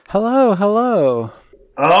Hello, hello.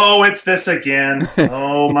 Oh, it's this again.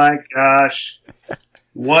 Oh my gosh.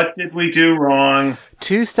 What did we do wrong?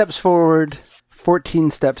 2 steps forward,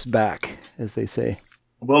 14 steps back, as they say.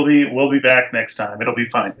 We'll be back next time. It'll be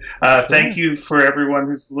fine. Thank you for everyone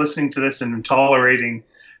who's listening to this and tolerating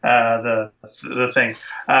the thing.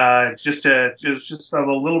 Just a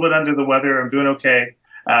little bit under the weather. I'm doing okay,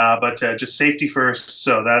 but just safety first.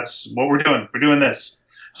 So that's what we're doing. We're doing this.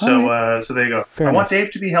 So right. So there you go. Fair I enough. want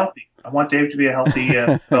Dave to be healthy. I want Dave to be a healthy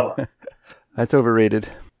fella. That's overrated.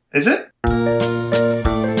 Is it?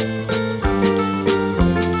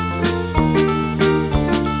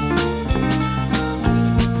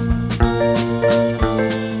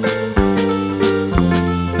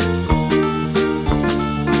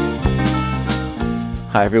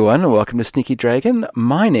 Hi, everyone, and welcome to Sneaky Dragon.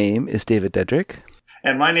 My name is David Dedrick.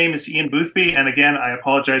 And my name is Ian Boothby, and again, I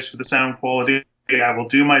apologize for the sound quality. I will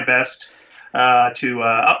do my best to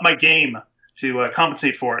up my game to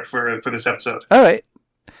compensate for it for this episode. All right.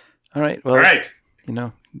 Well, all right. You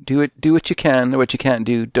know, do what you can. What you can't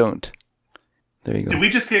do, don't. There you go. Did we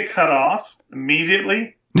just get cut off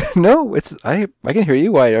immediately? No, I can hear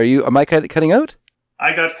you. Why are you? Am I cutting out?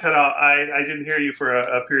 I got cut off. I didn't hear you for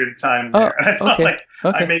a period of time there. Oh, okay.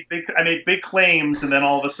 I made big claims, and then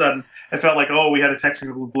all of a sudden, it felt like, we had a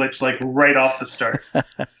technical glitch like right off the start.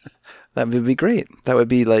 That would be great. That would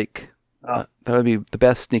be like that would be the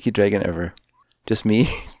best Sneaky Dragon ever. Just me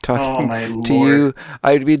talking to you.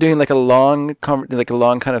 I'd be doing like a long kind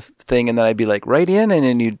of thing, and then I'd be like right in, and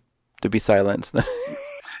then there'd be silence.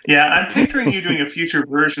 Yeah, I'm picturing you doing a future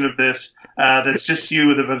version of this that's just you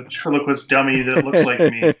with a ventriloquist dummy that looks like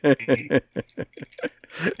me.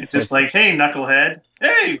 It's just like, hey, knucklehead.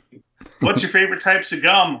 Hey, what's your favorite types of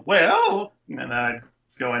gum? Well, and then I'd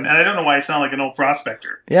go in. And I don't know why I sound like an old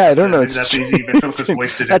prospector. Yeah, I don't know. That's easy ventriloquist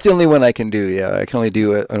voice to do. That's the only one I can do, yeah. I can only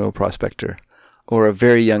do an old prospector or a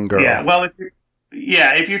very young girl. Yeah, well, if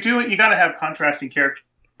you do it, you got to have contrasting characters.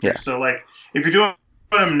 Yeah. So, like, if you're doing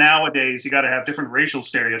them nowadays, you got to have different racial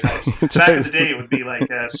stereotypes. Back in the day, it would be like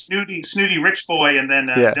a snooty rich boy and then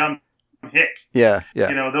a dumb hick. Yeah.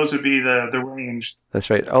 You know, those would be the range.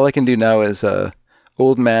 That's right. All I can do now is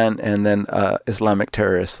old man and then Islamic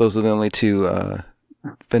terrorist. Those are the only two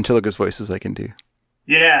ventriloquist voices I can do.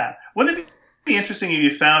 Yeah. Wouldn't it be interesting if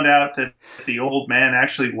you found out that the old man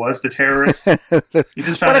actually was the terrorist? You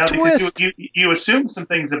just found out because you assumed some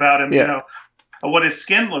things about him, you know, what his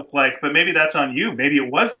skin looked like, but maybe that's on you. Maybe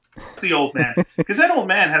it was the old man. Because that old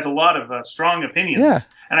man has a lot of strong opinions,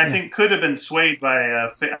 and I think could have been swayed by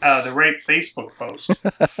the rape Facebook post.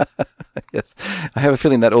 Yes. I have a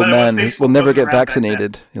feeling that old man will never get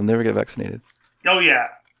vaccinated. He'll never get vaccinated. Oh, yeah.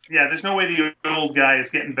 Yeah, there's no way the old guy is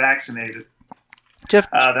getting vaccinated. Jeff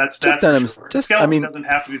Dunham's for sure. Skeleton doesn't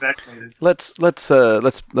have to be vaccinated. Let's put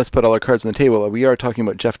all our cards on the table. We are talking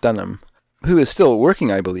about Jeff Dunham, who is still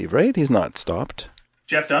working, I believe, right? He's not stopped.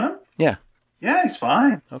 Jeff Dunham? Yeah. Yeah, he's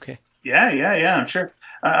fine. Okay. Yeah, I'm sure.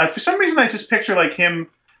 For some reason, I just picture like him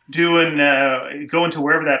going to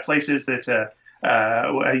wherever that place is that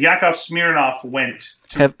Yakov Smirnoff went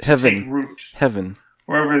to take root. Heaven.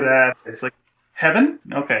 Wherever that is, like heaven.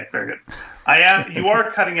 Okay, very good. You are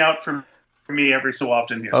cutting out for me every so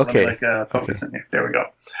often here. Okay. Let me focus in here. There we go.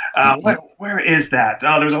 Where is that?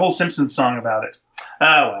 Oh, there's a whole Simpsons song about it.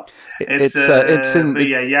 Oh well, it's in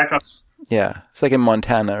Yakov. Yeah, it's like in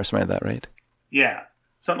Montana or something like that, right? Yeah,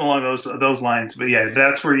 something along those lines. But yeah,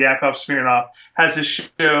 that's where Yakov Smirnoff has a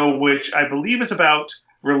show, which I believe is about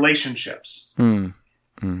relationships.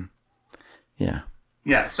 Yeah.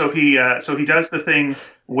 Yeah. So he does the thing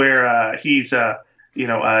where he's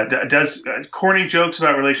does corny jokes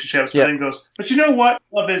about relationships, but then goes, but you know what?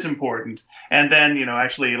 Love is important. And then,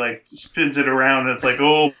 actually like spins it around and it's like,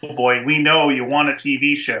 oh boy, we know you want a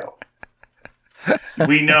TV show.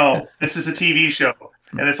 We know this is a TV show.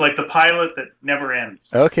 And it's like the pilot that never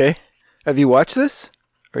ends. Okay. Have you watched this?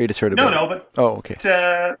 Or you just heard about it? No, but... Oh, okay.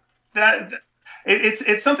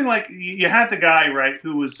 It's something like you had the guy, right,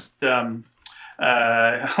 who was...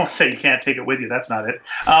 I won't say you can't take it with you. That's not it.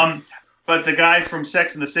 But the guy from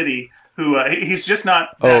Sex and the City, who he's just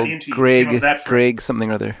not that into Greg, you. Greg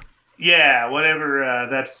something or other. Yeah, whatever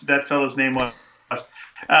that fellow's name was.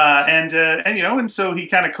 And so he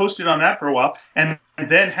kind of coasted on that for a while, and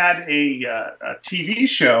then had a TV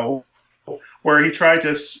show where he tried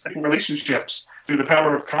to relationships through the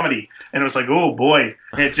power of comedy, and it was like, oh boy,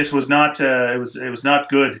 it just was not. It was not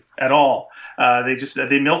good at all.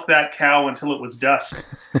 They milked that cow until it was dust.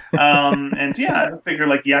 And yeah, I figure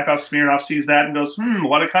like Yakov Smirnoff sees that and goes,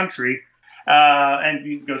 what a country. And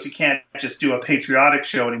he goes, you can't just do a patriotic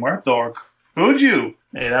show anymore, though booed you.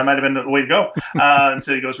 Hey, that might have been the way to go. And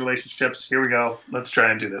so he goes, relationships. Here we go. Let's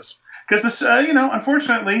try and do this. Because this,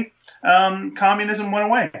 unfortunately, communism went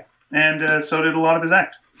away, and so did a lot of his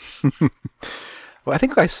act. Well, I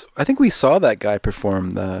think we saw that guy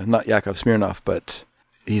perform. Not Yakov Smirnoff, but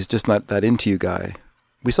he's just not that into you guy.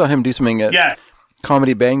 We saw him do something at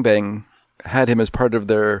Comedy Bang Bang. Had him as part of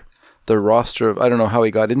their roster of. I don't know how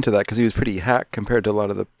he got into that because he was pretty hack compared to a lot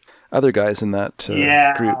of the other guys in that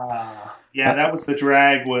group. Yeah, that was the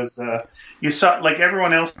drag. Was you saw like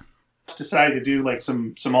everyone else decided to do like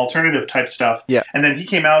some alternative type stuff. Yeah, and then he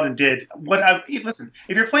came out and did what? Listen,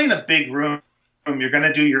 if you're playing a big room, you're going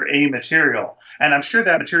to do your A material, and I'm sure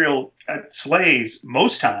that material slays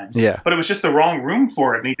most times. Yeah, but it was just the wrong room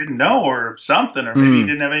for it, and he didn't know or something, or maybe he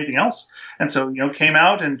didn't have anything else, and so came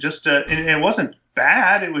out and just it wasn't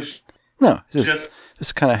bad. It was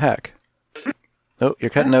just kind of hack. Oh,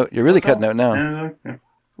 you're cutting out. You're really cutting out now.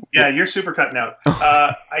 Yeah, you're super cutting out.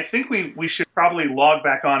 I think we should probably log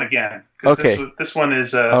back on again. Okay. This one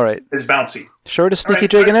is all right. Is bouncy. Shortest Sneaky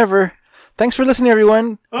Dragon ever. Thanks for listening,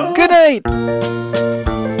 everyone. Oh. Good night.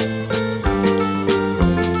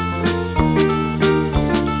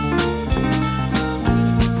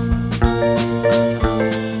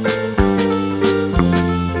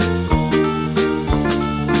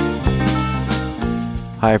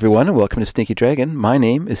 Hi, everyone, and welcome to Sneaky Dragon. My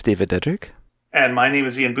name is David Dedrick. And my name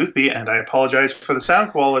is Ian Boothby, and I apologize for the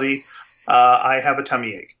sound quality. I have a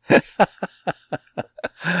tummy ache.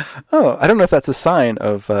 Oh, I don't know if that's a sign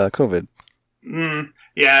of COVID.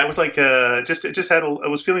 Yeah, it was like I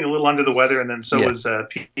was feeling a little under the weather, and then so was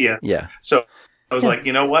Pia. Yeah. So I was like,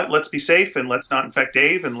 you know what? Let's be safe, and let's not infect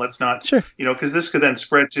Dave, and let's not, because this could then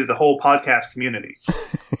spread to the whole podcast community.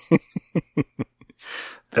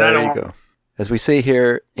 There you go. As we say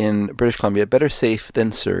here in British Columbia, better safe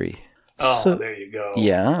than Surrey. Oh, there you go.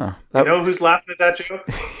 Yeah. You know who's laughing at that joke?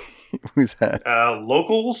 Who's that?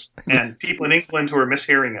 Locals and people in England who are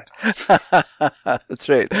mishearing it. That's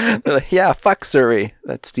right. They're like, yeah, fuck Surrey,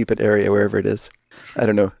 that stupid area wherever it is. I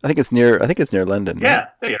don't know. I think it's near London. Yeah, right?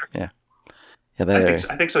 they are. Yeah, that area.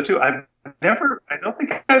 I think so too. I don't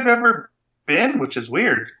think I've ever been, which is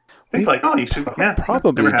weird. I think you should. Yeah,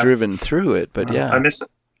 probably driven through it, but yeah, I miss it.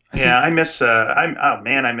 I miss.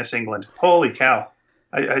 I miss England. Holy cow!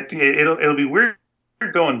 I think it'll be weird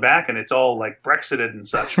going back, and it's all like Brexited and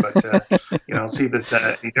such. But see if it's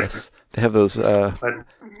any different. Yes, they have those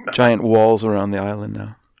giant walls around the island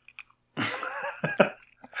now.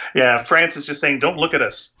 Yeah, France is just saying, "Don't look at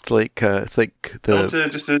us." It's like it's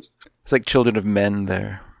like Children of Men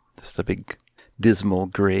there. Just a big, dismal,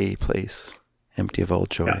 grey place, empty of all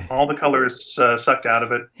joy. Yeah, all the colors sucked out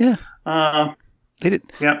of it. Yeah. They did.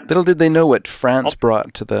 Yeah. Little did they know what France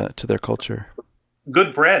brought to their culture.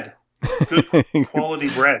 Good bread. Good quality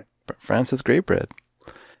bread. France is great bread.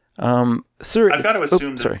 Sir, I've got to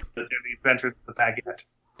assume that they're the inventors of the baguette.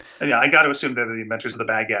 Yeah, I got to assume they're the inventors of the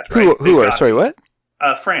baguette, right? Who are? Sorry, what?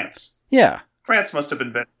 France. Yeah. France must have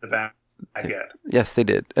invented the baguette. Yes, they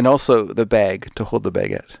did. And also the bag to hold the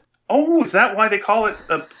baguette. Oh, is that why they call it?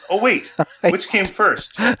 Wait. Which came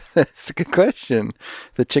first? That's a good question.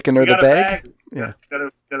 The chicken or the bag? Yeah,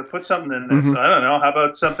 got to put something in this. I don't know. How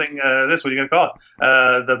about something? This? What are you going to call it?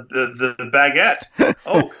 The baguette.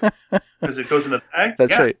 Oh, because it goes in the bag.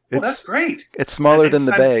 That's right. That's great. It's smaller than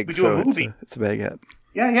the bag, so it's a baguette.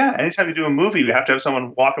 Yeah. Anytime you do a movie, we have to have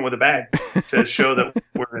someone walking with a bag to show that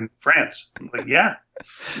we're in France. I'm like, yeah,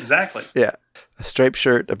 exactly. Yeah, a striped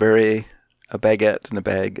shirt, a beret, a baguette in a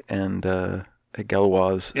bag, and a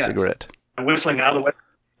Gauloise cigarette. I'm whistling out of the way.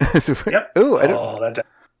 Yep. Ooh,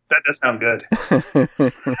 that does sound good. I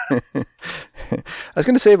was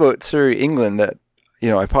going to say about Surrey, England, that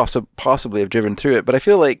I possibly have driven through it, but I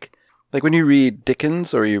feel like when you read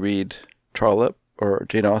Dickens or you read Trollope or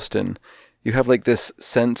Jane Austen, you have like this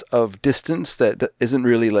sense of distance that isn't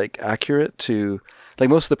really like accurate to like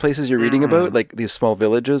most of the places you're reading about. Like these small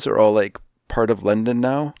villages are all like part of London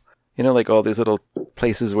now. Like all these little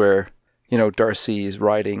places where Darcy is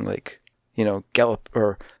riding like gallop,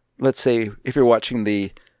 or let's say if you're watching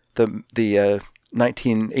the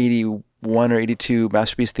 1981 or 82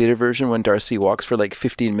 Masterpiece Theatre version when Darcy walks for like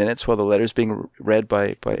 15 minutes while the letter's being read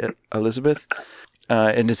by Elizabeth.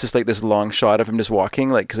 And it's just like this long shot of him just walking,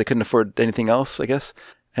 like, because they couldn't afford anything else, I guess.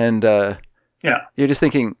 And you're just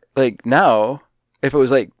thinking, like, now, if it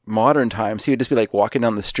was like modern times, he would just be like walking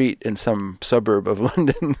down the street in some suburb of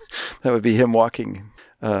London. That would be him walking.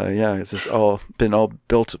 It's just all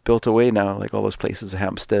built away now, like all those places,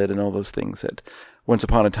 Hampstead and all those things that once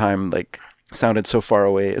upon a time like sounded so far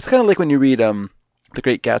away. It's kind of like when you read The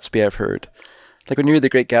Great Gatsby. I've heard, like when you read The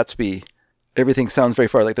Great Gatsby, everything sounds very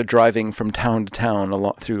far. Like they're driving from town to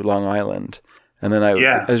town through Long Island. And then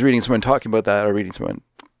I was reading someone talking about that, or reading someone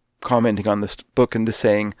commenting on this book and just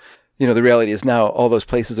saying, the reality is now all those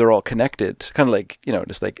places are all connected, kind of like,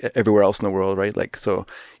 just like everywhere else in the world, right? Like, so,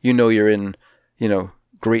 you're in,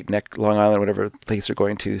 Great Neck, Long Island, whatever place you're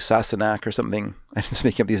going to, Sassenach or something. I'm just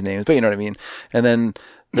making up these names, but you know what I mean? And then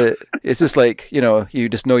it's just like, you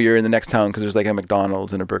just know you're in the next town because there's like a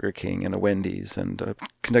McDonald's and a Burger King and a Wendy's and a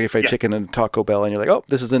Kentucky Fried Chicken and a Taco Bell. And you're like, oh,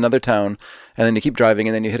 this is another town. And then you keep driving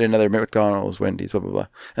and then you hit another McDonald's, Wendy's, blah, blah, blah.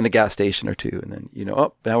 And a gas station or two. And then,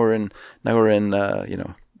 now we're in,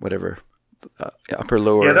 whatever, upper,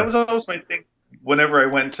 lower. Yeah, that was always my thing whenever I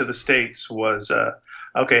went to the States was,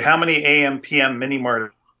 okay, how many AM, PM mini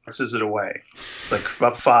marts is it away? Like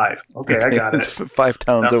about 5. Okay, I got it. It's 5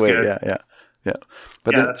 towns Sounds away. good. Yeah.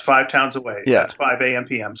 But that's 5 towns away. Yeah. That's 5 AM,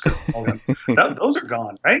 PMs. Those are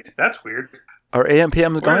gone, right? That's weird. Are AM,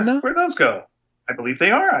 PMs gone now? Where'd those go? I believe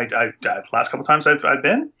they are. I last couple times I've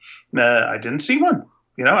been, I didn't see one.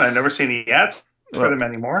 And I've never seen any ads for them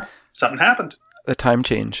anymore. Something happened. The time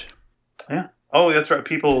change. Yeah. Oh, that's right.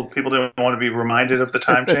 People didn't want to be reminded of the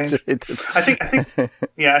time change.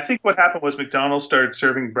 I think what happened was McDonald's started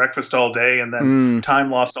serving breakfast all day, and then time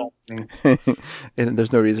lost all meaning. And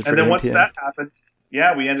there's no reason for. And then once that happened,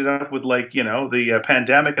 we ended up with the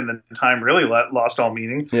pandemic, and then time really lost all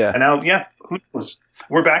meaning. Yeah. And now, who knows?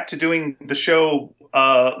 We're back to doing the show,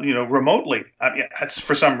 remotely.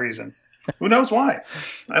 For some reason. Who knows why?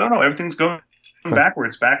 I don't know. Everything's going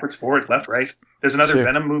backwards, forwards, left, right. There's another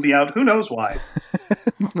Venom movie out. Who knows why?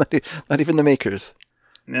 not even the makers.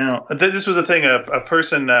 No. This was a thing. A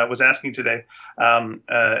person was asking today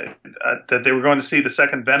that they were going to see the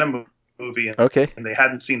second Venom movie, and they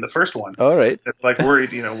hadn't seen the first one. All right. They're like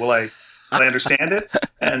worried, will I understand it?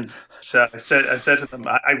 And so I said to them,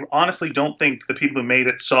 I honestly don't think the people who made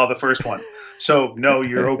it saw the first one. So no,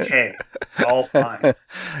 you're okay. It's all fine. I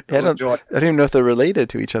don't even know if they're related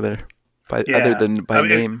to each other other than by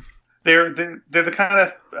name. They're the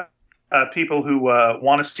kind of people who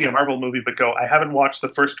want to see a Marvel movie but go, I haven't watched the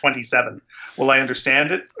first 27. Will I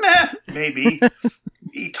understand it? Maybe.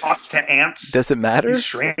 He talks to ants. Does it matter? He's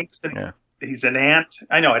shrinked. Yeah. He's an ant.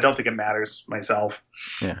 I know. I don't think it matters myself.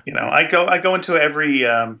 Yeah. I go into every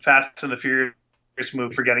Fast and the Furious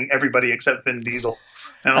movie forgetting everybody except Vin Diesel,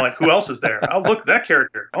 and I'm like, who else is there? Oh, look, that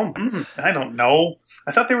character. Oh, I don't know.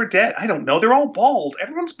 I thought they were dead. I don't know. They're all bald.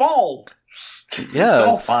 Everyone's bald. Yeah, it's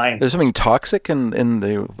all fine. There's something toxic in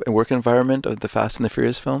the work environment of the Fast and the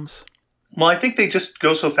Furious films. Well, I think they just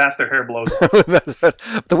go so fast their hair blows up.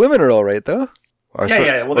 The women are all right, though.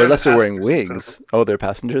 Yeah. Well, unless they're wearing wigs. Oh, they're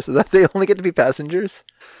passengers? Is that they only get to be passengers?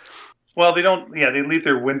 Well, they don't. Yeah, they leave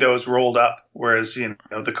their windows rolled up, whereas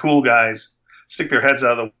the cool guys stick their heads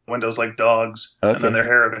out of the windows like dogs, and then their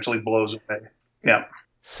hair eventually blows away. Yeah.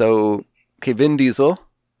 So, okay, Vin Diesel,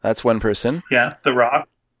 that's one person. Yeah, The Rock.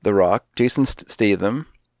 Jason Statham.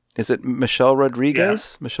 Is it Michelle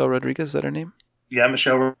Rodriguez? Yeah. Michelle Rodriguez, is that her name? Yeah,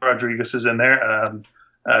 Michelle Rodriguez is in there.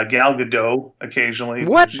 Gal Gadot occasionally.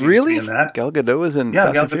 What? Really? In that. Gal Gadot is in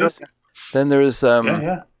Fast and Furious? Yeah. Then there's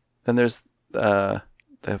Then there's the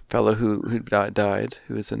fellow who died,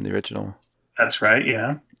 who was in the original. That's right.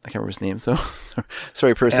 Yeah. I can't remember his name. So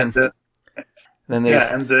sorry, person. And, then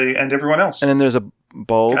there's and everyone else. And then there's a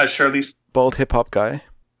bald hip hop guy.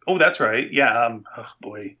 Oh, that's right. Yeah. Oh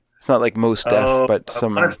boy. It's not like Mos Def, but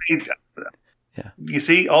someone. Yeah. You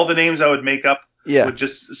see, all the names I would make up would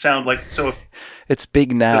just sound like so. It's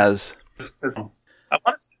Big Nas.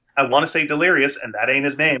 I want to say Delirious, and that ain't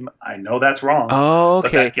his name. I know that's wrong. Oh, okay.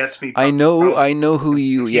 But that gets me. I know who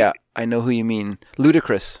you. Yeah, I know who you mean.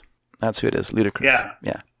 Ludacris. That's who it is. Ludacris.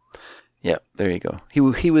 Yeah. There you go.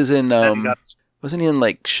 He was in. Wasn't he in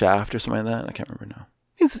like Shaft or something like that? I can't remember now.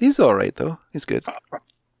 He's all right though. He's good.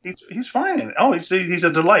 He's fine. Oh, he's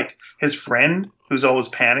a delight. His friend, who's always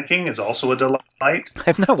panicking, is also a delight.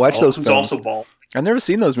 I've not watched those films. Who's also bald. I've never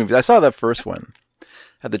seen those movies. I saw that first one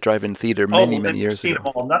at the drive-in theater many years ago. Them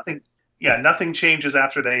all. Nothing changes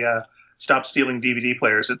after they stop stealing DVD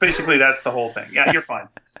players. It's basically that's the whole thing. Yeah, you're fine.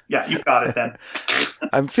 Yeah, you got it then.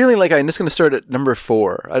 I'm feeling like I'm just going to start at number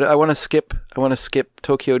 4. I want to skip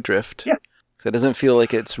Tokyo Drift. Yeah. Because it doesn't feel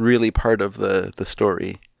like it's really part of the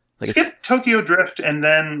story. Like skip Tokyo Drift and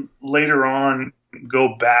then later on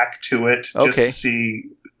go back to it just to see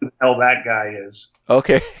who the hell that guy is.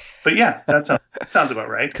 Okay. But yeah, that sounds about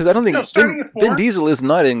right. Because I don't think Vin Diesel is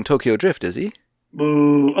not in Tokyo Drift, is he?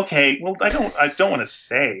 Ooh, okay. Well, I don't want to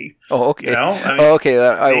say. Oh, okay. You know? I mean, okay.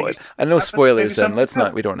 I know spoilers. Then let's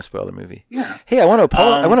not. We don't want to spoil the movie. Yeah. Hey, I want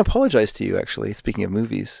to apologize to you. Actually, speaking of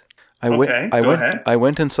movies, I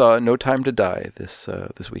went and saw No Time to Die this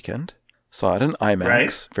weekend. Saw it in IMAX.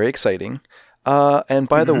 Right. Very exciting. And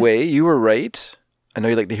by the way, you were right. I know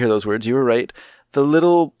you like to hear those words. You were right. The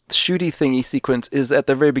little shooty thingy sequence is at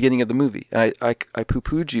the very beginning of the movie. And I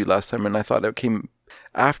poo-pooed you last time, and I thought it came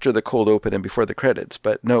after the cold open and before the credits.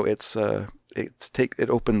 But no, it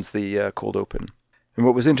opens the cold open. And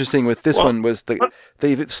what was interesting with this one was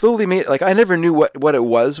they slowly made, like, I never knew what it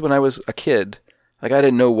was when I was a kid. Like, I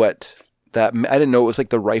didn't know I didn't know it was like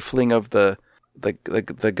the rifling of the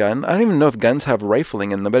gun. I don't even know if guns have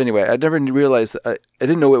rifling in them, but anyway, I never realized that I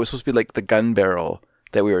didn't know it was supposed to be like the gun barrel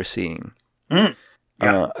that we were seeing.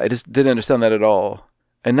 Yeah. I just didn't understand that at all.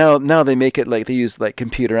 And now they make it like they use like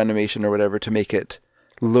computer animation or whatever to make it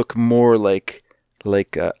look more like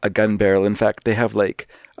a gun barrel. In fact, they have like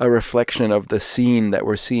a reflection of the scene that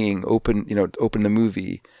we're seeing open the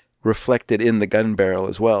movie reflected in the gun barrel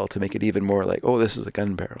as well to make it even more like, oh, this is a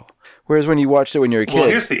gun barrel. Whereas when you watched it when you were a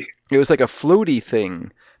kid, it was like a floaty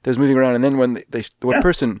thing that was moving around. And then when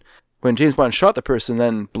when James Bond shot the person,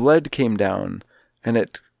 then blood came down, and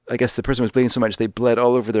I guess the person was bleeding so much they bled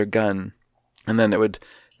all over their gun, and then the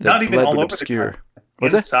not even blood all would over obscure. the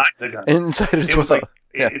gun. Inside the gun. Inside as it was well.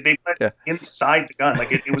 Like, they bled inside the gun.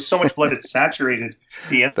 Like it was so much blood it saturated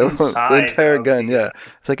the inside. The entire gun, yeah.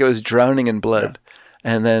 It's like it was drowning in blood. Yeah.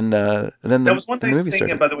 And then that was one nice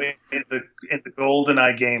thing, by the way, in the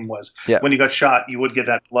GoldenEye game was when you got shot, you would get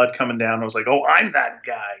that blood coming down. I was like, oh, I'm that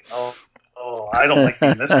guy. Oh, I don't like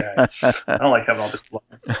being this guy. I don't like having all this blood.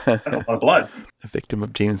 That's a lot of blood. A victim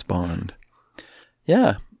of James Bond.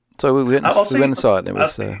 Yeah. So we went and saw it, and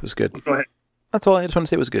it was good. Go ahead. That's all. I just want to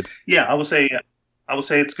say it was good. Yeah, I will say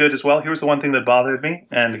it's good as well. Here's the one thing that bothered me,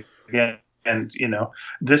 and again. And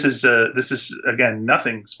this is again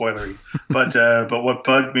nothing spoilery, but what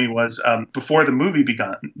bugged me was before the movie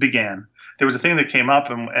began, there was a thing that came up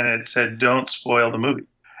and it said, "Don't spoil the movie."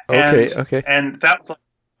 Okay. And that was like,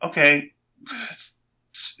 okay,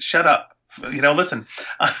 shut up. Listen,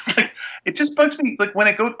 like, it just bugs me. Like when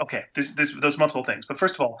it goes, okay, there's multiple things, but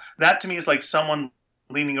first of all, that to me is like someone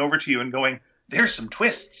leaning over to you and going, "There's some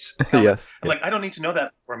twists." Yes. Like I don't need to know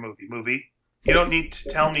that for a movie. You don't need to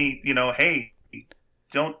tell me, hey,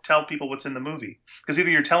 don't tell people what's in the movie. Because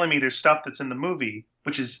either you're telling me there's stuff that's in the movie,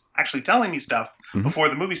 which is actually telling me stuff before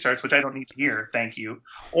the movie starts, which I don't need to hear, thank you.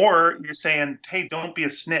 Or you're saying, hey, don't be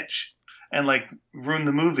a snitch and like ruin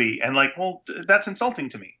the movie. And like, well, that's insulting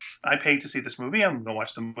to me. I paid to see this movie. I'm going to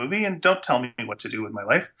watch the movie, and don't tell me what to do with my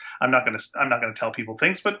life. I'm not going to tell people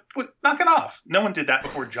things, but knock it off. No one did that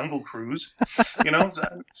before Jungle Cruise.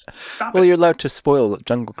 Stop well, it. You're allowed to spoil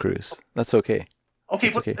Jungle Cruise. That's okay. Okay,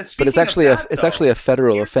 but it's actually a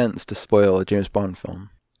federal offense to spoil a James Bond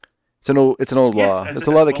film. It's an old law. It's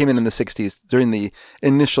a law that came in the 60s during the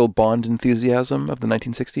initial Bond enthusiasm of the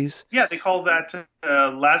 1960s. Yeah, they call that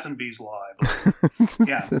Lazenby's Law, I believe.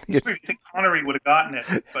 Yeah. I think Connery would have gotten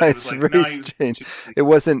it, but it was like, very strange. It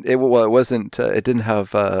wasn't. It didn't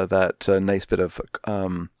have that nice bit of.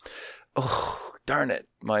 Oh, darn it!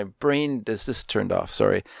 My brain is just turned off.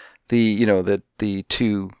 Sorry. The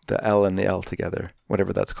two, the L and the L together,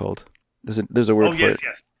 whatever that's called. There's a word for it.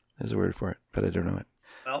 Yes. There's a word for it, but I don't know it.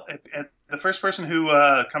 Well, the first person who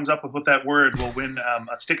comes up with that word will win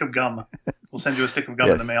a stick of gum. We'll send you a stick of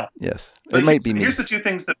gum in the mail. Yes, it might be me. Here's the two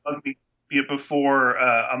things that bug me before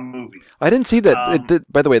a movie. I didn't see that.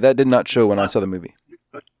 By the way, that did not show when I saw the movie.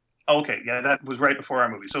 Okay, yeah, that was right before our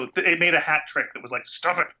movie. So it made a hat trick that was like,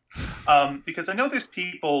 stop it. Because I know there's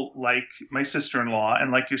people like my sister-in-law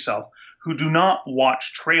and like yourself who do not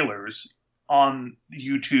watch trailers on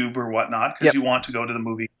YouTube or whatnot because you want to go to the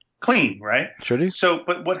movie clean, right? Sure do. So,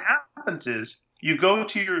 but what happens is you go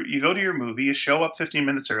to your movie, you show up 15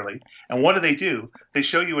 minutes early, and what do? They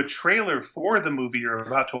show you a trailer for the movie you're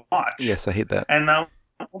about to watch. Yes, I hate that. And now,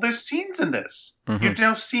 there's scenes in this. Mm-hmm. You're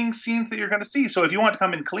now seeing scenes that you're going to see. So if you want to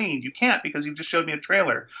come in clean, you can't because you just showed me a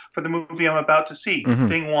trailer for the movie I'm about to see. Mm-hmm.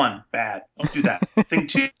 Thing one, bad. Don't do that. Thing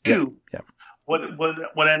two,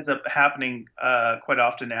 what ends up happening quite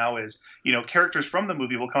often now is, characters from the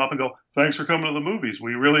movie will come up and go, thanks for coming to the movies.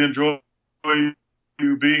 We really enjoy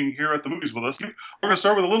you being here at the movies with us. We're going to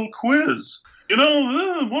start with a little quiz.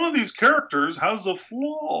 One of these characters has a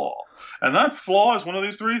flaw, and that flaw is one of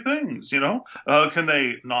these three things. Can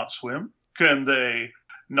they not swim? Can they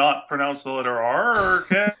not pronounce the letter R? Or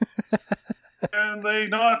can they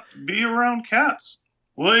not be around cats?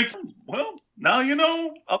 Well, now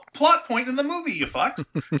a plot point in the movie, you fucks.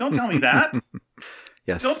 Don't tell me that.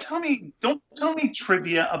 Yes. Don't tell me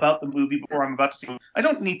trivia about the movie before I'm about to see it. I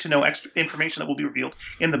don't need to know extra information that will be revealed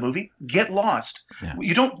in the movie. Get lost. Yeah.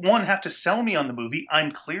 You don't have to sell me on the movie.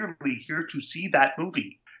 I'm clearly here to see that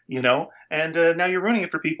movie, and now you're ruining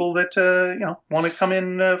it for people that want to come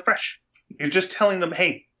in fresh. You're just telling them,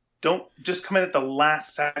 hey, don't just come in at the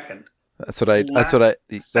last second. That's what I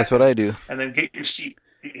do. And then get your seat.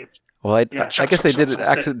 Well, I guess I did it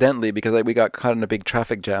accidentally because we got caught in a big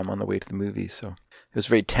traffic jam on the way to the movie, so it was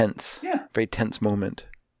very tense. Yeah. Very tense moment.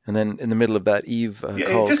 And then in the middle of that, Eve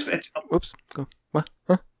called. Whoops. Go. What?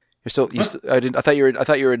 Huh? I thought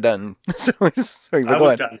you were done. Sorry, I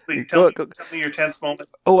was done. Please tell me your tense moment.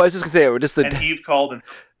 Oh, I was just gonna say and Eve called and.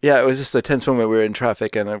 Yeah, it was just a tense moment. We were in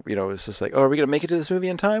traffic, and it was just like, oh, are we gonna make it to this movie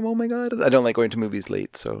in time? Oh my god! I don't like going to movies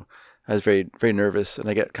late, so I was very, very nervous, and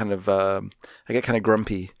I get kind of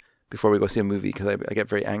grumpy before we go see a movie because I get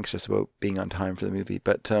very anxious about being on time for the movie.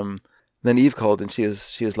 But then Eve called, and she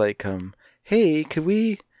was like, hey, could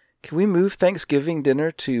we move Thanksgiving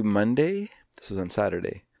dinner to Monday? This was on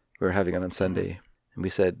Saturday. We were having it on Sunday, and we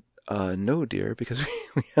said, no, dear, because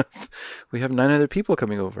we have 9 other people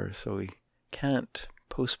coming over, so we can't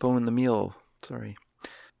postpone the meal. Sorry.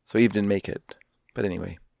 So Eve didn't make it, but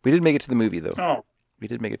anyway, we did make it to the movie though. Oh, we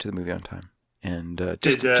did make it to the movie on time, and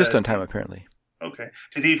just on time apparently. Okay.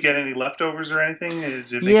 Did Eve get any leftovers or anything?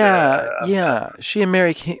 Yeah. She and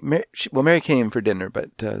Mary came. Mary came for dinner,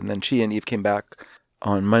 but and then she and Eve came back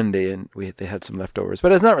on Monday, and they had some leftovers.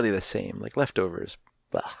 But it's not really the same. Like leftovers.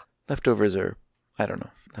 Blah. Leftovers are, I don't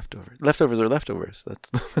know. Leftovers are leftovers.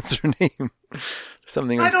 That's her name.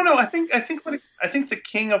 Something. I don't know. I think the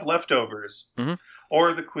king of leftovers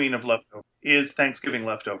or the queen of leftovers is Thanksgiving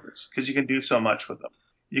leftovers because you can do so much with them.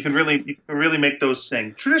 You can really make those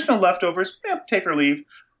sing. Traditional leftovers, take or leave.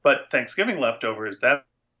 But Thanksgiving leftovers, that's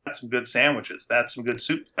some good sandwiches. That's some good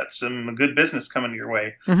soup. That's some good business coming your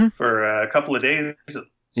way for a couple of days. So,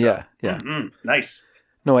 yeah. Nice.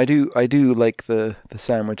 No, I do like the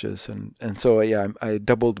sandwiches, and so I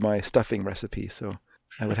doubled my stuffing recipe, so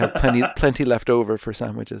I would have plenty left over for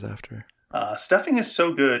sandwiches after. Stuffing is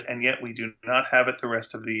so good, and yet we do not have it the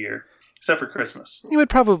rest of the year. Except for Christmas. But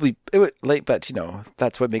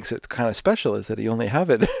that's what makes it kind of special is that you only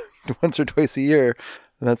have it once or twice a year.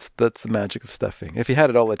 And that's the magic of stuffing. If you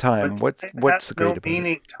had it all the time, what's the great about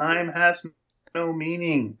it? Time has no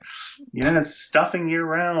meaning. Yes, stuffing year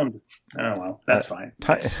round. Oh well, that's fine.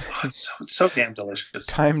 It's so damn delicious.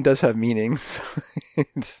 Time does have meaning,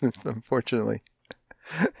 unfortunately.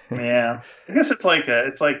 Yeah, I guess it's like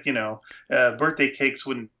birthday cakes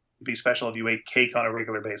wouldn't be special if you ate cake on a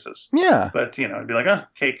regular basis. Yeah. But, it'd be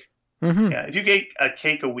like, cake. Mm-hmm. Yeah. If you ate a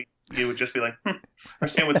cake a week, you would just be like, Or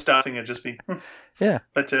same with stuffing, it'd just be, Yeah.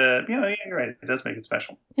 But, you're right. It does make it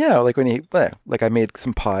special. Yeah. Like I made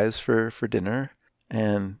some pies for dinner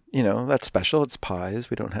and, that's special. It's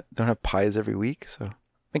pies. We don't have pies every week. So it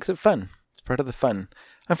makes it fun. It's part of the fun.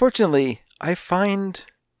 Unfortunately, I find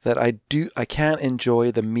that I can't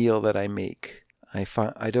enjoy the meal that I make.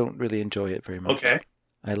 I don't really enjoy it very much. Okay.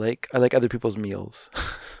 I like other people's meals,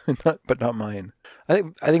 but not mine. I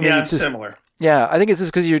think maybe it's just similar. Yeah, I think it's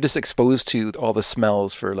just because you're just exposed to all the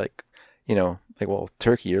smells for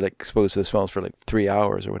turkey. You're like exposed to the smells for like 3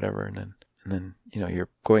 hours or whatever, and then you're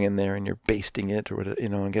going in there and you're basting it or whatever,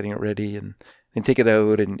 and getting it ready and take it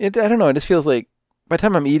out and I don't know. It just feels like by the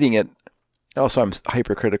time I'm eating it, also I'm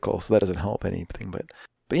hypercritical, so that doesn't help anything. But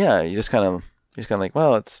yeah, you're just kind of like,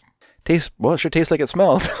 well, it sure tastes like it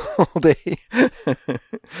smelled all day. So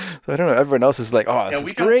I don't know. Everyone else is like, "Oh, this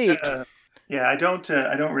is great." I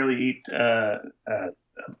don't really eat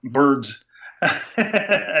birds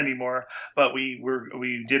anymore. But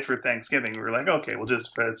we did for Thanksgiving. We were like, okay,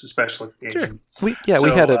 it's a special occasion. Sure. We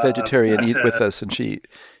had a vegetarian eat with us, and she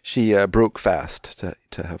broke fast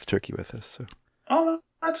to have turkey with us. So. Oh,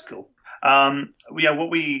 that's cool. What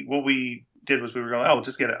we did was we were going,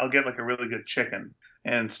 I'll get like a really good chicken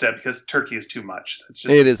instead because turkey is too much.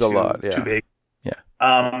 It is a lot, too big.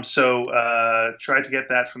 Yeah. So tried to get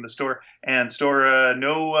that from the store and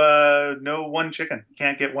no one chicken. You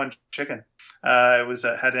can't get one chicken. It was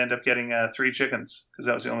had to end up getting 3 chickens because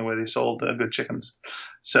that was the only way they sold good chickens.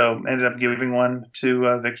 So ended up giving one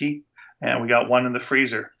to Vicky, and we got one in the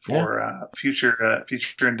freezer for future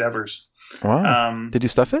endeavors. Wow. Did you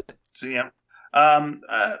stuff it? So yeah.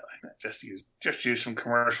 Just use some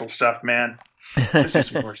commercial stuff, man. Just use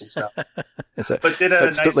some commercial stuff. But did a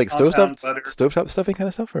nice stovetop stuffing kind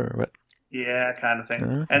of stuff, or what? Yeah, kind of thing.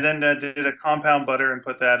 Okay. And then did a compound butter and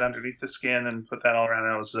put that underneath the skin and put that all around.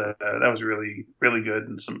 That was really, really good,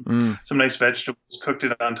 and some nice vegetables. Cooked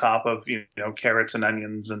it on top of carrots and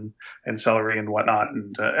onions and celery and whatnot,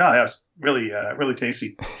 and it was really, really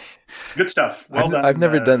tasty. Good stuff. Well done. I've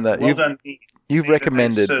never done that. You've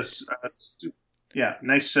recommended.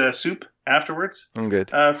 Nice soup afterwards. I'm good.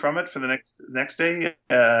 From it for the next day.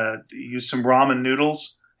 Use some ramen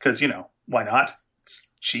noodles because why not? It's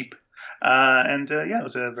cheap. It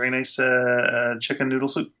was a very nice chicken noodle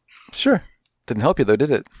soup. Sure. Didn't help you though,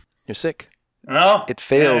 did it? You're sick. No. It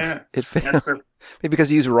failed. Yeah. It failed. Maybe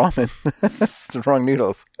because you use ramen. That's the wrong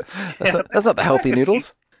noodles. That's not the healthy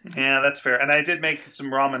noodles. Yeah, that's fair. And I did make some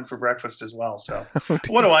ramen for breakfast as well. So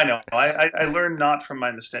what do I know? I learned not from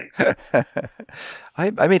my mistakes.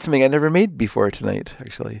 I made something I never made before tonight,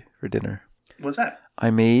 actually, for dinner. What's that?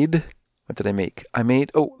 What did I make? Let me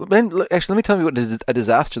tell you what a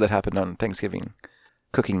disaster that happened on Thanksgiving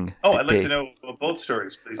cooking. Oh, I'd like to know both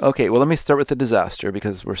stories, please. Okay, well, let me start with the disaster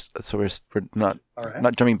because we're not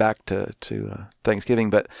jumping back to Thanksgiving,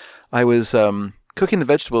 but I was cooking the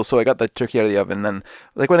vegetables, so I got the turkey out of the oven. Then,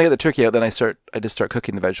 like when I get the turkey out, then I just start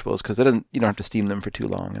cooking the vegetables because you don't have to steam them for too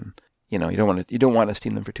long, and you don't want to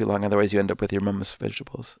steam them for too long, otherwise you end up with your mom's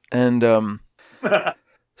vegetables. And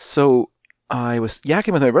so I was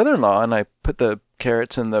yakking with my brother-in-law, and I put the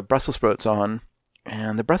carrots and the Brussels sprouts on,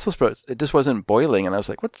 and the Brussels sprouts, it just wasn't boiling, and I was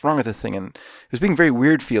like, what's wrong with this thing? And it was being very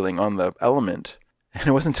weird feeling on the element. And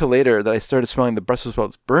it wasn't until later that I started smelling the Brussels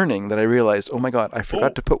sprouts burning that I realized, oh my God, I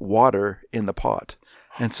forgot to put water in the pot.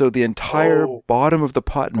 And so the entire bottom of the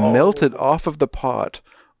pot melted off of the pot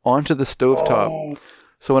onto the stovetop.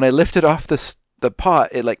 So when I lifted off the pot,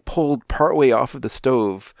 it like pulled partway off of the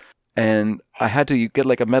stove, and I had to get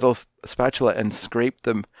like a metal spatula and scrape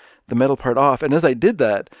the metal part off. And as I did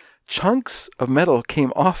that, chunks of metal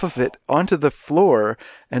came off of it onto the floor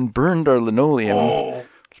and burned our linoleum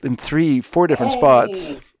in 3-4 different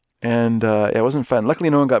spots. And it wasn't fun. Luckily,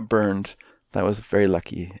 no one got burned. That was very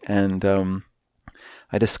lucky. And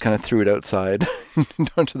I just kind of threw it outside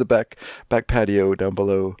onto the back patio down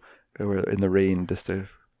below in the rain just to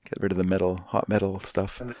get rid of the hot metal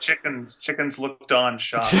stuff. And the chickens looked on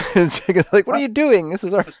shocked. Chickens like, what are you doing? This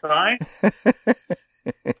is our sign.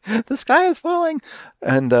 The sky is falling.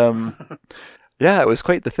 And yeah, it was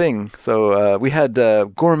quite the thing. So we had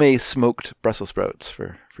gourmet smoked Brussels sprouts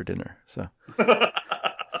for dinner. So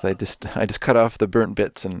I just cut off the burnt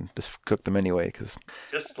bits and just cooked them anyway because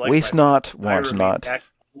waste not, want not.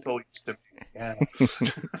 Yeah.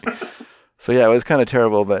 So yeah, it was kind of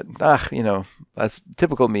terrible, but that's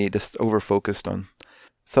typical me, just over-focused on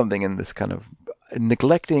something in this kind of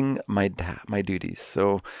neglecting my duties.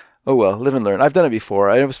 So, oh well, live and learn. I've done it before.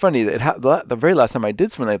 And it was funny that the very last time I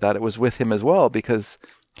did something like that, it was with him as well, because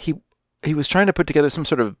he was trying to put together some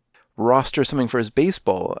sort of roster, something for his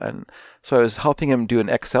baseball, and so I was helping him do an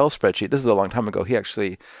Excel spreadsheet. This is a long time ago. He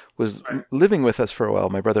actually was living with us for a while.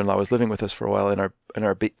 My brother-in-law was living with us for a while in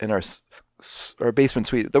our basement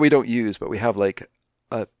suite that we don't use, but we have like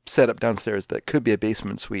a setup downstairs that could be a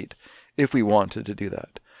basement suite if we wanted to do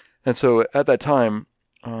that. And so at that time,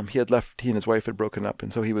 he and his wife had broken up,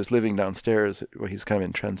 and so he was living downstairs where he's kind of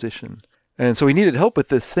in transition. And so he needed help with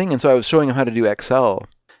this thing, and so I was showing him how to do Excel.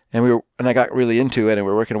 And I got really into it, and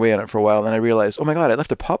we were working away on it for a while. And then I realized, oh my God, I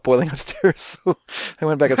left a pot boiling upstairs. So I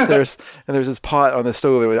went back upstairs, and there was this pot on the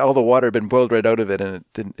stove. All the water had been boiled right out of it, and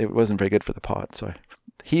it wasn't very good for the pot. So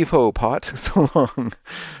heave-ho, pot, so long.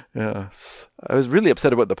 Yes. I was really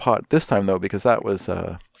upset about the pot this time, though, because that was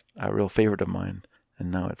a real favorite of mine.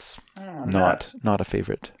 And now it's not a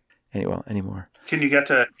favorite anymore. Can you get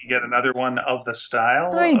another one of the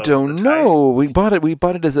style? I don't know. We bought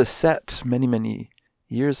it as a set many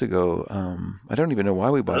years ago. I don't even know why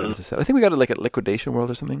we bought it as a set. I think we got it like at Liquidation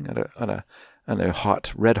World or something at a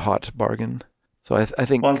red hot bargain. So I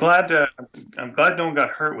think. Well, I'm glad no one got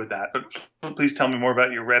hurt with that. But please tell me more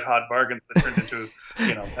about your red hot bargain that turned into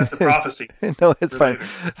that's the prophecy. No, it's fine.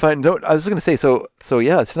 Fine. No, I was just going to say. So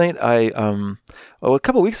yeah, tonight a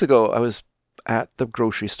couple of weeks ago I was at the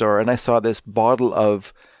grocery store and I saw this bottle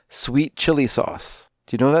of sweet chili sauce.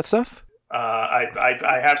 Do you know that stuff?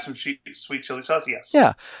 I have some sweet chili sauce. Yes.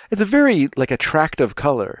 Yeah, it's a very attractive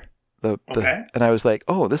color. Okay. And I was like,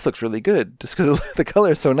 oh, this looks really good, just because the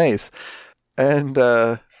color is so nice. And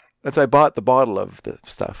so I bought the bottle of the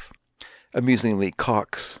stuff. Amusingly,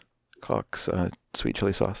 Cox sweet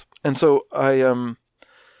chili sauce. And so I All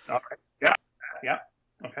right. Yeah.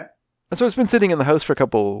 Okay. And so it's been sitting in the house for a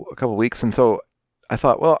couple weeks, and so I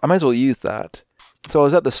thought, well, I might as well use that. So I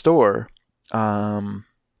was at the store tonight.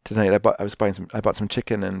 I bought some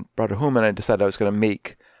chicken and brought it home, and I decided I was going to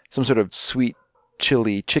make some sort of sweet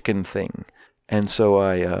chili chicken thing. And so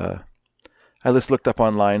I just looked up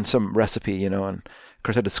online some recipe, and of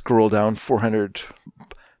course I had to scroll down 400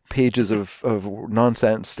 pages of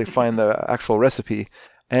nonsense to find the actual recipe.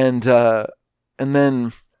 And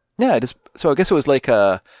then so I guess it was like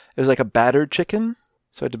a battered chicken.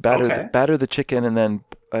 So I had to batter the chicken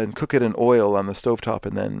and cook it in oil on the stovetop,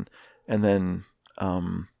 and then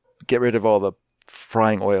get rid of all the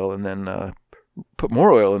frying oil, and then put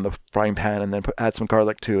more oil in the frying pan and then add some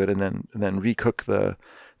garlic to it and then recook the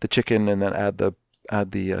chicken and then add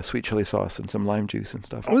the sweet chili sauce and some lime juice and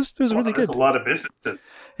stuff. It was really good. That's a lot of business.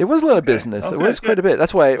 It was a lot of business. Okay, it was quite a bit.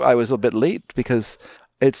 That's why I was a bit late, because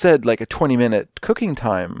it said like a 20-minute cooking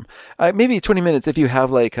time. Maybe 20 minutes if you have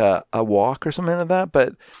like a wok or something like that.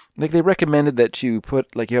 But like they recommended that you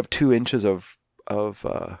put like you have 2 inches of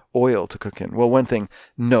oil to cook in. Well, one thing,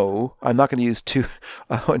 no, I'm not going to use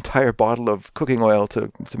an entire bottle of cooking oil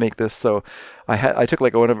to make this. So I took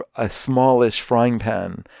like a smallish frying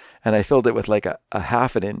pan and I filled it with like a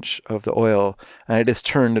half an inch of the oil and I just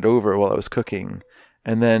turned it over while I was cooking.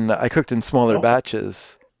 And then I cooked in smaller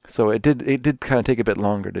batches. So it did kind of take a bit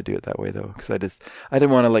longer to do it that way though, because I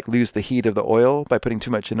didn't want to like lose the heat of the oil by putting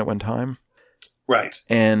too much in at one time. Right.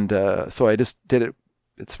 And so I just did it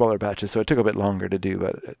in smaller batches, so it took a bit longer to do,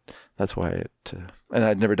 but that's why and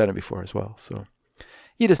I'd never done it before as well, so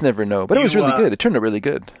you just never know. But it was really good. It turned out really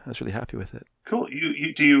good. I was really happy with it. Cool.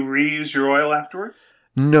 You do you reuse your oil afterwards?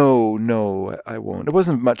 No, I won't. There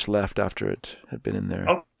wasn't much left after it had been in there.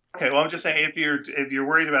 Oh, okay. Well, I'm just saying if you're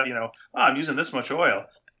worried about I'm using this much oil.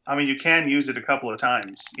 I mean, you can use it a couple of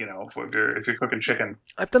times. If you're cooking chicken.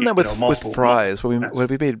 I've done that with fries. When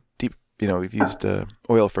we made deep. We've used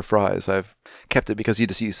oil for fries. I've kept it because you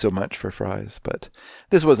just use so much for fries. But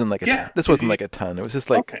this wasn't like a ton. It was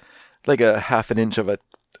just like a half an inch of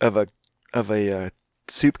a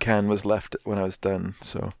soup can was left when I was done.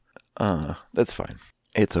 So that's fine.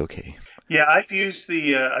 It's okay. Yeah, I've used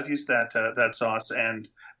that sauce, and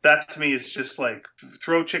that to me is just like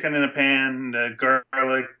throw chicken in a pan,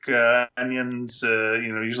 garlic, onions,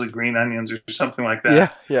 usually green onions or something like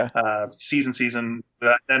that. Yeah. Season.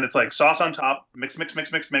 Then it's like sauce on top, mix,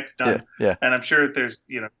 done. Yeah. And I'm sure there's,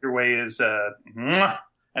 your way is,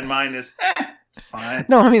 and mine is, it's fine.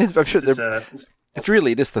 No, I mean, I'm sure it's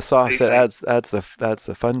really just the sauce that adds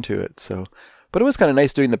the fun to it. So. But it was kind of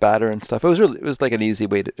nice doing the batter and stuff. It was like an easy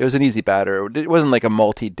way it was an easy batter. It wasn't like a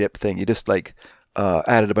multi-dip thing. You just like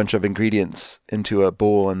added a bunch of ingredients into a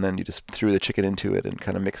bowl and then you just threw the chicken into it and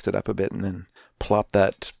kind of mixed it up a bit and then plopped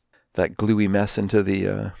that gluey mess into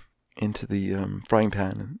the frying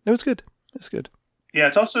pan. And it was good. Yeah,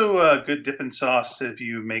 it's also a good dipping sauce if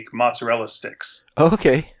you make mozzarella sticks. Oh,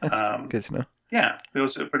 okay. That's good to know. Yeah, it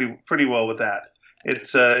goes pretty well with that.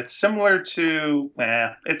 It's similar to,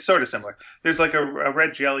 it's sort of similar. There's like a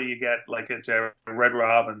red jelly you get like at Red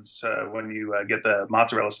Robin's when you get the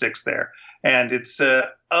mozzarella sticks there, and it's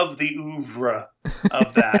of the oeuvre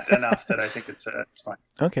of that enough that I think it's fine.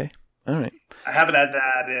 Okay, all right. I haven't had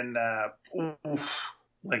that in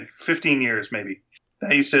like 15 years maybe.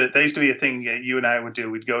 That used to be a thing you and I would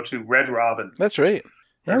do. We'd go to Red Robin. That's right.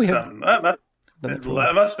 Yeah, we have. It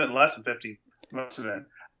must have been less than 50. Must have been.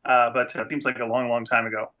 But it seems like a long, long time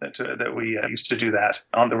ago that we used to do that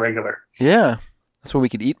on the regular. Yeah, that's when we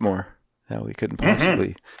could eat more. Now we couldn't possibly.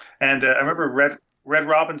 Mm-hmm. And I remember Red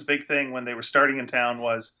Robin's big thing when they were starting in town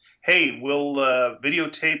was, hey, we'll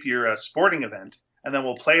videotape your sporting event, and then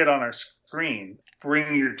we'll play it on our screen.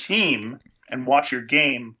 Bring your team and watch your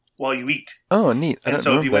game while you eat. Oh, neat! If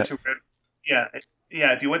you went to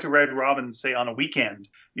if you went to Red Robin, say on a weekend,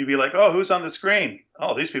 you'd be like, oh, who's on the screen?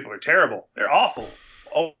 Oh, these people are terrible. They're awful.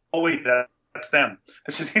 Oh wait, that's them.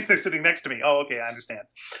 They're sitting next to me. Oh, okay, I understand.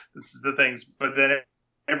 This is the things. But then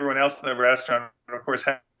everyone else in the restaurant, of course,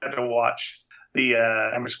 had to watch the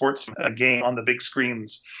Amateur Sports game on the big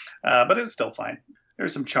screens. But it was still fine.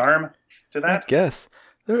 There's some charm to that. I guess.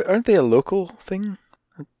 Aren't they a local thing?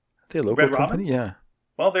 Are they a local Red company? Robin? Yeah.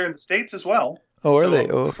 Well, they're in the States as well. Oh, are they?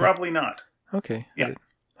 Oh, okay. Probably not. Okay. Yeah.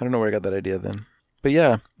 I don't know where I got that idea then. But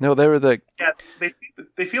yeah, no, they were the... Yeah,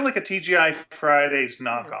 they feel like a TGI Fridays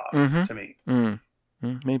knockoff to me.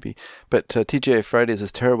 Maybe. But TGI Fridays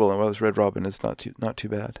is terrible, and Wells Red Robin is not too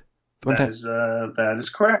bad. That is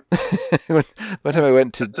correct. One time I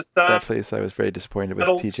went to that place, I was very disappointed with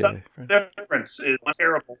TGI. The difference is one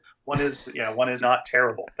terrible. One is not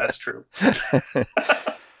terrible. That's true.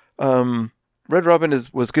 Red Robin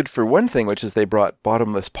was good for one thing, which is they brought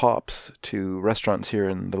bottomless pops to restaurants here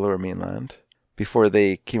in the Lower Mainland. Before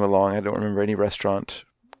they came along, I don't remember any restaurant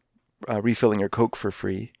refilling your Coke for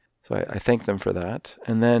free. So I thank them for that.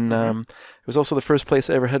 And then it was also the first place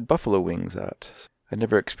I ever had buffalo wings at. I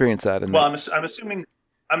never experienced that.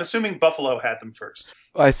 I'm assuming Buffalo had them first.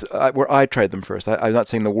 I tried them first. I'm not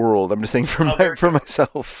saying the world. I'm just saying for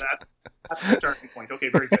myself. That's the starting point. Okay,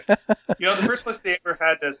 very good. The first place they ever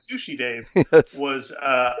had sushi, Dave, was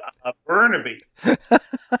Burnaby.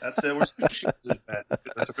 That's where sushi was had.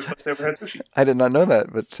 That's the first place they ever had sushi. I did not know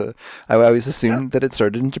that, but I always assumed that it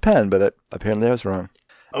started in Japan, but apparently I was wrong.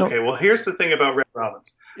 Okay, well, here's the thing about Red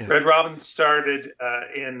Robins. Yeah. Red Robins started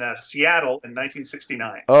in Seattle in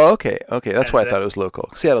 1969. Oh, okay. That's why I thought it was local.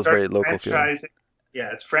 Seattle's very local feeling.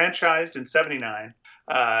 Yeah, it's franchised in 79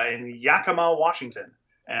 in Yakima, Washington,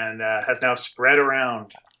 and has now spread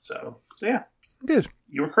around. So yeah. Good.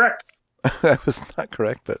 You were correct. I was not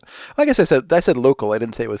correct, but I guess I said local. I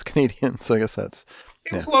didn't say it was Canadian, so I guess that's...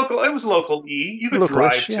 It was local. It was local-y. You could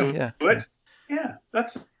drive to it. Yeah,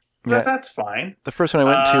 that's fine. The first one I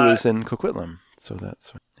went to was in Coquitlam, so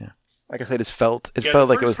that's I guess I just felt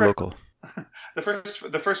like it was local.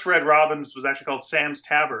 The first Red Robins was actually called Sam's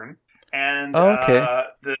Tavern, and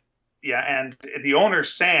the owner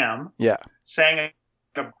Sam sang in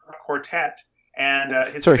a quartet, and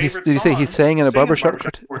his favorite song. Did you say he sang in a barbershop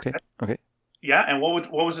quartet? Okay. Yeah, and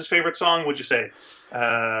what was his favorite song? Would you say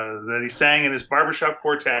that he sang in his barbershop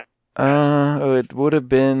quartet? It would have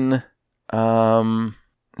been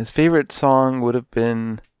his favorite song would have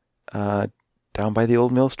been Down by the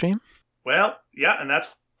Old Mill Stream. Well, yeah, and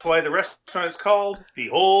that's why the restaurant is called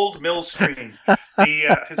the Old Mill Stream.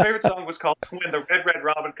 His favorite song was called When the Red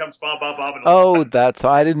Robin Comes Bob Bob Bob.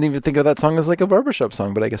 I didn't even think of that song as like a barbershop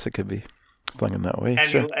song, but I guess it could be sung in that way.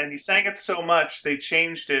 And he sang it so much they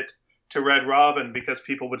changed it to Red Robin because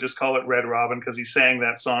people would just call it Red Robin because he sang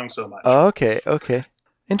that song so much. Oh, okay.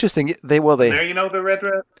 Interesting. There you know the Red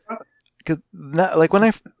Robin.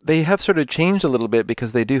 They have sort of changed a little bit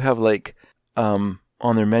because they do have like on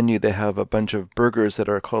their menu they have a bunch of burgers that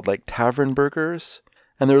are called like tavern burgers,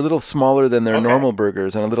 and they're a little smaller than their normal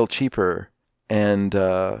burgers and a little cheaper, and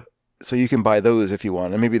so you can buy those if you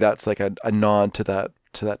want, and maybe that's like a nod to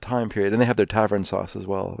that time period. And they have their tavern sauce as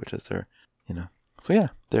well, which is their so yeah,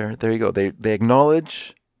 there you go. They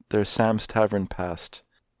acknowledge their Sam's Tavern past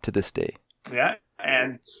to this day. Yeah.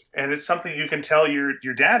 And it's something you can tell your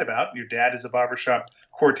dad about. Your dad is a barbershop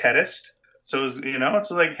quartetist, so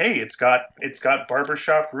it's like, hey, it's got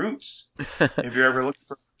barbershop roots. If you're ever looking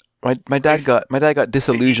for my dad got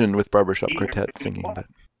disillusioned with barbershop quartet singing. But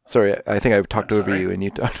sorry, I think I talked over you and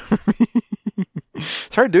you talked over me.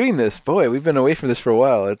 It's hard doing this, boy. We've been away from this for a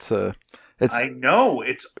while. It's I know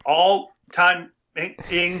it's all time. I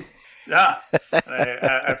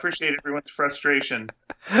appreciate everyone's frustration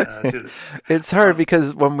to this. It's hard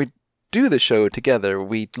because when we do the show together,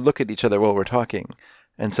 we look at each other while we're talking,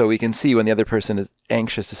 and so we can see when the other person is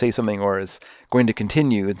anxious to say something or is going to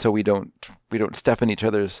continue, and so we don't step in each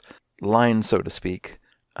other's lines, so to speak.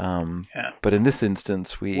 But in this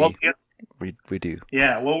instance, we do.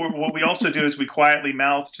 Yeah. Well, what we also do is we quietly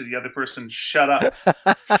mouth to the other person, "Shut up."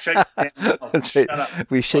 That's right.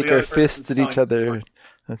 We shake our fists at each other.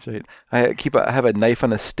 That's right. I have a knife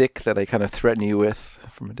on a stick that I kind of threaten you with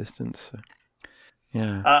from a distance. So.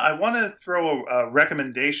 Yeah. I want to throw a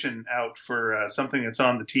recommendation out for something that's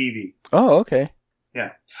on the TV. Oh, okay.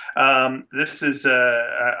 Yeah. This is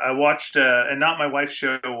I watched and not my wife's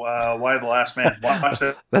show. Why the Last Man?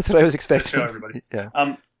 That's what I was expecting. Show, everybody.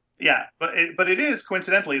 Yeah. Yeah, but it is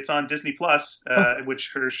coincidentally it's on Disney Plus,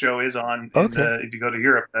 which her show is on. If you go to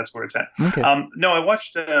Europe, that's where it's at. Okay. No, I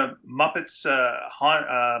watched Muppets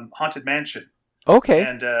Haunted Mansion. Okay.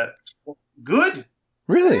 And good.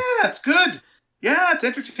 Really? Yeah, it's good. Yeah, it's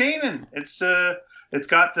entertaining. It's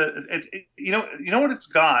got you know what it's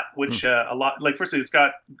got, which a lot, like, firstly, it's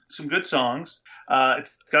got some good songs.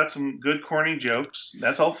 It's got some good corny jokes.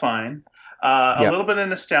 That's all fine. A little bit of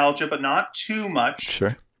nostalgia, but not too much.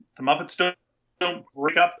 Sure. The Muppets don't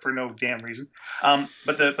break up for no damn reason.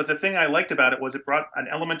 But the thing I liked about it was it brought an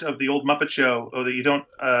element of the old Muppet Show that you don't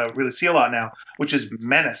really see a lot now, which is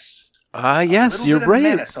menace. Yes, you're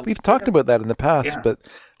right. We've talked about that in the past, but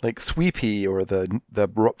like Sweepy or the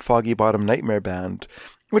Foggy Bottom Nightmare Band,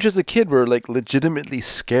 which as a kid were like legitimately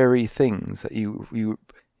scary things that you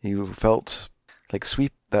felt like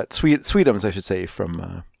Sweetums, I should say,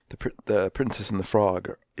 from the Princess and the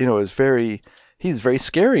Frog. He's very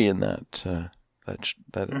scary in that.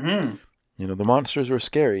 Mm-hmm. The monsters were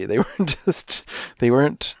scary. They were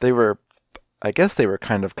I guess they were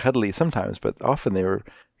kind of cuddly sometimes, but often they were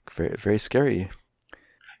very, very scary.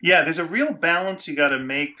 Yeah, there's a real balance you got to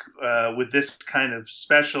make with this kind of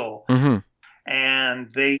special,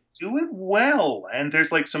 and they do it well. And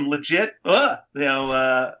there's like some legit,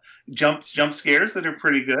 jump scares that are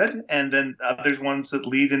pretty good, and then there's ones that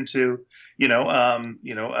lead into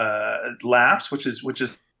laughs, which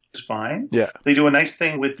is fine. Yeah, they do a nice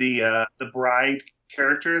thing with the bride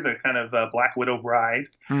character, the kind of Black Widow bride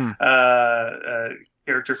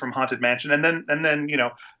character from Haunted Mansion, and then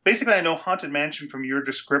basically I know Haunted Mansion from your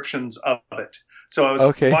descriptions of it. So I was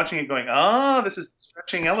watching it going, this is the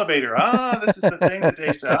stretching elevator. This is the thing that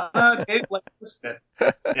takes Dave likes this bit.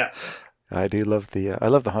 Yeah. I do love I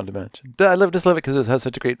love the Haunted Mansion. I just love it because it has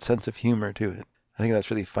such a great sense of humor to it. I think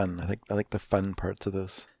that's really fun. I like the fun parts of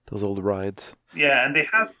those old rides. Yeah, and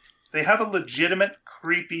they have a legitimate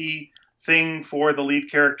creepy thing for the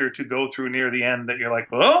lead character to go through near the end that you're like,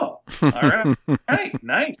 oh, all right, right,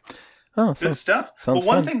 nice, good stuff. But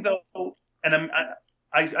one thing though, and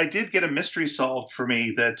I did get a mystery solved for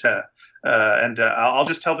me that, and I'll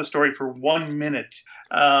just tell the story for 1 minute.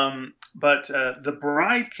 But the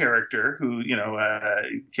bride character, who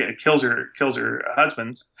kills her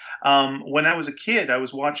husband. When I was a kid, I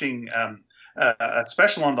was watching a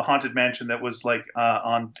special on the Haunted Mansion that was like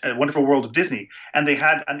on Wonderful World of Disney, and they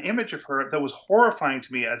had an image of her that was horrifying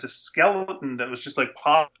to me as a skeleton that was just like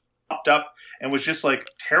popped up and was just like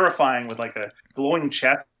terrifying with like a glowing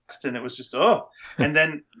chest. And it was just and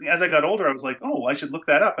then as I got older, I was like, I should look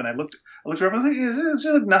that up. And I looked her up. I was like, it's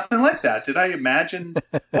just nothing like that. Did I imagine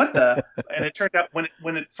what the? And it turned out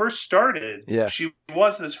when it first started, she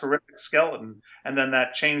was this horrific skeleton, and then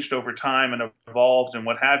that changed over time and evolved and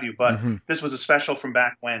what have you. But this was a special from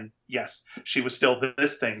back when, yes, she was still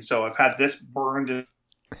this thing. So I've had this burned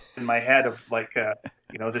in my head of like,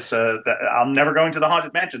 this. That I'm never going to the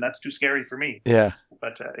Haunted Mansion. That's too scary for me. Yeah.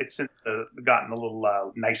 But it's since gotten a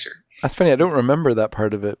little nicer. That's funny. I don't remember that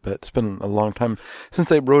part of it, but it's been a long time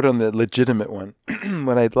since I rode on the legitimate one.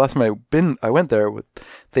 When last time I went there,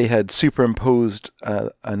 they had superimposed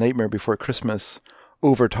A Nightmare Before Christmas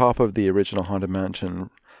over top of the original Haunted Mansion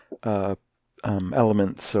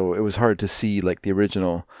elements, so it was hard to see like the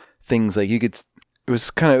original things. Like you could, it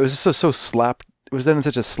was so slap. It was done in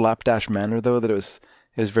such a slapdash manner though that it was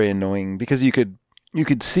very annoying because you could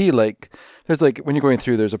see like there's like when you're going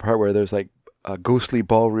through, there's a part where there's like ghostly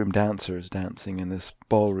ballroom dancers dancing in this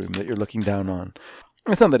ballroom that you're looking down on.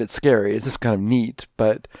 It's not that it's scary; it's just kind of neat.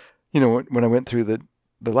 But when I went through the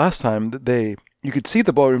last time, you could see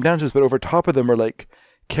the ballroom dancers, but over top of them are like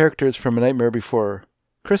characters from A Nightmare Before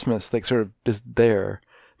Christmas, like sort of just there,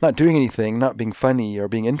 not doing anything, not being funny or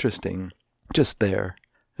being interesting, just there.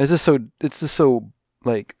 It's just so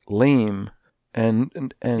like lame.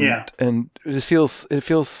 And it just feels it's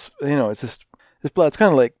kind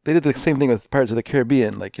of like they did the same thing with Pirates of the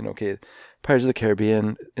Caribbean, like Pirates of the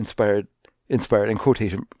Caribbean inspired in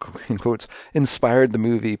quotes inspired the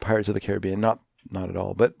movie Pirates of the Caribbean, not at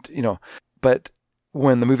all, but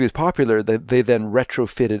when the movie was popular, they then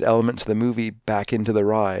retrofitted elements of the movie back into the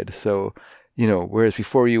ride. So whereas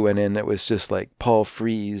before you went in, it was just like Paul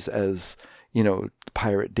Frees as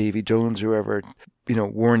pirate Davy Jones or whoever,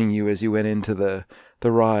 warning you as you went into the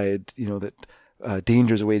ride, that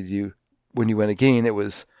dangers awaited you. When you went again, it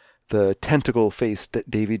was the tentacle-faced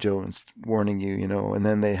Davy Jones warning you, and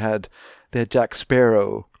then they had Jack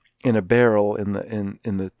Sparrow in a barrel in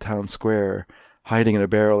the town square, hiding in a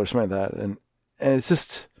barrel or something like that, and it's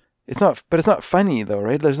just it's not funny though,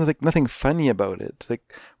 right? There's nothing funny about it.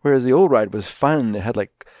 Like whereas the old ride was fun, it had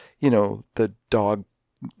like the dog.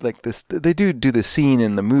 Like this, they do the scene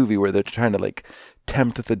in the movie where they're trying to like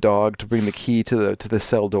tempt the dog to bring the key to the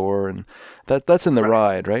cell door, and that's in the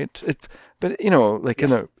ride, right? In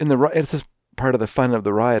the ride, it's just part of the fun of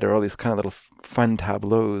the ride are all these kind of little fun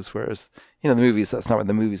tableaus. Whereas the movies, that's not what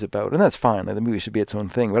the movie's about, and that's fine. Like the movie should be its own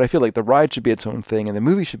thing, but I feel like the ride should be its own thing, and the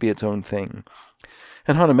movie should be its own thing,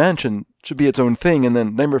 and Haunted Mansion should be its own thing, and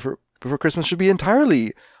then Nightmare Before Christmas should be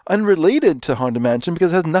entirely unrelated to Haunted Mansion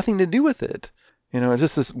because it has nothing to do with it. It's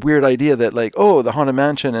just this weird idea that like, the Haunted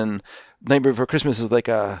Mansion and Nightmare Before Christmas is like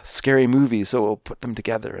a scary movie, so we'll put them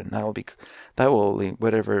together, and that will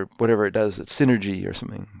whatever it does, it's synergy or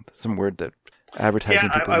something, some word that advertising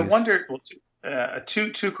people use. I wonder.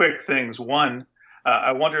 Two quick things. One,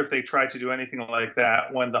 I wonder if they tried to do anything like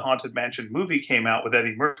that when the Haunted Mansion movie came out with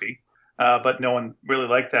Eddie Murphy, but no one really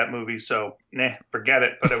liked that movie, so forget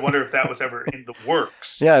it. But I wonder if that was ever in the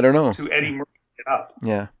works. Yeah, I don't know. To Eddie Murphy it up.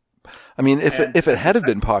 Yeah. I mean, if it had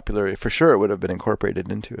been popular, for sure it would have been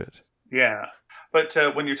incorporated into it. Yeah, but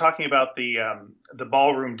when you're talking about the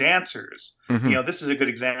ballroom dancers, this is a good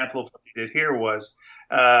example of what they did here. Was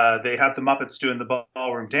they have the Muppets doing the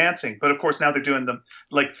ballroom dancing, but of course now they're doing them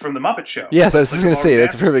like from the Muppet Show. Yes, I was just going to say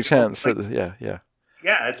that's a perfect chance for yeah.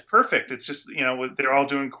 Yeah, it's perfect. It's just, they're all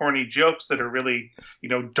doing corny jokes that are really,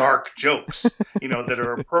 dark jokes, that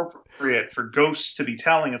are appropriate for ghosts to be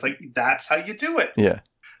telling. It's like, that's how you do it. Yeah.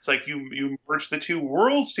 It's like you merge the two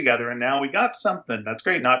worlds together and now we got something. That's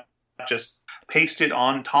great. Not just paste it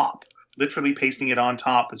on top. Literally pasting it on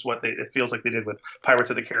top is what it feels like they did with Pirates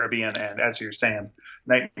of the Caribbean and, as you're saying,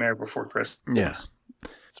 Nightmare Before Christmas. Yeah.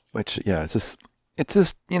 Which, it's just,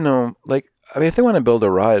 like, I mean, if they want to build a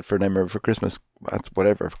ride for Nightmare Before Christmas, that's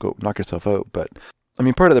whatever. Go knock yourself out. But, I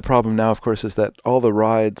mean, part of the problem now, of course, is that all the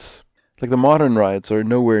rides, like the modern rides are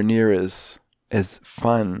nowhere near as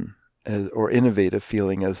fun or innovative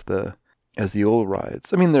feeling as the old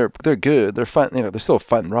rides. I mean, they're good, they're fun, they're still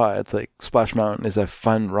fun rides. Like Splash Mountain is a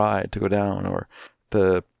fun ride to go down, or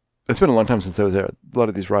it's been a long time since I was there. A lot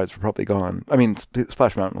of these rides were probably gone. I mean,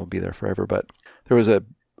 Splash Mountain will be there forever, but there was a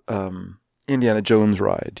Indiana Jones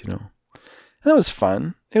ride, and that was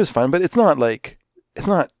fun. It was fun, but it's not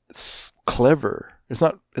clever. It's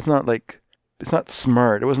not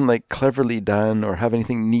smart. It wasn't like cleverly done or have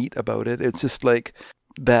anything neat about it. It's just like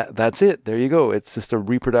that's it. There you go. It's just a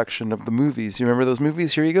reproduction of the movies. You remember those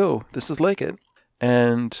movies? Here you go. This is like it.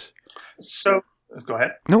 And so go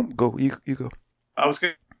ahead. No, go. You go. I was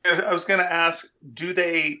going to ask, do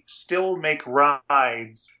they still make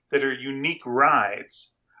rides that are unique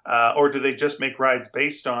rides? Or do they just make rides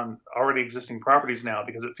based on already existing properties now?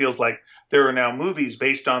 Because it feels like there are now movies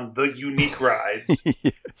based on the unique rides.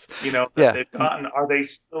 Yes. That they've gotten. Are they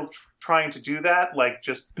still trying to do that? Like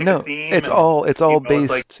just pick a theme? It's all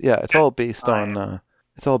based. It's all based on.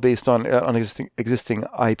 It's all based on existing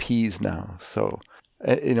IPs now. So.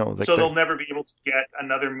 So they'll never be able to get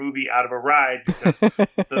another movie out of a ride because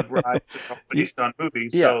the rides are based on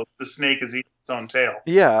movies. Yeah. So the snake is eating its own tail.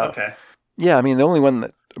 Yeah. Okay. Yeah, I mean, the only one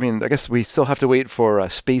I guess we still have to wait for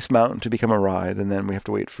Space Mountain to become a ride, and then we have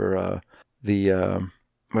to wait for the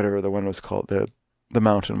whatever the one was called, the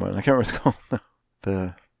mountain one. I can't remember what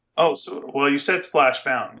it's called. You said Splash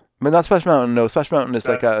Mountain. But not Splash Mountain. No, Splash Mountain is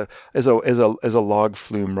like a log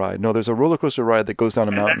flume ride. No, there's a roller coaster ride that goes down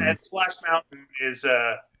a mountain. And Splash Mountain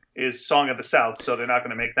is Song of the South, so they're not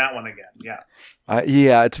going to make that one again. Yeah.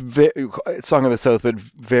 It's Song of the South, but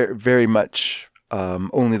very very much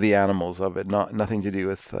only the animals of it, nothing to do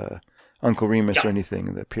with Uncle Remus or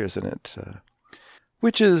anything that appears in it,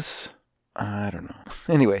 which is I don't know.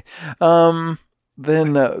 Anyway,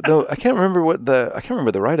 then though I can't remember what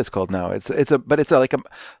the ride is called now. It's like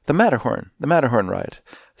the Matterhorn ride.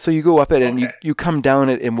 So you go up it and you come down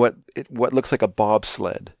it in what looks like a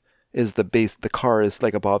bobsled. Is the base, the car is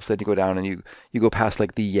like a bobsled. You go down and you go past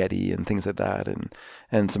like the Yeti and things like that,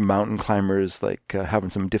 and some mountain climbers like having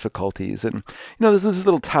some difficulties, and there's these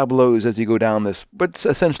little tableaus as you go down this, but it's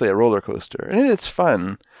essentially a roller coaster, and it's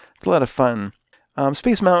fun. It's a lot of fun.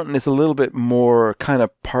 Space Mountain is a little bit more kind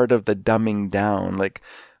of part of the dumbing down. Like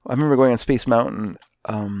I remember going on Space Mountain.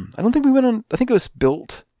 I don't think we went on. I think it was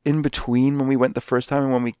built in between when we went the first time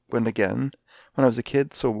and when we went again when I was a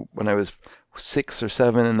kid. So when I was 6 or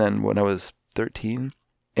 7, and then when I was 13.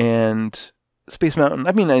 And Space Mountain,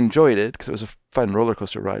 I mean, I enjoyed it because it was a fun roller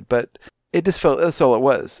coaster ride, but it just felt, that's all it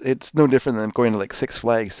was. It's no different than going to like Six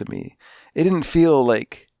Flags to me. It didn't feel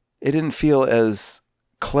as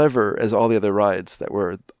clever as all the other rides that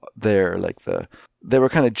were there. They were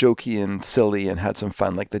kind of jokey and silly and had some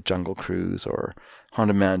fun, like the Jungle Cruise or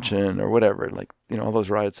Haunted Mansion or whatever, like, all those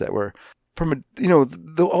rides that were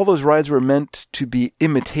all those rides were meant to be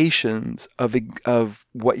imitations of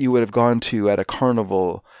what you would have gone to at a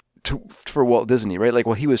carnival for Walt Disney, right? Like,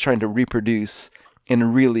 he was trying to reproduce in a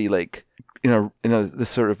really this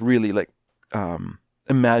sort of really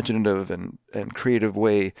imaginative and creative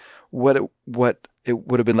way what it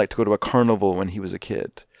would have been like to go to a carnival when he was a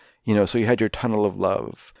kid. So you had your Tunnel of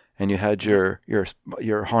Love, and you had your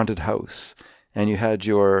haunted house, and you had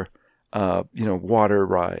your water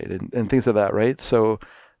ride and things like that, right? So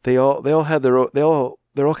they all had they're all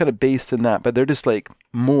kind of based in that, but they're just like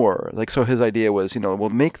more. Like, so his idea was, we'll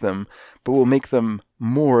make them, but we'll make them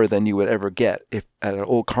more than you would ever get if at an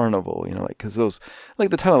old carnival, because those, like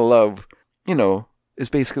the Tunnel of Love, is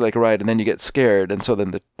basically like a ride, and then you get scared, and so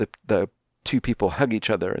then the two people hug each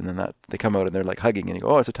other, and then they come out and they're like hugging, and you go,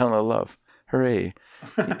 oh, it's a Tunnel of Love, hooray!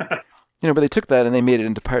 But they took that and they made it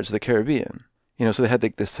into Pirates of the Caribbean. So they had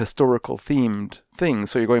like this historical themed thing.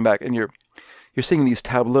 So you're going back and you're seeing these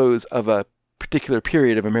tableaus of a particular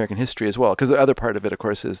period of American history as well. Because the other part of it, of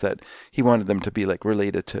course, is that he wanted them to be like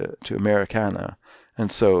related to Americana.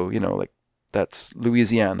 And so, like that's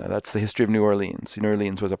Louisiana. That's the history of New Orleans. New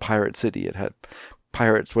Orleans was a pirate city. It had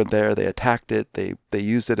pirates went there. They attacked it. They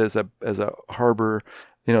used it as a harbor.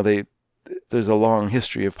 There's a long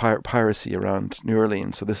history of piracy around New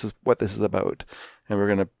Orleans. So this is what this is about. And we're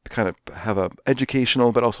going to kind of have a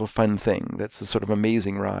educational but also fun thing. That's a sort of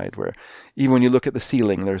amazing ride where even when you look at the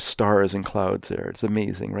ceiling, there's stars and clouds there. It's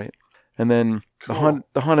amazing, right? And then cool.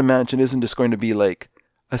 the Haunted Mansion isn't just going to be like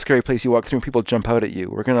a scary place you walk through and people jump out at you.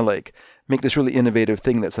 We're going to like make this really innovative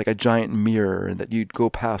thing that's like a giant mirror that you'd go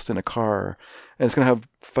past in a car. And it's going to have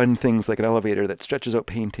fun things like an elevator that stretches out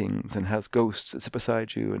paintings and has ghosts that sit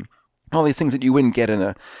beside you and all these things that you wouldn't get in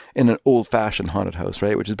an old-fashioned haunted house,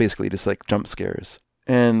 right? Which is basically just like jump scares.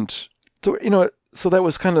 And so, so that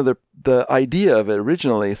was kind of the idea of it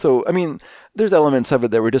originally. So, I mean, there's elements of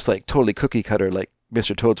it that were just like totally cookie cutter, like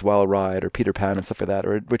Mr. Toad's Wild Ride or Peter Pan and stuff like that,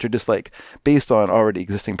 or which are just like based on already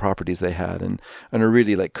existing properties they had and are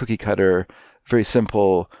really like cookie cutter, very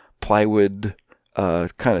simple plywood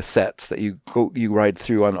kind of sets that you ride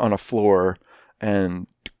through on a floor and,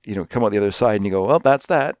 you know, come out the other side and you go, well, that's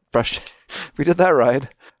that. We did that ride.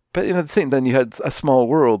 But, you know, then you had A Small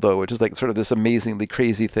World, though, which is like sort of this amazingly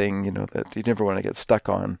crazy thing, you know, that you never want to get stuck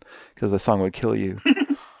on because the song would kill you.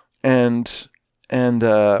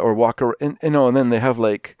 or walk around, and, you know, and then they have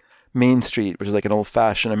like Main Street, which is like an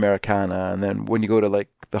old-fashioned Americana. And then when you go to like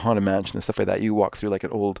the Haunted Mansion and stuff like that, you walk through like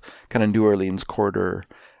an old kind of New Orleans corridor.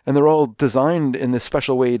 And they're all designed in this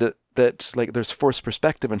special way that like there's forced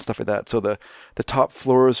perspective and stuff like that. So the top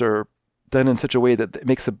floors are done in such a way that it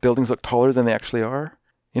makes the buildings look taller than they actually are.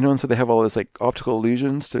 You know, and so they have all this like optical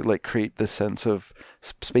illusions to like create this sense of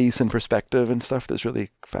space and perspective and stuff that's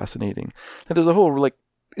really fascinating. And there's a whole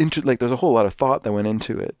there's a whole lot of thought that went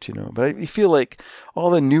into it, you know. But I feel like all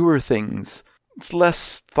the newer things, it's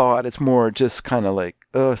less thought. It's more just kind of like,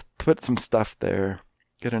 put some stuff there,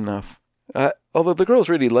 good enough. Although the girls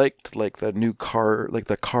really liked like the new car, like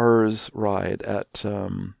the Cars ride at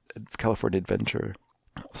California Adventure.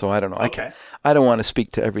 So I don't know. Okay. I don't want to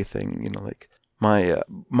speak to everything, you know, like.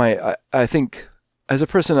 I think as a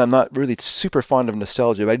person, I'm not really super fond of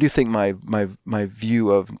nostalgia, but I do think my view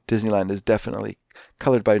of Disneyland is definitely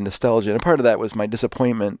colored by nostalgia. And part of that was my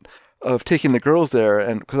disappointment of taking the girls there,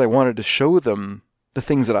 and because I wanted to show them the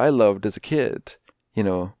things that I loved as a kid, you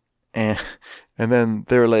know, and then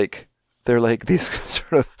they're like these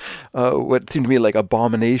sort of what seemed to me like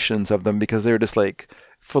abominations of them because they were just like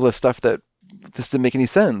full of stuff that just didn't make any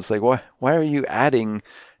sense. Like why are you adding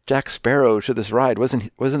Jack Sparrow to this ride?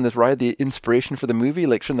 Wasn't this ride the inspiration for the movie?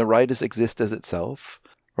 Like, shouldn't the ride just exist as itself?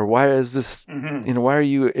 Or why is this, you know, why are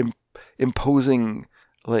you imposing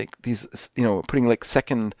like these, you know, putting like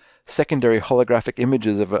secondary holographic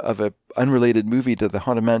images of a unrelated movie to the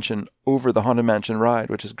Haunted Mansion over the Haunted Mansion ride,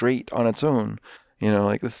 which is great on its own. You know,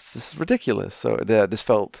 like this is ridiculous. So it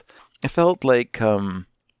felt like,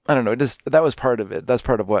 I don't know, that was part of it. That's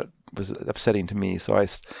part of what was upsetting to me. So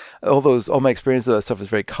all my experience of that stuff is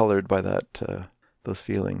very colored by those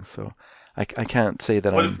feelings. So I can't say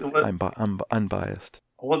that I'm unbiased.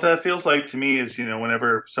 What that feels like to me is, you know,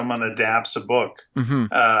 whenever someone adapts a book,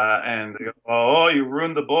 and they go, "Oh, you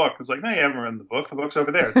ruined the book." It's like, no, you haven't ruined the book. The book's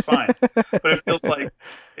over there. It's fine. But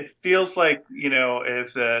it feels like, you know,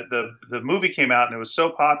 if the movie came out and it was so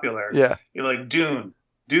popular, yeah, you're like Dune.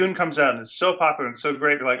 Dune comes out and it's so popular and so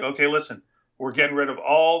great. You're like, okay, listen, we're getting rid of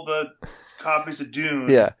all the copies of Dune,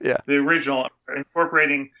 the original,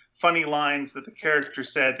 incorporating funny lines that the character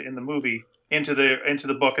said in the movie into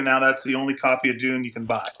the book, and now that's the only copy of Dune you can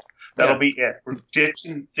buy. That'll be it. We're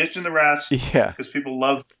ditching the rest, because people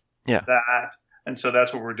love that, and so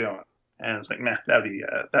that's what we're doing. And it's like, nah, that'd be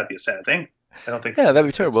a sad thing. I don't think. Yeah, that'd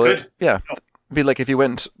be terrible. It'd be like if you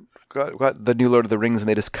went got the new Lord of the Rings and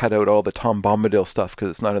they just cut out all the Tom Bombadil stuff because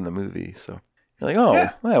it's not in the movie. So you're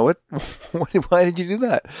like, what? Why did you do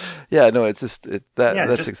that? Yeah, no, it's just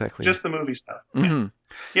that's exactly just the movie stuff. Mm-hmm.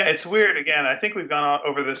 Yeah, it's weird. Again, I think we've gone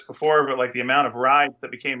over this before, but like the amount of rides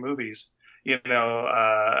that became movies. You know,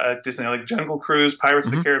 at Disney, like Jungle Cruise, Pirates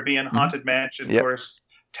of the Caribbean, Haunted Mansion, of course,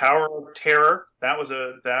 Tower of Terror. That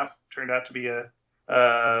turned out to be a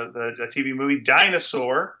TV movie.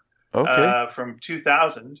 Dinosaur, from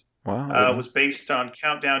 2000. Wow. Was based on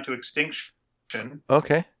Countdown to Extinction.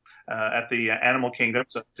 Okay. At the Animal Kingdom,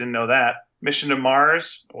 so I didn't know that. Mission to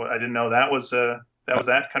Mars. Well, I didn't know that was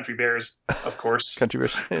that. Country Bears, of course. Country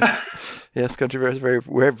Bears. Yes, Country Bears, very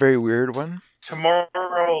very weird one.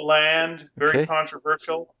 Tomorrowland, very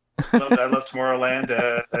controversial. I love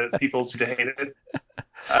Tomorrowland. People seem to hate it.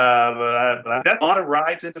 But I've got a lot of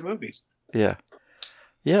rides into movies. Yeah.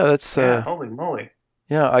 Yeah, that's holy moly.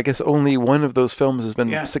 Yeah, I guess only one of those films has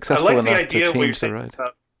been successful enough to change the ride.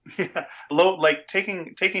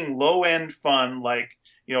 Taking low end fun, like,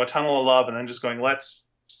 you know, A Tunnel of Love, and then just going, let's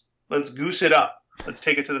goose it up. Let's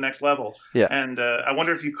take it to the next level. Yeah. And I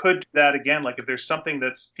wonder if you could do that again. Like, if there's something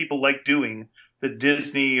that's people like doing that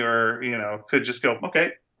Disney or, you know, could just go,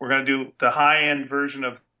 okay, we're going to do the high end version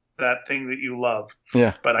of that thing that you love.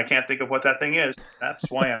 Yeah. But I can't think of what that thing is.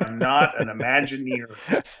 That's why I'm not an Imagineer.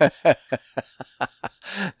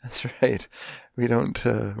 That's right. We don't.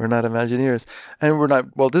 We're not Imagineers, and we're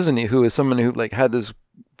not Walt Disney, who is someone who like had this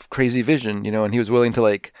crazy vision, you know, and he was willing to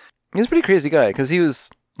like. He was a pretty crazy guy because he was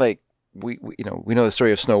like we know the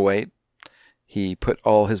story of Snow White. He put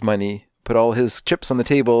all his money, put all his chips on the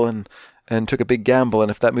table, and and took a big gamble.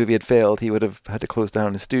 And if that movie had failed, he would have had to close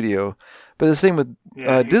down his studio. But the same with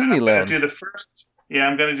Disneyland. I'm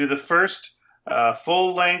going to do the first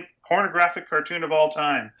full-length pornographic cartoon of all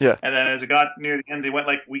time. Yeah. And then as it got near the end, they went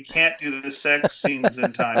like, we can't do the sex scenes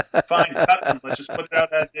in time. Fine, cut them. Let's just put it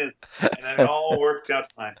out as is. And then it all worked out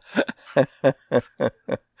fine.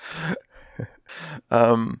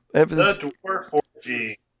 The dwarf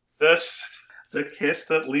orgy. The kiss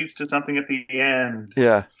that leads to something at the end.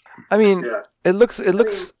 Yeah. I mean, it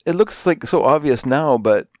looks like so obvious now,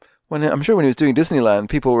 but I'm sure when he was doing Disneyland,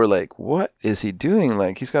 people were like, what is he doing?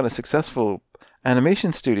 Like, he's got a successful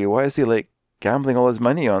animation studio. Why is he like gambling all his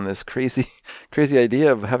money on this crazy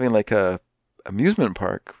idea of having like a amusement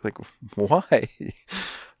park? Like, why?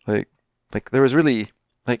 like there was really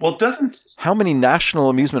how many national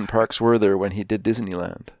amusement parks were there when he did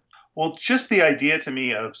Disneyland? Well, just the idea to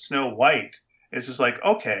me of Snow White is just like,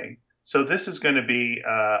 okay, so this is going to be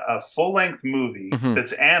a full-length movie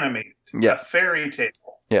that's animated, a fairy tale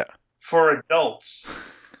for adults.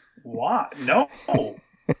 Why? No.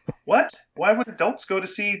 What? Why would adults go to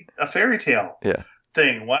see a fairy tale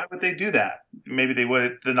thing? Why would they do that? Maybe they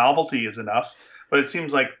would. The novelty is enough, but it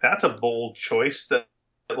seems like that's a bold choice that,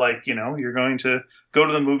 like, you're going to go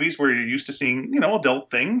to the movies where you're used to seeing, adult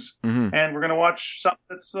things, and we're going to watch something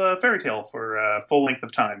that's a fairy tale for a full length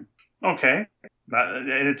of time. Okay.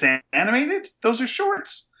 And it's animated? Those are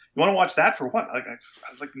shorts. You want to watch that for what?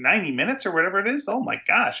 Like 90 minutes or whatever it is? Oh my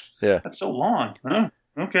gosh. Yeah. That's so long. Huh?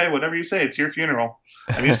 Okay, whatever you say. It's your funeral.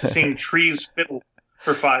 I'm used to seeing trees fiddle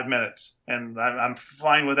for 5 minutes, and I'm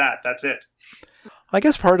fine with that. That's it. I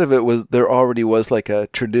guess part of it was there already was like a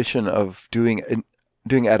tradition of doing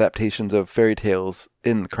adaptations of fairy tales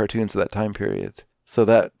in cartoons of that time period. So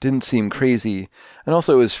that didn't seem crazy. And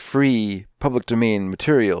also it was free public domain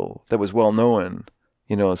material that was well known.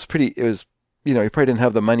 You probably didn't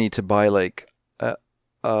have the money to buy like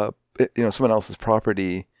someone else's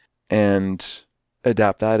property and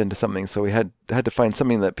adapt that into something. So we had to find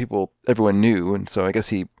something that everyone knew. And so I guess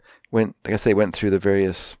they went through the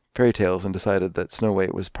various fairy tales and decided that Snow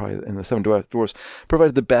White was probably, and the Seven Dwarfs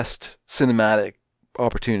provided the best cinematic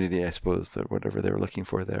opportunity, I suppose, that whatever they were looking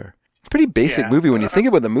for there. Pretty basic movie. When you think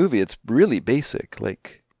about the movie, it's really basic.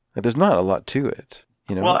 Like there's not a lot to it.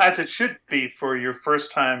 Well, as it should be for your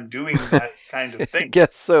first time doing that kind of thing. I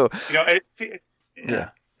guess so.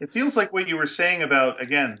 It feels like what you were saying about,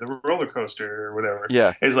 again, the roller coaster or whatever.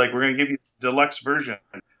 Yeah. Is like, we're going to give you the deluxe version.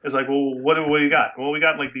 It's like, well, what do you got? Well, we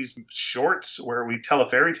got like these shorts where we tell a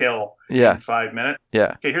fairy tale in 5 minutes.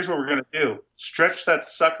 Yeah. Okay, here's what we're going to do. Stretch that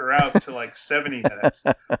sucker out to like 70 minutes.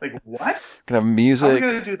 Like, what? We're going to have music. How are we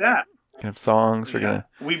going to do that? We're going to have songs.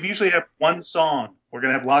 We usually have one song. We're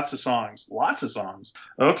going to have lots of songs. Lots of songs.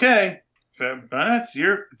 Okay. It's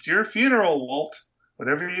your funeral, Walt.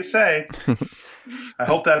 Whatever you say. I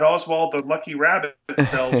hope that Oswald the Lucky Rabbit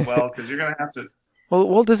sells well, because you're going to have to. Well,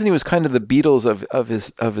 Walt Disney was kind of the Beatles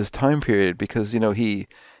of his time period, because he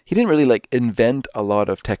didn't really like invent a lot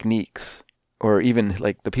of techniques, or even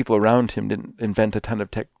like the people around him didn't invent a ton of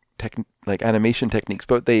like animation techniques,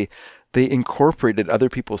 but they incorporated other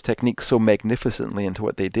people's techniques so magnificently into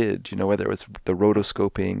what they did. Whether it was the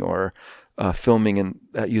rotoscoping or filming and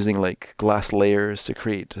using like glass layers to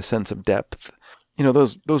create a sense of depth.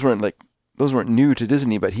 Those weren't new to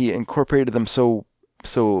Disney, but he incorporated them so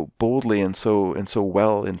boldly and so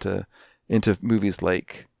well into movies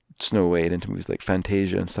like Snow White, into movies like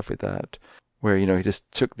Fantasia and stuff like that, where he just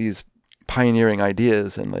took these pioneering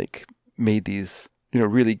ideas and like made these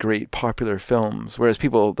really great popular films, whereas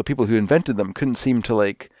the people who invented them couldn't seem to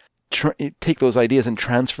like take those ideas and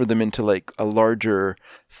transfer them into like a larger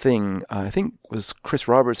thing. I think it was Chris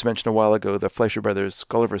Roberts mentioned a while ago, the Fleischer Brothers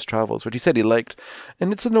Gulliver's Travels, which he said he liked,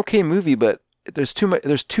 and it's an okay movie, but there's too much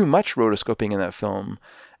rotoscoping in that film,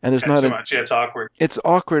 and there's not too much. Yeah, it's awkward. It's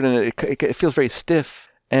awkward, and it feels very stiff,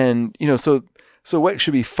 and so what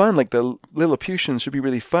should be fun, like the Lilliputians should be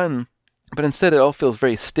really fun, but instead it all feels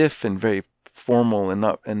very stiff and very formal and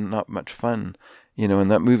not much fun. In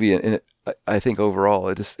that movie, and I think overall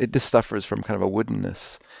it just suffers from kind of a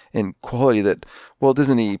woodenness and quality that Walt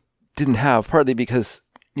Disney didn't have, partly because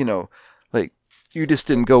like you just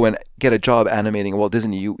didn't go and get a job animating Walt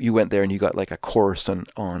Disney. You went there and you got like a course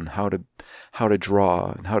on how to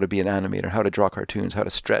draw and how to be an animator, how to draw cartoons, how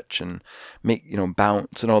to stretch and make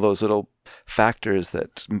bounce and all those little factors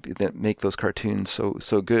that make those cartoons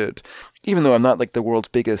so good. Even though I'm not like the world's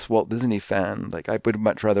biggest Walt Disney fan, like I would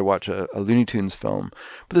much rather watch a Looney Tunes film,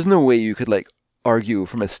 but there's no way you could like argue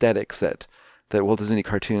from aesthetics that Walt Disney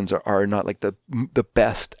cartoons are not like the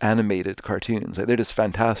best animated cartoons. Like, they're just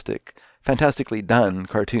fantastically done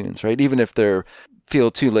cartoons, right? Even if they're feel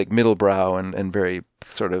too like middlebrow and very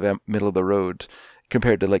sort of middle of the road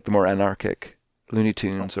compared to like the more anarchic Looney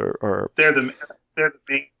Tunes or they're the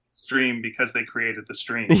mainstream because they created the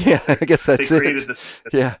stream. Yeah, I guess that's they created it.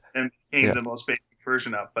 And became the most basic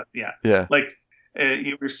version of. But yeah. Like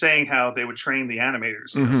you were saying how they would train the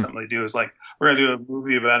animators. You know, something they do is like, we're going to do a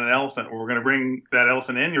movie about an elephant, or we're going to bring that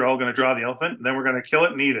elephant in. You're all going to draw the elephant, and then we're going to kill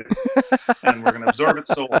it and eat it, and we're going to absorb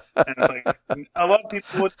its soul. And it's like a lot of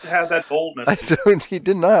people would have that boldness. He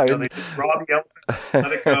did not. They just draw the elephant,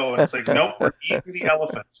 let it go, and it's like, nope, we're eating the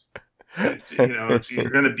elephant. You're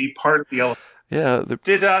going to be part of the elephant. Yeah.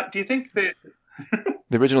 Do you think that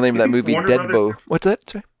the original name of that movie, Deadbo? What's that?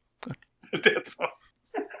 Sorry. Deadbo.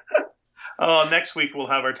 Oh, next week we'll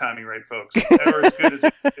have our timing right, folks. Or as good as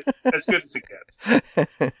it gets.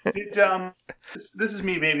 This is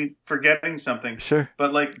me maybe forgetting something. Sure.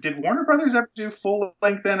 But like, did Warner Brothers ever do full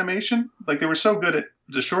length animation? Like, they were so good at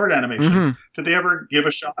the short animation. Did they ever give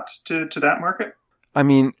a shot to that market? I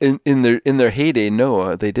mean, in their heyday,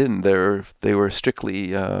 no, they didn't. They were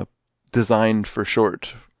strictly designed for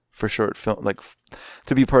short film, like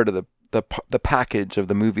to be part of the package of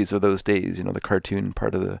the movies of those days. You know, the cartoon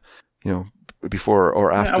part of the. Before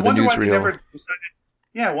or after the newsreel.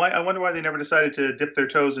 I wonder why they never decided to dip their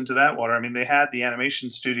toes into that water. I mean, they had the animation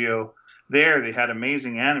studio there. They had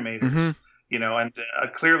amazing animators, and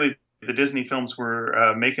clearly the Disney films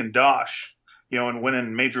were making dosh, and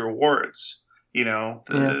winning major awards.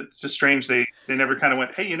 It's just strange they never kind of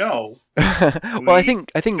went, hey, Well, I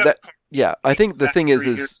think that I think the thing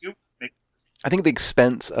is I think the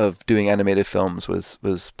expense of doing animated films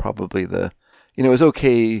was probably the. It was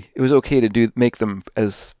okay. It was okay to make them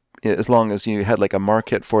as long as you had like a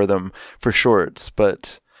market for them for shorts.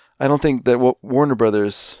 But I don't think that Warner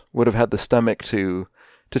Brothers would have had the stomach to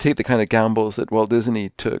take the kind of gambles that Walt Disney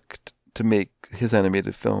took to make his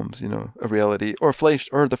animated films, a reality. Or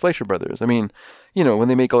the Fleischer Brothers. I mean, when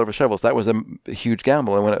they made Gulliver's Travels, that was a huge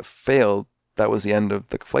gamble, and when it failed, that was the end of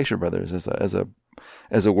the Fleischer Brothers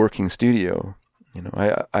as a working studio.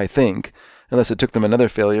 I think. Unless it took them another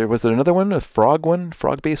failure. Was there another one? A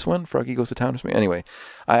frog-based one? Froggy Goes to Town or something? Anyway,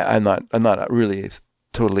 I'm not really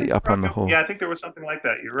totally up on the whole. Yeah, I think there was something like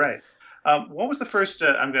that. You're right. What was the first?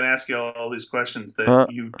 I'm going to ask you all these questions that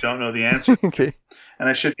you don't know the answer. Okay. And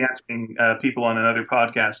I should be asking people on another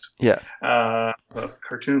podcast. Yeah. About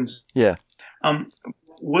cartoons. Yeah.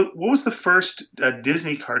 What was the first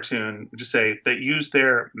Disney cartoon, would you say, that used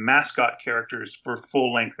their mascot characters for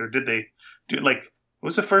full length, or did they do like? What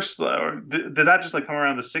was the first, or did that just like come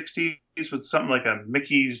around the 60s with something like a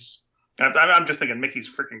Mickey's? I'm just thinking Mickey's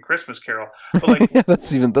freaking Christmas Carol. But like,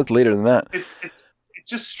 that's later than that. It's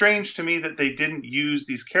just strange to me that they didn't use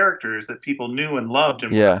these characters that people knew and loved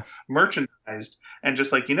and merchandised, and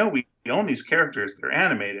just like, we own these characters, they're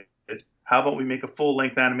animated. How about we make a full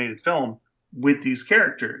length animated film with these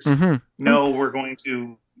characters? No, we're going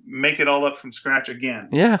to make it all up from scratch again.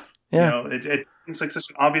 Yeah. Yeah. It seems like such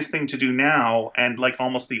an obvious thing to do now, and like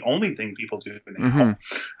almost the only thing people do now.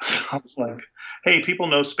 So it's like, hey, people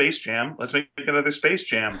know Space Jam. Let's make another Space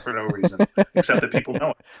Jam for no reason, except that people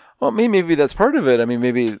know it. Well, maybe that's part of it. I mean,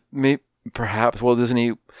 maybe perhaps Walt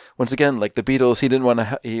Disney, once again, like the Beatles, he didn't want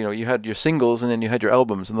to. You had your singles and then you had your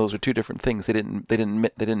albums, and those were two different things. They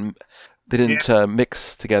didn't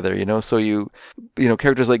mix together. So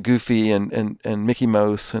characters like Goofy and Mickey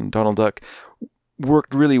Mouse and Donald Duck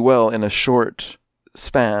worked really well in a short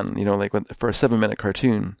span, like for a 7-minute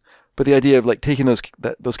cartoon. But the idea of like taking those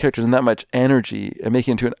characters and that much energy and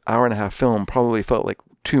making it into an 1.5-hour film probably felt like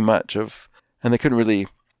too much and they couldn't really,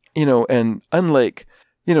 and unlike,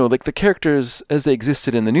 like the characters as they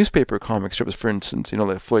existed in the newspaper comic strips, for instance,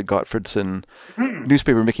 like Floyd Gottfredson,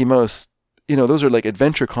 newspaper Mickey Mouse, those are like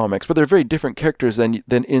adventure comics, but they're very different characters than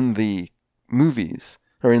in the movies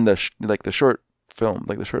or in the short film,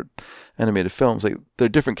 like the short animated films. Like they're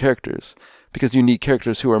different characters because you need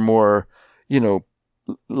characters who are more,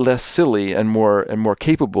 less silly and more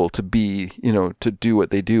capable to be, to do what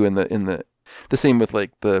they do in the same with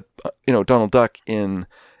like the Donald Duck in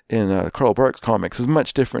Carl Barks comics is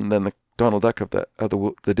much different than the Donald Duck of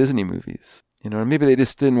the Disney movies. And maybe they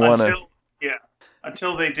just didn't want to.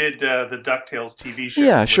 Until they did the DuckTales TV show.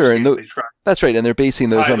 Yeah, sure, and that's right, and they're basing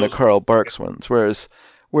those on the Carl Barks ones,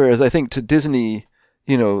 Whereas I think to Disney,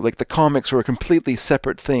 like the comics were a completely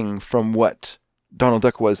separate thing from what Donald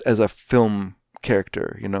Duck was as a film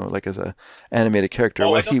character, like as a animated character.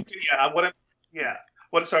 Sorry, I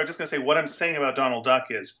was just going to say, what I'm saying about Donald Duck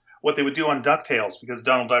is what they would do on DuckTales, because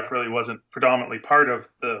Donald Duck really wasn't predominantly part of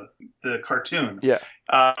the cartoon. Yeah.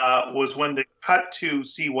 Was when they cut to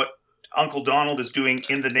see what Uncle Donald is doing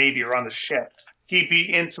in the Navy or on the ship. he'd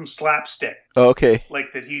be in some slapstick. Oh, okay.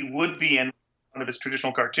 Like that he would be in one of his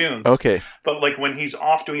traditional cartoons. Okay. But like when he's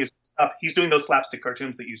off doing his stuff, he's doing those slapstick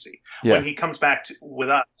cartoons that you see. Yeah. When he comes back with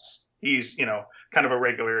us, he's, kind of a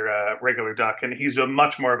regular Duck, and he's a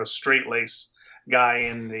much more of a straight lace guy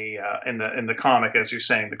in the comic, as you're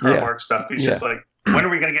saying, the Karl Marx stuff. He's just like, when are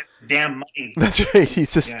we going to get this damn money? That's right.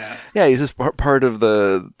 He's just he's just part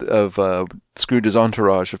of Scrooge's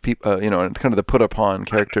entourage of people, and kind of the put upon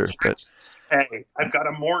character. But hey, I've got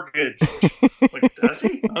a mortgage. Like, does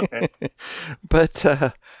he? Okay. But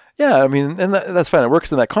I mean, and that's fine. It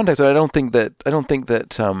works in that context. But I don't think that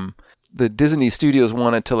the Disney studios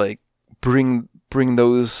wanted to like bring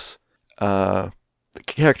those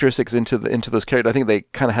characteristics into those characters. I think they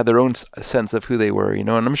kind of had their own sense of who they were, and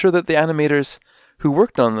I'm sure that the animators who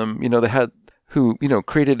worked on them, who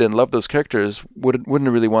created and loved those characters wouldn't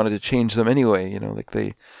have really wanted to change them anyway. Like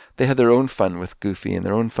they had their own fun with Goofy and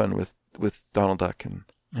their own fun with Donald Duck,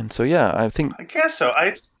 and so I think I guess so.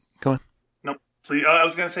 Go on. No, please. I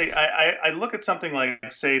was going to say I look at something like,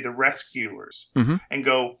 say, The Rescuers, and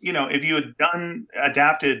go, if you had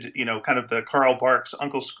adapted, kind of the Carl Barks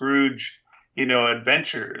Uncle Scrooge,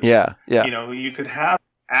 adventures. Yeah. You could have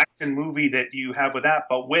action movie that you have with that,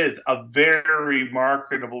 but with a very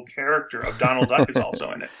marketable character of Donald Duck is also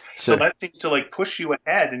in it. Sure. So that seems to like push you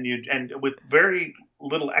ahead, and with very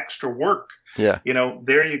little extra work. Yeah.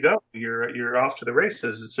 There you go. You're off to the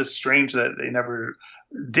races. It's just strange that they never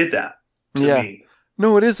did that to me.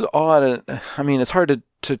 No, it is odd. I mean, it's hard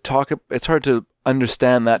to talk. It's hard to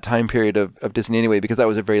understand that time period of Disney anyway, because that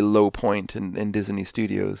was a very low point in Disney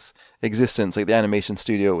Studios' existence. Like the animation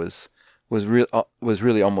studio was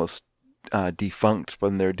really almost defunct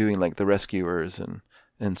when they're doing like The Rescuers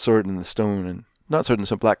and Sword in the Stone, and not Sword in the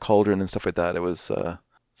Stone, Black Cauldron and stuff like that. It was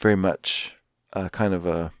very much kind of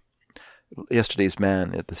a Yesterday's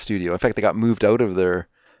Man at the studio. In fact, they got moved out of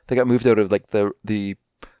like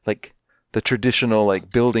the traditional like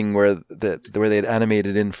building where they had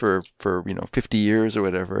animated in for 50 years or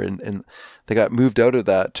whatever, and they got moved out of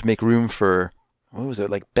that to make room for, what was it,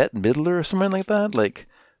 like Bette Midler or something like that. Like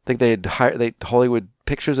I think Hollywood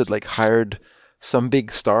Pictures had like hired some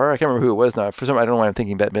big star. I can't remember who it was now. For some, I don't know why I'm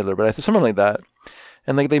thinking Bette Midler, but I think something like that.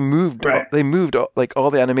 And like they moved like all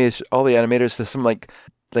the animators to some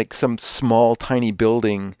like some small tiny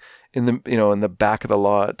building in the back of the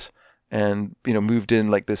lot, and moved in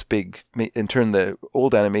like this big, and turned the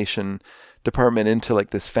old animation department into like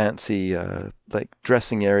this fancy like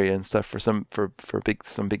dressing area and stuff for some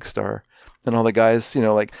big star, and all the guys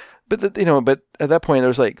but at that point there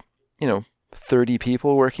was like 30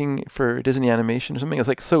 people working for Disney Animation or something. It's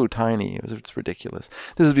like so tiny. It's ridiculous.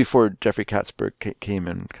 This is before Jeffrey Katzberg came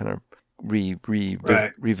and kind of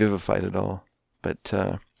revivified it all. But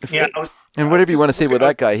and whatever you want to say about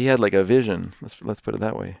that guy, he had like a vision. Let's put it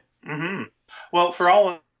that way. Mm-hmm. Well, for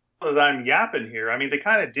all that I'm yapping here, I mean, they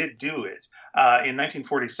kind of did do it in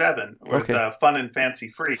 1947 with Fun and Fancy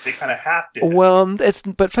Free. They kind of half did. Well,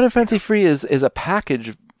 but Fun and Fancy Free is a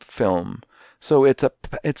package film. So it's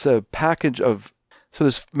a package of, so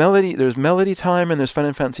there's Melody Time and there's Fun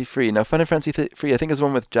and Fancy Free. Now Fun and Fancy Free, I think, is the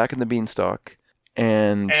one with Jack and the Beanstalk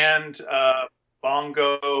and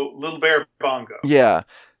Bongo, Little Bear Bongo. Yeah.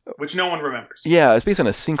 Which no one remembers. Yeah, it's based on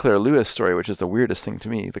a Sinclair Lewis story, which is the weirdest thing to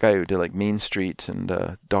me. The guy who did like Main Street and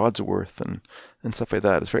Dodsworth and stuff like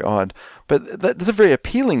that. It's very odd. But that's a very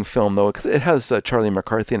appealing film, though, because it has Charlie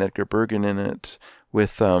McCarthy and Edgar Bergen in it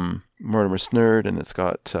with Mortimer Snerd, and it's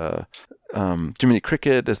got Jiminy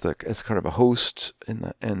Cricket as kind of a host,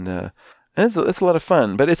 and it's a lot of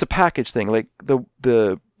fun. But it's a package thing. Like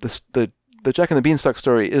the Jack and the Beanstalk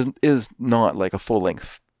story is not like a full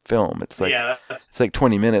length film. It's like it's like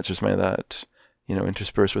 20 minutes or something like that,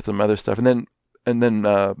 interspersed with some other stuff, and then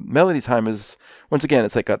Melody Time is, once again,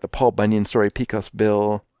 it's like got the Paul Bunyan story, Pecos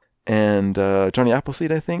Bill, and Johnny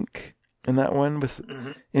Appleseed, I think, in that one, with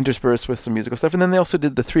interspersed with some musical stuff. And then they also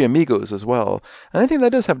did the Three Amigos as well, and I think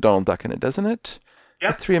that does have Donald Duck in it, doesn't it?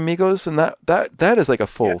 Yeah, the Three Amigos, and that is like a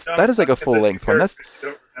full full length one. That's, I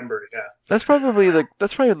don't remember. Yeah, that's probably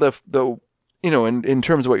the in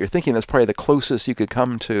terms of what you're thinking, that's probably the closest you could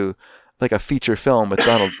come to like a feature film with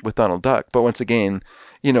Donald Duck. But once again,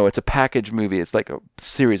 it's a package movie. It's like a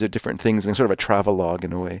series of different things and sort of a travelogue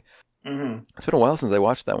in a way. Mm-hmm. It's been a while since I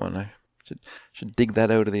watched that one. I should dig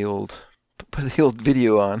that out of put the old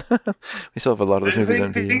video on. We still have a lot of those movies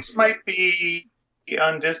on video. These might be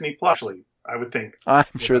on Disney Plus, I would think. I'm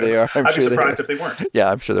sure they are. I'd be surprised if they weren't.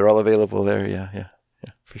 Yeah, I'm sure they're all available there. Yeah,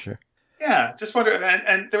 for sure. Yeah, just wonder.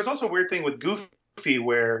 And there was also a weird thing with Goofy Goofy,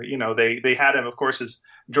 where they had him, of course, as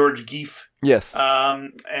George Geef. Yes.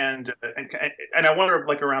 And I wonder,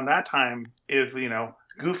 like, around that time, if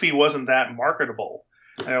Goofy wasn't that marketable.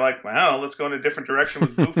 And they're like, well, let's go in a different direction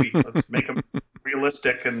with Goofy. Let's make him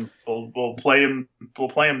realistic, and we'll play him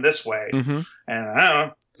this way. Mm-hmm. And I don't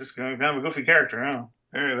know, just going to have a Goofy character. I don't know.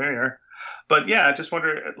 There you are. But yeah, I just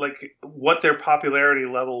wonder, like, what their popularity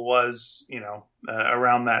level was,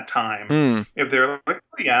 around that time. If they're like,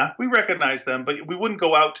 oh, yeah, we recognize them, but we wouldn't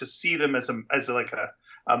go out to see them as a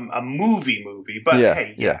movie. But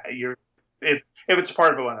hey, you're if it's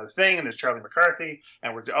part of another thing, and there's Charlie McCarthy,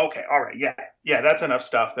 and we're okay, all right, yeah, that's enough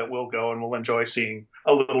stuff that we'll go and we'll enjoy seeing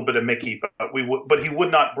a little bit of Mickey. But he would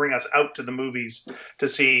not bring us out to the movies to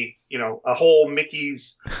see a whole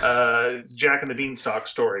Mickey's Jack and the Beanstalk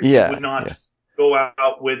story. Yeah, he would not go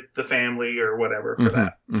out with the family or whatever for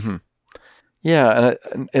that. Mm-hmm. Yeah,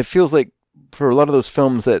 and it feels like for a lot of those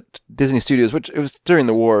films at Disney Studios, which it was during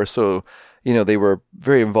the war, so they were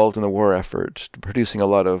very involved in the war effort, producing a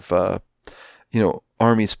lot of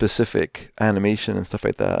army-specific animation and stuff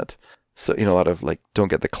like that. So, a lot of, like, Don't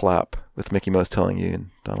Get the Clap with Mickey Mouse telling you, and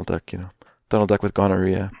Donald Duck, Donald Duck with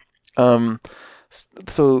gonorrhea.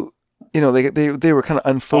 So, they were kind of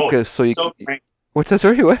unfocused. What's that,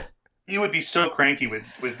 sorry, what? You would be so cranky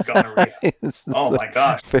with gonorrhea. Oh, my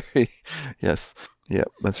gosh. Yes. Yeah,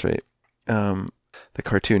 that's right. The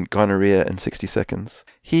cartoon Gonorrhea in 60 Seconds.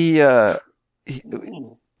 The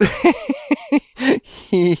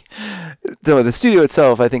studio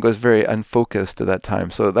itself, I think, was very unfocused at that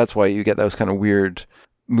time, so that's why you get those kind of weird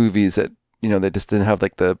movies that they just didn't have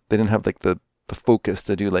the focus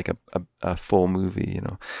to do like a full movie.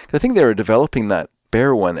 'Cause I think they were developing that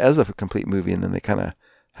bear one as a complete movie, and then they kind of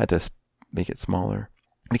had to make it smaller.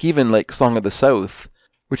 Like even like Song of the South,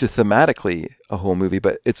 which is thematically a whole movie,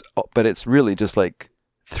 but it's really just like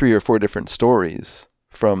 3 or 4 different stories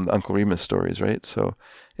from the Uncle Remus stories, right? So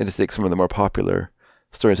it just takes some of the more popular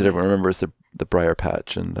stories that everyone remembers, the Briar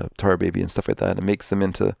Patch and the Tar Baby and stuff like that, and makes them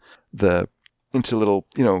into little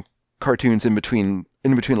cartoons in between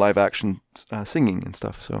live action singing and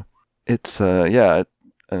stuff. So it's I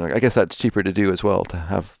guess that's cheaper to do as well,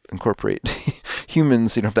 to incorporate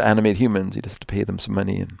humans. You don't have to animate humans; you just have to pay them some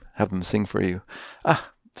money and have them sing for you.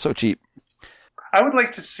 So cheap. I would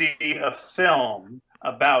like to see a film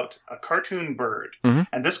about a cartoon bird. Mm-hmm.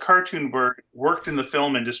 And this cartoon bird worked in the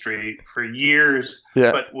film industry for years,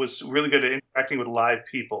 but was really good at interacting with live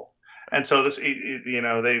people. And so this,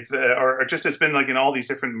 or just it's been like in all these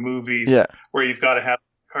different movies where you've got to have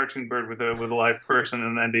a cartoon bird with a live person,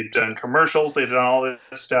 and then they've done commercials, they've done all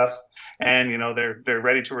this stuff, and they're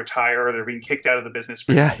ready to retire, or they're being kicked out of the business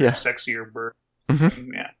for a sexier bird.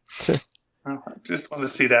 Mm-hmm. Yeah, sure. I just want to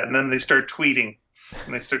see that, and then they start tweeting.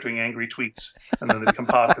 And they start doing angry tweets, and then they become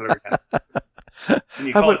popular again. And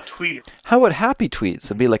you call it tweeting. How about happy tweets?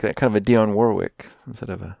 It'd be like a kind of a Dionne Warwick instead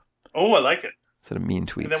of a. Oh, I like it. Instead of mean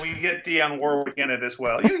tweets. And then we get Dionne Warwick in it as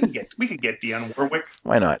well. We could get Dionne Warwick.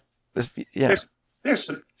 Why not? There's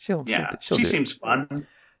some. She seems fun.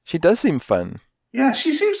 She does seem fun. Yeah,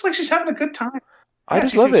 she seems like she's having a good time. I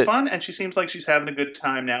just love it. She seems fun, and she seems like she's having a good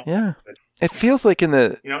time now. Yeah. It feels like in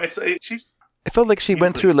the. It felt like she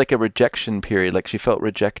went through like a rejection period, like she felt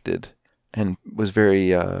rejected and was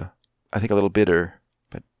very, I think, a little bitter,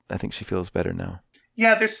 but I think she feels better now.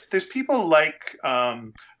 Yeah, there's people like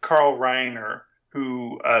Carl Reiner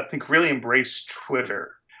who I think really embraced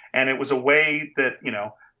Twitter, and it was a way that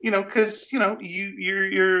because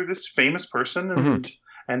you're this famous person,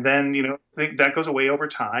 and then that goes away over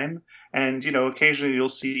time, and occasionally you'll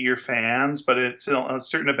see your fans, but it's on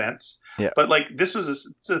certain events. Yeah. But like this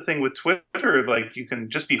was a thing with Twitter, like you can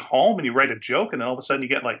just be home and you write a joke, and then all of a sudden you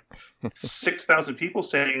get like 6,000 people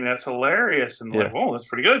saying that's hilarious, and like, oh, that's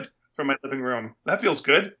pretty good from my living room. That feels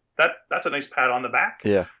good. That's a nice pat on the back.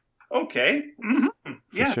 Yeah. Okay. Mm-hmm.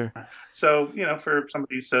 Yeah. Sure. So for some of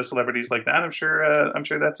these celebrities like that, I'm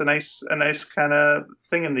sure that's a nice kind of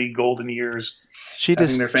thing in the golden years.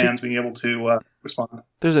 Their fans being able to respond.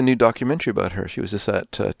 There's a new documentary about her. She was just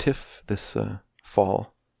at TIFF this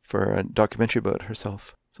fall for a documentary about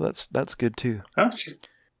herself. So that's good too. Oh,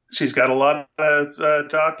 she's got a lot of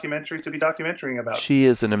documentary to be documenting about. She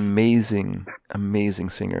is an amazing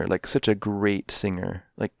singer. Like such a great singer.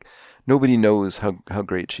 Like nobody knows how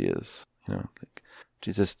great she is. Like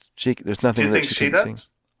she's just there's nothing that she can sing.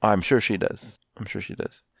 I'm sure she does.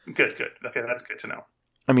 Good. Okay, that's good to know.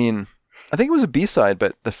 I mean, I think it was a B-side,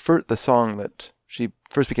 but the song that she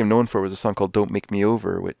first became known for was a song called "Don't Make Me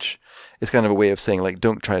Over," which is kind of a way of saying like,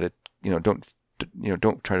 don't try to,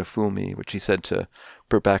 don't try to fool me, which she said to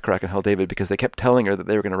Burt Bacharach and Hal David because they kept telling her that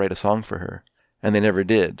they were going to write a song for her, and they never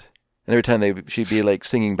did. And every time she'd be like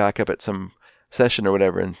singing backup at some session or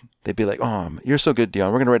whatever, and they'd be like, "Oh, you're so good,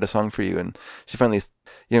 Dion. We're gonna write a song for you." And she finally,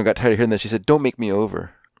 got tired of hearing that. She said, "Don't make me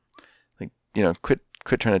over. Like, quit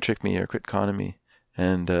trying to trick me or quit conning me."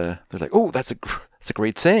 And they're like, "Oh, that's a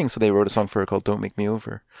great saying." So they wrote a song for her called "Don't Make Me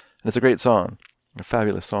Over," and it's a great song, a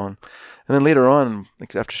fabulous song. And then later on,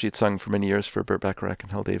 like after she'd sung for many years for Burt Bacharach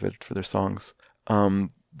and Hal David for their songs,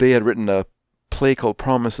 they had written a play called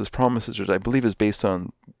Promises, which I believe is based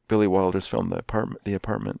on Billy Wilder's film The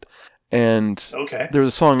Apartment. And there was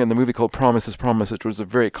a song in the movie called Promises, which was a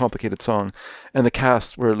very complicated song. And the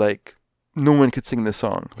cast were like, no one could sing this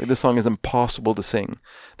song. Like, this song is impossible to sing.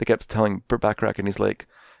 They kept telling Burt Bacharach, and he's like,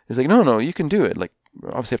 no, you can do it. Like,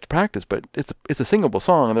 obviously you have to practice, but it's a singable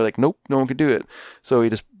song. And they're like, nope, no one could do it. So he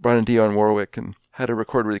just brought in Dionne Warwick and had her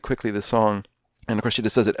record really quickly this song. And of course she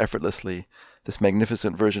just does it effortlessly, this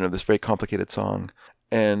magnificent version of this very complicated song.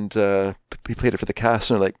 And he played it for the cast,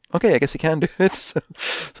 and they're like, okay, I guess you can do it.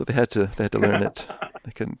 So they had to learn it.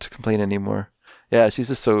 They couldn't complain anymore. Yeah, she's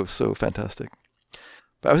just so fantastic.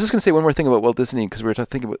 But I was just going to say one more thing about Walt Disney, because we were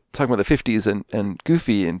talking about the 50s and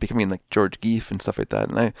Goofy and becoming like George Geef and stuff like that.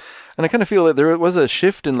 And I kind of feel that there was a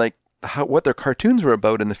shift in like what their cartoons were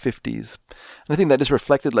about in the 50s. And I think that just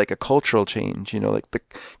reflected like a cultural change. Like the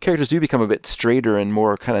characters do become a bit straighter and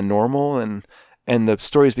more kind of normal, and the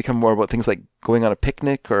stories become more about things like going on a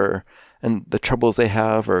picnic and the troubles they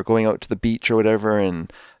have, or going out to the beach or whatever,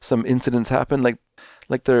 and some incidents happen. Like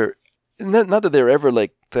they're not that they're ever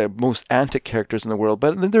like the most antic characters in the world,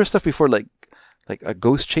 but there was stuff before like a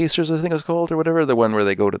Ghost Chasers, I think it was called, or whatever, the one where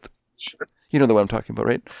they go to Sure. You know the one I'm talking about,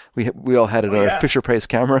 right? We all had it on our Fisher Price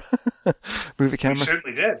camera, movie camera. We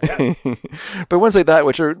certainly did, yeah. But ones like that,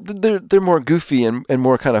 which are they're more goofy and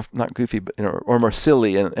more kind of not goofy, but or more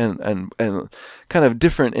silly and kind of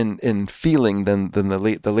different in feeling than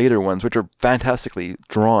the later ones, which are fantastically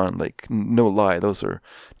drawn. Like, no lie, those are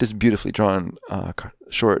just beautifully drawn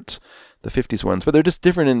shorts, the 50s ones. But they're just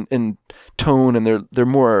different in tone, and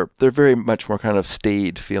they're very much more kind of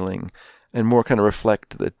staid feeling, and more kind of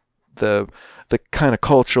reflect the kind of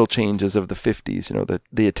cultural changes of the 50s,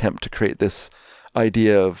 the attempt to create this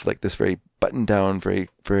idea of like this very buttoned down, very,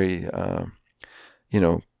 very,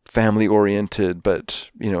 family oriented, but,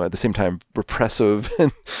 at the same time repressive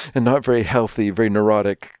and not very healthy, very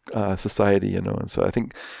neurotic, society, And so I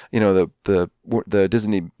think, the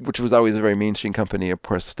Disney, which was always a very mainstream company, of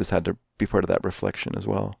course, just had to be part of that reflection as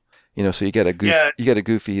well. So you get a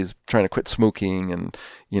Goofy, he's trying to quit smoking, and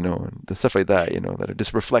and the stuff like that, that are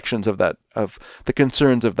just reflections of the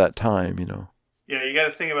concerns of that time, Yeah, you got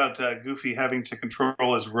to think about Goofy having to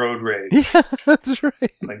control his road rage. Yeah, that's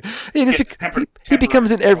right. Like, he becomes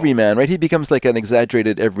an everyman, right? He becomes like an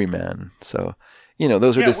exaggerated everyman. So,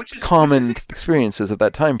 those are just common experiences of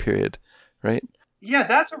that time period, right? Yeah,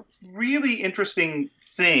 that's a really interesting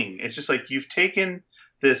thing. It's just like you've taken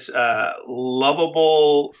this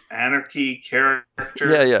lovable anarchy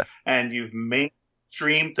character, and you've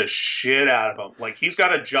mainstreamed the shit out of him. Like, he's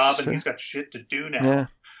got a job and he's got shit to do now. Yeah.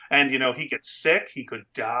 And, he gets sick, he could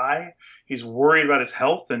die, he's worried about his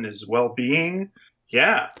health and his well-being.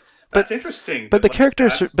 Yeah, that's interesting. But the character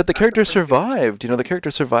survived. The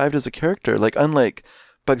character survived as a character. Like, unlike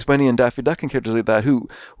Bugs Bunny and Daffy Duck and characters like that, who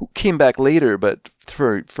came back later, but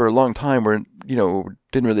for a long time were,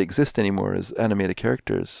 didn't really exist anymore as animated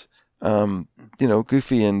characters.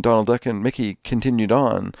 Goofy and Donald Duck and Mickey continued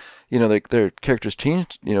on. Their characters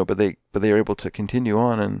changed, but they were able to continue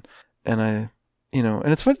on, and I,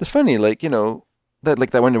 and it's funny, like,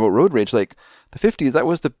 that one about road rage, like the 50s, that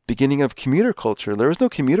was the beginning of commuter culture. There was no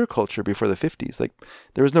commuter culture before the 50s. Like,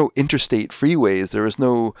 there was no interstate freeways. There was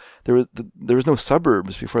no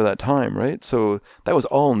suburbs before that time, right? So that was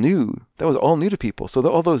all new. That was all new to people. So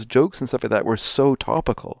all those jokes and stuff like that were so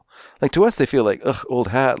topical. Like, to us, they feel like, ugh, old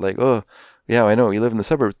hat. Like, oh, yeah, I know, you live in the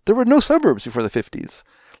suburbs. There were no suburbs before the 50s.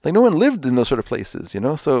 Like, no one lived in those sort of places,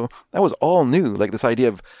 So that was all new. Like, this idea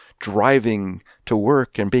of driving to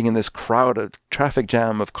work and being in this crowd, a traffic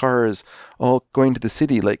jam of cars all going to the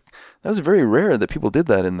city, like, that was very rare that people did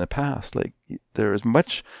that in the past. Like,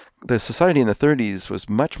 the society in the 30s was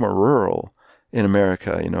much more rural in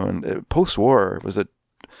America, and post-war was a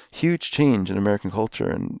huge change in American culture,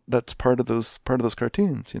 and that's part of those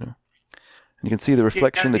cartoons, And you can see the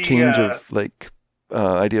reflection, the change of like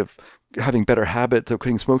idea of having better habits, of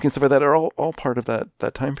quitting smoking, stuff like that, are all part of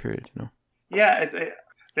that time period, Yeah,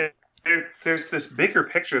 there's this bigger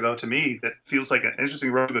picture, though, to me, that feels like an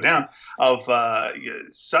interesting road to go down, of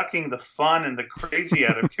sucking the fun and the crazy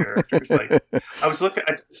out of characters. Like, I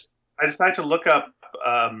decided to look up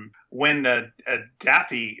when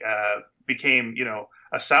Daffy became,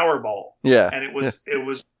 a sour ball. Yeah. And it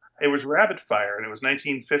was It was Rabbit Fire, and it was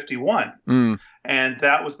 1951. And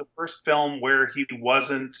that was the first film where he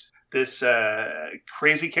wasn't this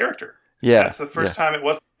crazy character. Yeah. That's the first time it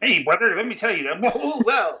wasn't, hey, brother, let me tell you. Oh,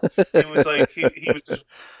 well. It was like he was just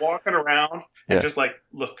walking around and just like,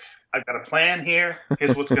 look, I've got a plan here.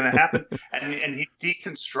 Here's what's going to happen. And he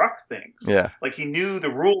deconstruct things. Yeah. Like he knew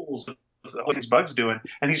the rules of what these Bug's doing,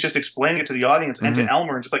 and he's just explaining it to the audience and to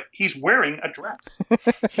Elmer, and just like, he's wearing a dress.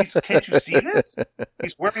 Can't you see this?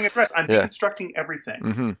 He's wearing a dress. I'm deconstructing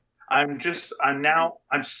everything. I'm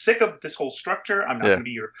sick of this whole structure. I'm not going to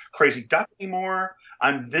be your crazy duck anymore.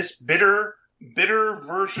 I'm this bitter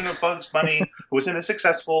version of Bugs Bunny who isn't as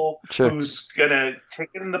successful, who's going to take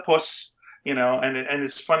it in the puss, and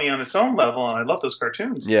it's funny on its own level, and I love those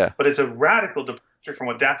cartoons. Yeah. But it's a radical departure from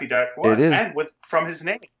what Daffy Duck was, and from his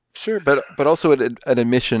name. Sure, but also an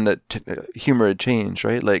admission that humor had changed,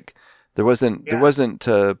 right? Like there wasn't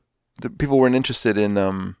the people weren't interested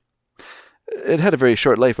in it had a very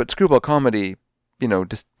short life, but screwball comedy,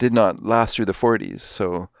 just did not last through the 40s.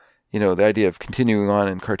 So, the idea of continuing on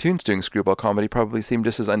in cartoons doing screwball comedy probably seemed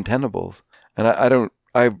just as untenable. And I don't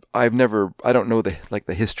know the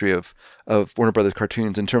history of Warner Brothers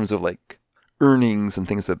cartoons in terms of like earnings and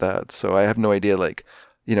things like that. So I have no idea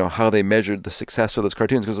how they measured the success of those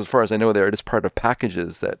cartoons, because as far as I know, they're just part of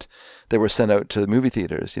packages that were sent out to the movie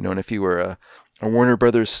theaters, and if you were a Warner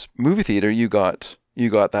Brothers movie theater, you got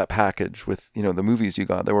that package with, the movies you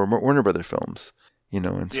got that were Warner Brothers films,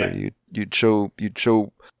 and so you'd show,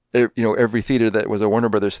 every theater that was a Warner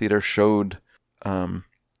Brothers theater showed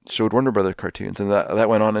Warner Brothers cartoons, and that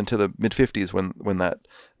went on into the mid 50s when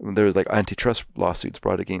there was like antitrust lawsuits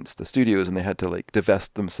brought against the studios, and they had to like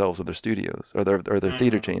divest themselves of their studios or their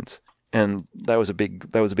theater chains, and that was a big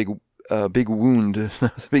wound.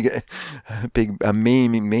 That was a big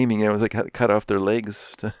maiming. It was like cut off their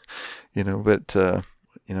legs, So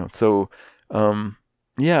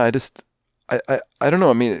I don't know.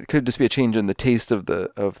 I mean, it could just be a change in the taste of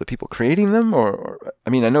the people creating them, or I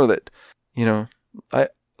mean, I know that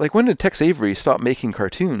when did Tex Avery stop making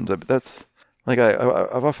cartoons? That's like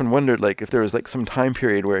I've often wondered if there was some time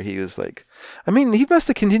period where he was he must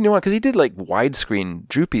have continued on, because he did widescreen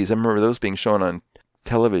Droopies. I remember those being shown on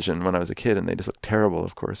television when I was a kid, and they just looked terrible,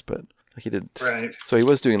 of course. But he did, right. So he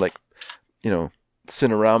was doing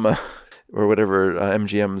Cinerama or whatever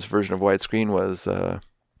MGM's version of widescreen was.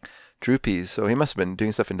 Droopies, so he must have been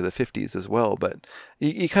doing stuff into the 50s as well. But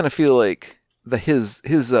you kind of feel like his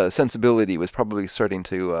sensibility was probably starting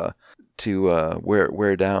to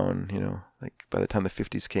wear down. By the time the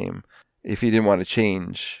 50s came, if he didn't want to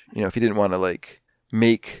change, if he didn't want to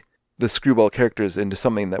make the screwball characters into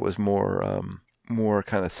something that was more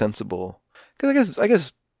kind of sensible. Because I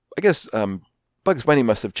guess Bugs Bunny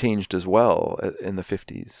must have changed as well in the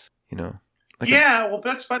 50s. Well,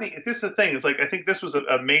 that's funny. This is the thing. It's I think this was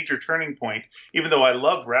a major turning point. Even though I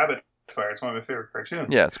love Rabbit Fire, it's one of my favorite cartoons.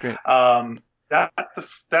 Yeah, it's great.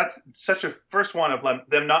 That's such a first one of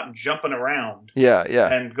them not jumping around. Yeah,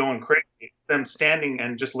 and going crazy. Them standing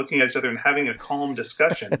and just looking at each other and having a calm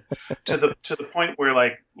discussion to the point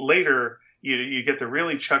where later you get the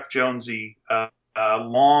really Chuck Jonesy.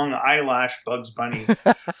 Long eyelash Bugs Bunny,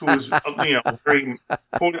 who was very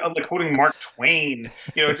quoting Mark Twain.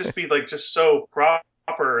 Just be just so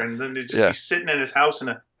proper, and then to just be sitting in his house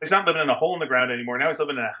he's not living in a hole in the ground anymore. Now he's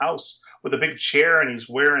living in a house with a big chair, and he's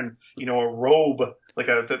wearing a robe, like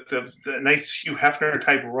the nice Hugh Hefner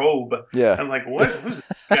type robe. Yeah, I'm like, who's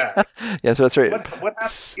this guy? Yeah, so that's right. What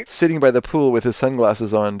happened here? Sitting by the pool with his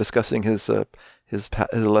sunglasses on, discussing his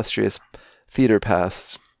illustrious theater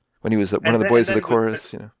past. When he was one of the boys of the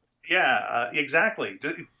chorus, Yeah, exactly.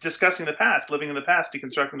 Discussing the past, living in the past,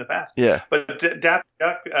 deconstructing the past. Yeah. But Daffy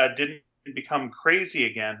Duck didn't become crazy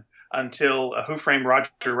again until Who Framed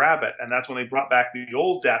Roger Rabbit, and that's when they brought back the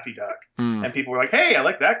old Daffy Duck, and people were like, "Hey, I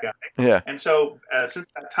like that guy." Yeah. And so since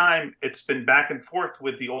that time, it's been back and forth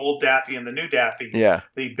with the old Daffy and the new Daffy. Yeah.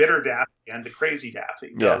 The bitter Daffy and the crazy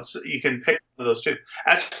Daffy. Yeah. So you can pick one of those two.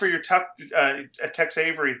 As for your Tex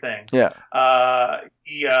Avery thing,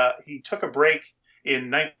 he took a break in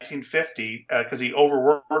 1950 because he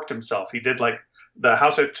overworked himself. He did The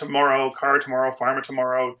House of Tomorrow, Car of Tomorrow, Farm of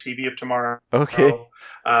Tomorrow, TV of Tomorrow. Okay.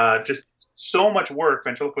 Just so much work.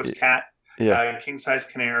 Ventriloquist Cat, King Size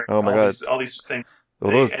Canary. Oh my God. All these things.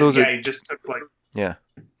 Well, those are. He just took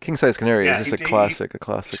King Size Canary is just a classic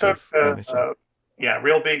took, of animation.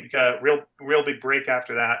 Real big break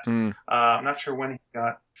after that. I'm not sure when he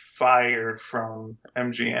got fired from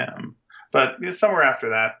MGM, but somewhere after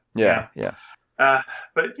that. Yeah.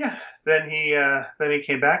 But then he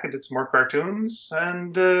came back and did some more cartoons,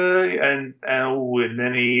 and then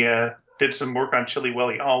he did some work on Chilly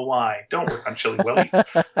Willy. Oh, why? Don't work on Chilly Willy.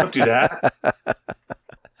 Don't do that.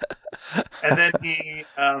 And then he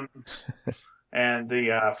and the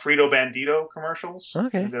Frito Bandito commercials.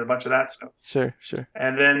 Okay. He did a bunch of that stuff. Sure.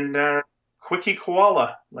 And then Quickie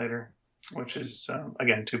Koala later, which is,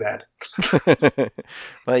 again, too bad.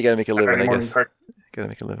 Well, you got to make a living, I guess. Got to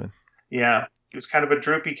make a living. Yeah. He was kind of a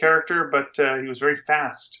droopy character, but he was very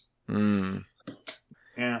fast.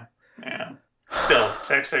 Yeah. Still,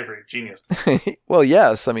 Tex Avery, genius. Well,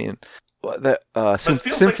 yes. I mean, that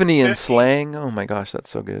Symphony and Slang. Oh my gosh, that's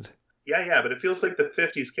so good. Yeah, but it feels like the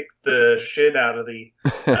 50s kicked the shit out of the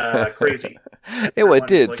crazy. It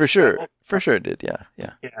did, like, for sure. For sure it did, yeah.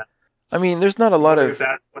 I mean, there's not a lot of...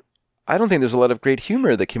 I don't think there's a lot of great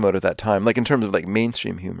humor that came out of that time, like in terms of like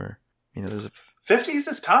mainstream humor. You know, there's 50s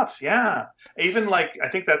is tough, yeah. Even like, I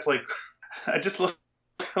think that's like... I just look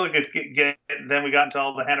at then we got into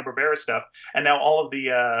all the Hanna-Barbera stuff, and now all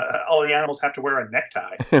the animals have to wear a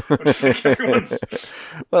necktie, which is like everyone's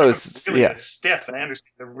it's really stiff. And I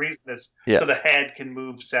understand the reason is so the head can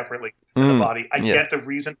move separately from the body. I get the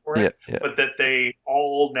reason for it, but that they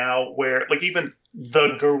all now wear, like, even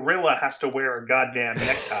the gorilla has to wear a goddamn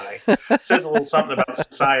necktie. It says a little something about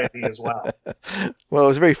society as well. Well, it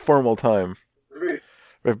was a very formal time.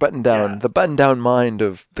 The button-down mind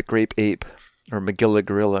of the grape ape. Or Magilla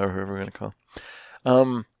Gorilla, or whoever we're going to call.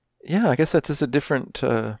 I guess that's just a different...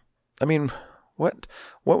 I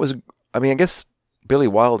guess Billy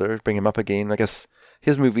Wilder, bring him up again, I guess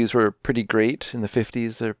his movies were pretty great in the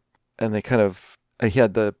 50s, and they kind of... He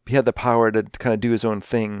had the power to kind of do his own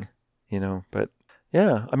thing, you know, but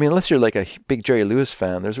yeah, I mean, unless you're like a big Jerry Lewis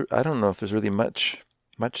fan, I don't know if there's really much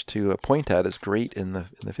to point at as great in the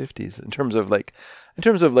 50s in terms of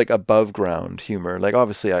like above ground humor. Like,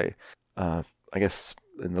 obviously I guess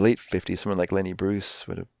in the late 50s, someone like Lenny Bruce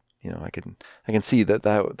would have, you know, I can see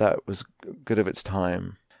that was good of its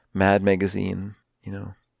time. Mad Magazine, you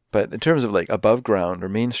know. But in terms of like above ground or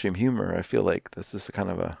mainstream humor, I feel like this is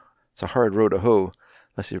it's a hard road to hoe.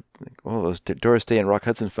 Unless you're like, those Doris Day and Rock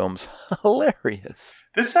Hudson films, hilarious.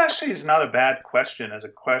 This actually is not a bad question as a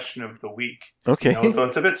question of the week. Okay. You know, though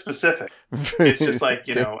it's a bit specific. It's just like,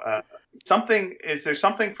 you know, is there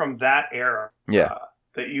something from that era? Yeah.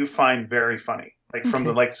 That you find very funny, like from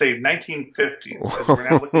the, like, say 1950s, because we're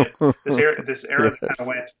now looking at this era that kind of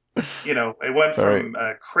went, you know, it went from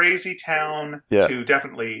crazy town to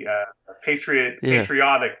definitely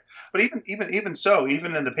patriotic, but even so,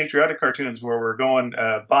 even in the patriotic cartoons where we're going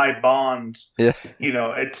buy bonds, you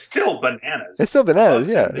know, it's still bananas. It's still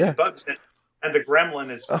bananas, Bugs and the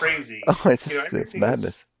gremlin is crazy. It's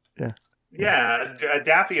madness. Yeah,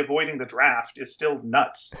 Daffy avoiding the draft is still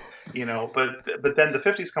nuts, you know. But then the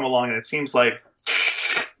 50s come along, and it seems like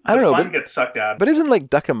I don't know, fun gets sucked out. But isn't like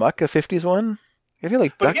Duck Amuck a 50s one? I feel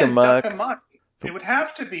like Duck Amuck. It would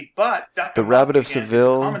have to be, but Duck the Amuck Rabbit of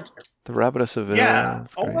Seville. The Rabbit of Seville. Yeah.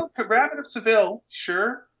 The Rabbit of Seville.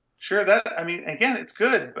 Sure. That, I mean, again, it's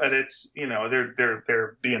good, but it's, you know,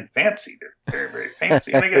 they're being fancy. They're very, very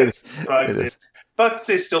fancy. And I guess Bugs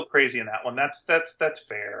is still crazy in that one. That's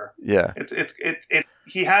fair. Yeah.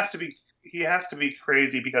 He has to be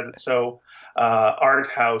crazy because it's so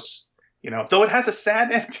art house, you know. Though it has a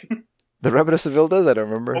sad ending. The Rabbit of Seville does? I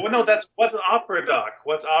don't remember. Oh no, that's What's Opera Doc.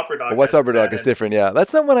 What's Opera Doc? What's Opera Doc is different. Yeah,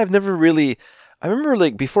 that's not one I've never really. I remember,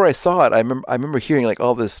 like, before I saw it, I remember hearing like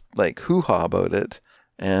all this like hoo-ha about it.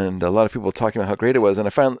 And a lot of people talking about how great it was, and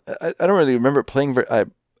I don't really remember it playing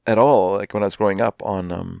at all. Like when I was growing up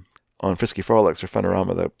on Frisky Frolics or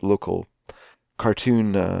Funorama, the local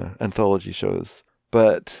cartoon anthology shows.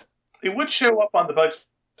 But it would show up on the Bugs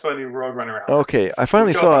Bunny Roadrunner. Okay, I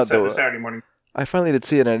finally saw it though. Saturday morning. I finally did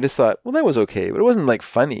see it, and I just thought, well, that was okay, but it wasn't like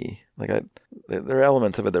funny. Like there are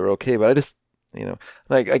elements of it that were okay, but I just, you know,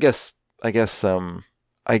 like I guess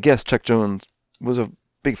Chuck Jones was a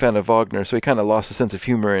big fan of Wagner, so he kind of lost a sense of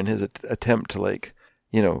humor in his attempt to, like,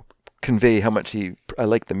 you know, convey how much I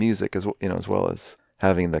like the music as well as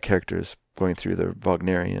having the characters going through the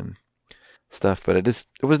Wagnerian stuff. But it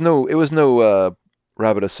was no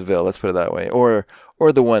Rabbit of Seville, let's put it that way, or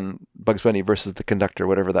the one Bugs Bunny versus the Conductor,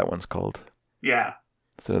 whatever that one's called. Yeah,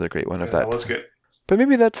 it's another great one of that. That was good. But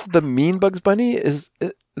maybe that's the mean Bugs Bunny. Is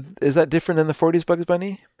that different than the 40s Bugs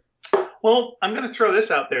Bunny? Well, I'm going to throw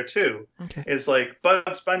this out there, too. Okay. Is like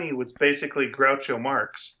Bugs Bunny was basically Groucho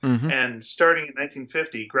Marx. Mm-hmm. And starting in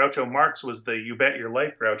 1950, Groucho Marx was the You Bet Your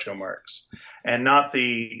Life Groucho Marx. And not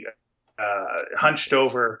the hunched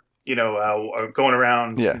over, you know, going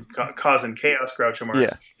around causing chaos Groucho Marx.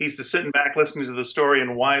 Yeah. He's the sitting back listening to the story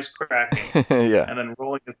and wisecracking. And then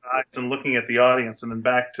rolling his eyes and looking at the audience and then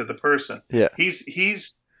back to the person. Yeah.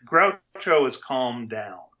 He's Groucho is calmed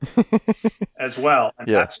down. as well, and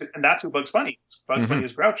Yeah. that's who Bugs Bunny is. Bugs Bunny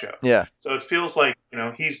is Groucho. Yeah. So it feels like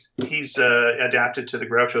he's adapted to the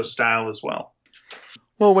Groucho style as well.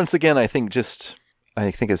 Well, once again, I think it's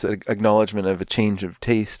an acknowledgement of a change of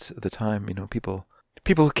taste at the time.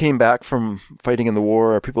 People who came back from fighting in the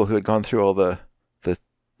war, or people who had gone through all the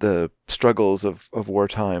struggles of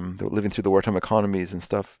wartime, living through the wartime economies and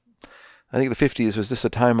stuff. I think the 50s was just a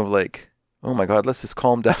time of like, oh my God, let's just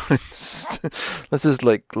calm down. Let's just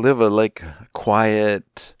like live a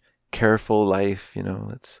quiet, careful life.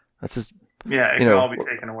 Let's just it can all be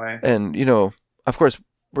taken away. And of course,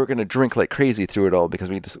 we're going to drink like crazy through it all because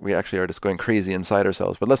we actually are just going crazy inside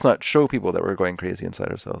ourselves. But let's not show people that we're going crazy inside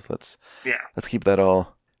ourselves. Let's keep that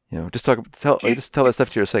all. Just tell that stuff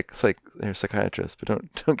to your psychiatrist, but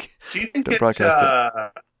don't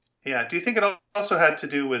broadcast it. Do you think it also had to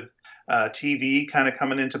do with TV kind of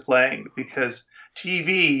coming into play? Because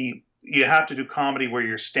TV, you have to do comedy where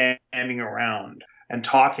you're standing around and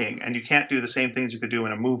talking, and you can't do the same things you could do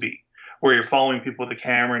in a movie where you're following people with a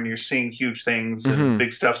camera and you're seeing huge things and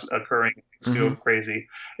big stuff's occurring. Things go crazy.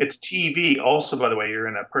 It's TV. Also, by the way, you're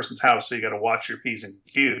in a person's house, so you got to watch your P's and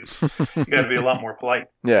Q's. You got to be a lot more polite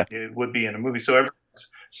than it would be in a movie. So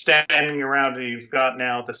everyone's standing around, and you've got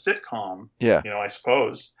now the sitcom. I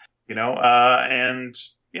suppose. And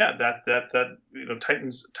that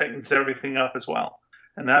tightens everything up as well,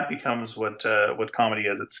 and that becomes what comedy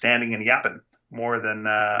is. It's standing and yapping more than.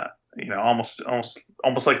 Almost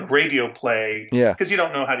like a radio play. Yeah. Because you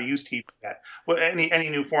don't know how to use TV yet. Well, any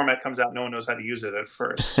new format comes out, no one knows how to use it at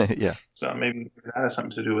first. Yeah. So maybe that has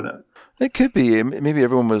something to do with it. It could be. Maybe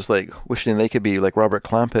everyone was like wishing they could be like Robert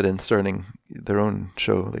Clampett and starting their own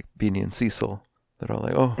show, like Beanie and Cecil. They're all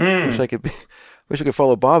like, "Oh, wish I could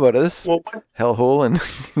follow Bob out of this hellhole and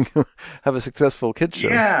have a successful kids show."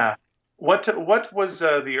 Yeah. What was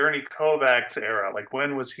the Ernie Kovacs era? Like,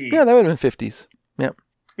 when was he? Yeah, that would have been 50s. Yeah.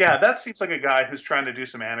 Yeah, that seems like a guy who's trying to do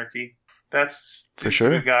some anarchy. That's for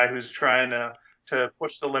sure. A guy who's trying to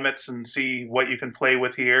push the limits and see what you can play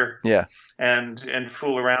with here. Yeah. And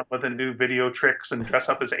fool around with and do video tricks and dress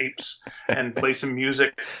up as apes and play some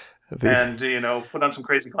music and put on some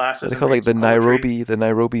crazy glasses. They call like the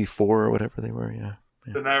Nairobi 4 or whatever they were. Yeah.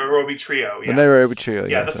 The Nairobi Trio. Yeah. The Nairobi Trio.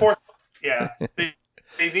 Yeah. The fourth. Yeah.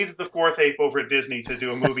 They needed the fourth ape over at Disney to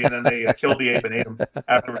do a movie, and then they killed the ape and ate him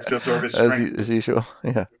afterwards to absorb his strength. As usual.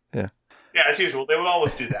 Yeah. Yeah, as usual. They would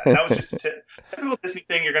always do that. That was just a typical Disney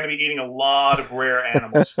thing. You're going to be eating a lot of rare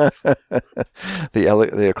animals.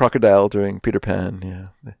 The crocodile during Peter Pan.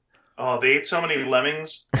 Yeah. Oh, they ate so many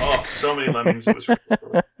lemmings. Oh, so many lemmings. It was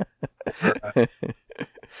I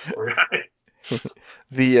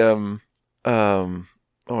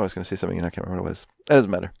was going to say something and I can't remember what it was. That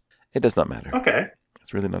doesn't matter. It does not matter. Okay.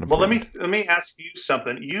 It's really not important. Well, let me ask you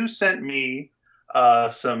something. You sent me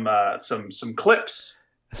some clips.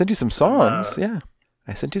 I sent you some songs.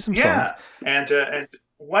 I sent you some songs. Yeah, and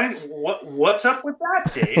what's up with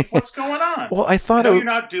that, Dave? What's going on? Well, I thought you're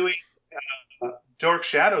not doing Dork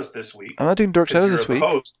Shadows this week. I'm not doing Dork Shadows this week.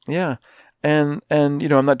 Yeah, and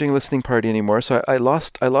I'm not doing Listening Party anymore. So I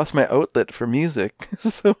lost my outlet for music.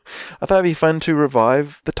 So I thought it'd be fun to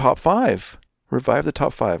revive the top 5.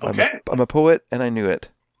 Okay. I'm a poet, and I knew it.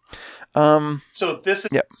 So this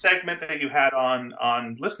is a segment that you had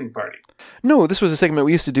on Listening Party. No, this was a segment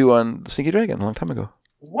we used to do on Sneaky Dragon a long time ago.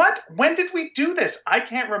 What? When did we do this? I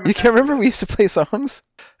can't remember. You can't remember? We used to play songs.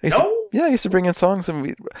 I used to bring in songs,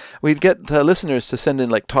 and we'd get the listeners to send in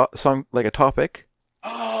like a topic.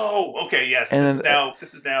 Oh, okay, yes. And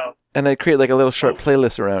this is now. And I'd create like a little short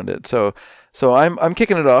playlist around it. So I'm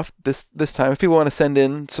kicking it off this time. If people want to send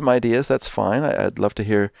in some ideas, that's fine. I'd love to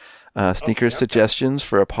hear Sneaker's suggestions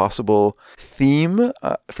for a possible theme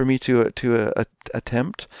for me to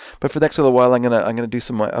attempt. But for the next little while, I'm gonna do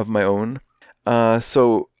some of my own.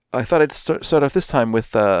 So I thought I'd start off this time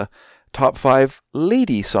with top 5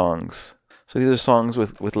 lady songs. So these are songs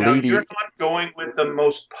with now, lady. You're not going with the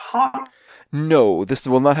most pop. No, this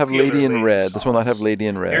will not have Lady in Red. Songs. This will not have Lady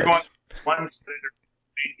in Red. You're going one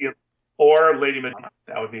or Lady Madonna.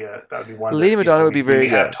 That would be one. Lady Madonna would be very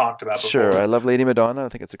good. We have talked about before. Sure, I love Lady Madonna. I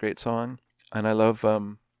think it's a great song, and I love.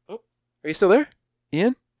 Oh, are you still there,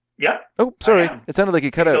 Ian? Yeah. Oh, sorry. It sounded like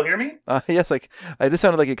you cut out. Still hear me? Yes, I just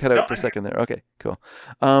sounded like you cut out for a second there. Okay, cool.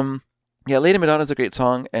 Lady Madonna's a great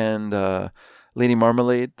song, and Lady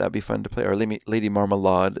Marmalade, that'd be fun to play, or Lady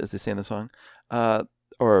Marmalade, as they say in the song,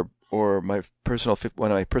 or one of my personal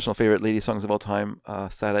favorite lady songs of all time,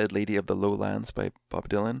 "Sad-Eyed Lady of the Lowlands" by Bob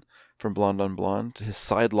Dylan from Blonde on Blonde, his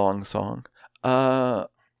sidelong song.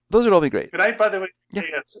 Those would all be great. Could I, by the way,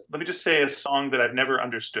 let me just say a song that I've never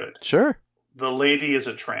understood. Sure. "The Lady is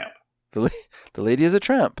a Tramp." The lady is a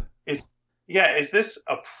tramp. Is this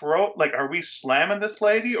a pro? Like, are we slamming this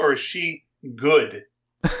lady, or is she good?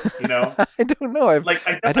 You know, I don't know.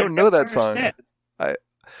 I don't know that song.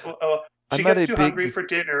 She gets too hungry for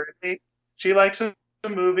dinner. She likes a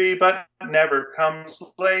movie, but never comes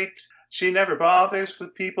late. She never bothers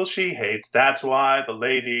with people she hates. That's why the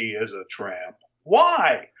lady is a tramp.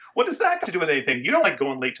 Why? What does that have to do with anything? You don't like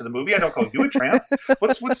going late to the movie. I don't call you a tramp.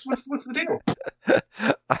 What's the deal?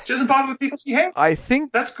 She doesn't bother with people she hates. I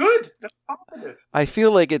think that's good. That's positive. I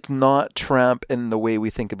feel like it's not tramp in the way we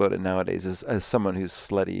think about it nowadays, as someone who's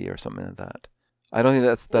slutty or something like that. I don't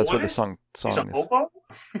think that's what the song He's a is. hobo?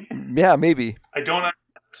 Yeah, maybe. I don't understand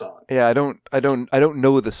the song. Yeah, I don't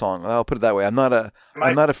know the song. I'll put it that way. I'm not a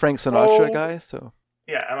Frank Sinatra guy, so.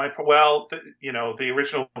 Yeah, the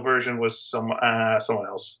original version was someone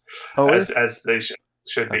else, as they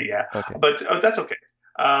should be. Yeah, okay. But that's okay.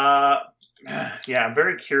 I'm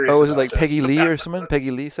very curious. Oh, was it like Peggy Lee or something?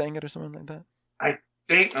 Peggy Lee sang it or something like that? I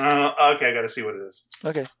think. Okay, I got to see what it is.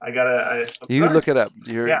 Okay. You look it up.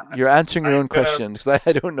 You're answering your own question because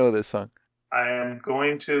I don't know this song. I am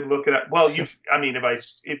going to look it up. Well, if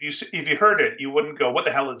you heard it, you wouldn't go, "What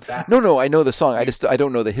the hell is that?" No, I know the song. I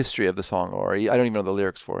don't know the history of the song, or I don't even know the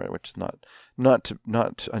lyrics for it, which is not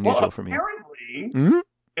unusual for me. Apparently,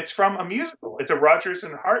 it's from a musical. It's a Rodgers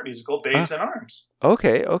and Hart musical, Babes in Arms.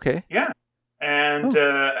 Okay. Yeah, and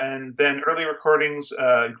then early recordings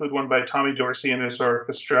include one by Tommy Dorsey and his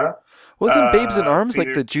orchestra. Wasn't Babes in Arms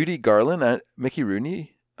like the Judy Garland and Mickey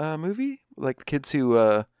Rooney movie? Like the kids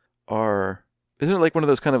who isn't it like one of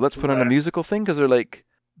those kind of let's put on a musical thing because they're like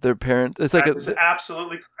their parents? It's like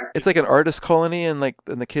absolutely correct. It's like an artist colony and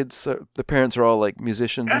the kids, the parents are all like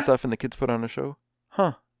musicians and stuff, and the kids put on a show.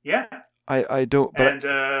 Huh? Yeah. I don't. But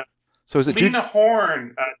so is it Lena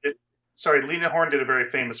Horne? Lena Horne did a very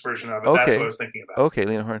famous version of it. Okay. That's what I was thinking about. Okay,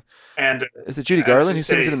 Lena Horne. And is it Judy Garland who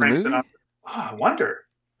sings it in the movie? I wonder.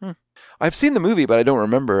 I've seen the movie, but I don't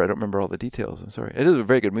remember all the details. I'm sorry. It is a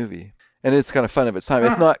very good movie. And it's kind of fun of its time.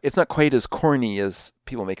 It's not quite as corny as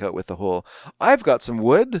people make out with the whole, I've got some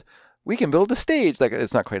wood, we can build a stage. Like,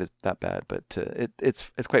 it's not quite that bad, but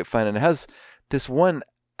it's quite fun. And it has this one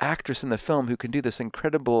actress in the film who can do this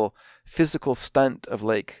incredible physical stunt of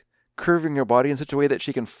like curving her body in such a way that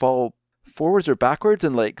she can fall forwards or backwards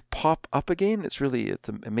and like pop up again. It's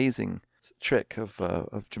an amazing trick of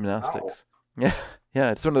gymnastics. Wow.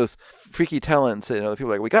 Yeah. It's one of those freaky talents. People are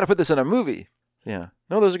like, we got to put this in a movie. Yeah.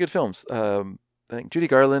 No, those are good films. I think Judy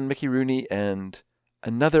Garland, Mickey Rooney, and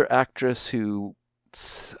another actress who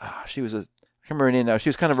she was I can't remember her name now. She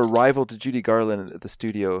was kind of a rival to Judy Garland at the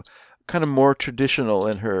studio, kind of more traditional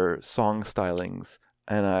in her song stylings.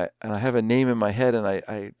 And I have a name in my head, and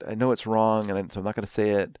I know it's wrong, and so I'm not going to say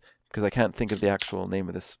it because I can't think of the actual name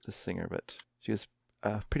of this singer. But she was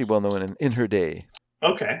pretty well known in her day.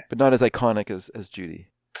 Okay. But not as iconic as Judy.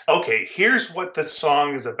 Okay, here's what the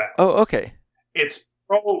song is about. Oh, okay. It's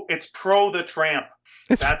pro the tramp.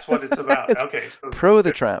 That's what it's about. Okay. So pro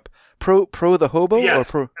the tramp. Pro the hobo? Yes,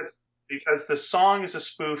 or pro? Because the song is a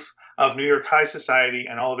spoof of New York high society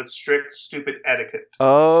and all of its strict, stupid etiquette.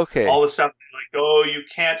 Oh, okay. All the stuff like, you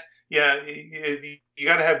can't, you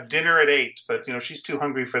got to have dinner at 8, but she's too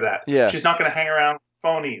hungry for that. Yeah. She's not going to hang around with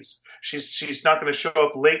phonies. She's not going to show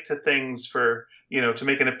up late to things for, to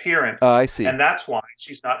make an appearance. Oh, I see. And that's why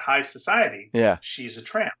she's not high society. Yeah. She's a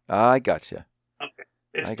tramp. I gotcha. Okay.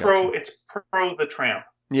 It's pro the tramp.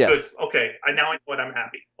 Yes. Good. Okay. Now I know what I'm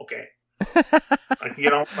happy. Okay. I can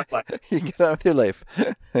get on with my life. You can get on with your life.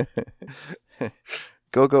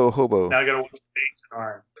 Go hobo. Now I gotta watch Babes in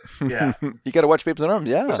Arms. Yeah. You gotta watch Babes in Arms,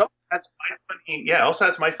 yeah. Also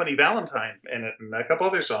has My Funny Valentine in it and a couple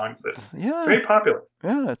other songs that very popular.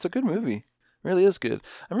 Yeah, it's a good movie. It really is good.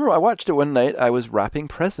 I remember I watched it one night. I was wrapping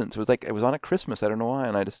presents. It was on at Christmas. I don't know why.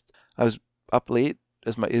 And I was up late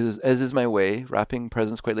as is my way, wrapping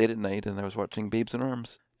presents quite late at night, and I was watching Babes in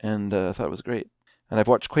Arms, and I thought it was great. And I've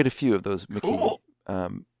watched quite a few of those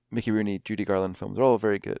Mickey Rooney, Judy Garland films. They're all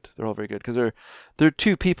very good. Because they're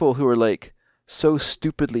two people who are like so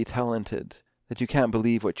stupidly talented that you can't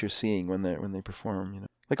believe what you're seeing when they perform.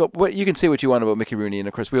 Like what you can say what you want about Mickey Rooney, and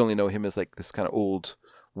of course we only know him as like this kind of old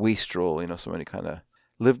wastrel, someone who kind of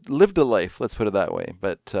lived a life. Let's put it that way.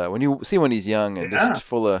 But when you see when he's young and just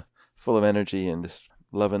full of energy and just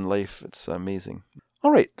loving life, it's amazing.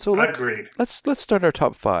 All right, so let's start our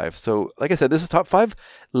top 5. So, like I said, this is top 5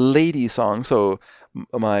 lady songs. So,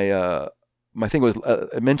 my thing was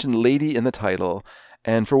I mentioned lady in the title,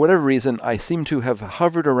 and for whatever reason, I seem to have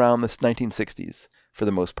hovered around this 1960s for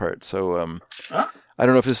the most part. So, I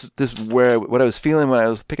don't know if this is what I was feeling when I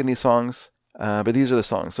was picking these songs, but these are the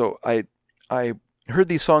songs. So, I heard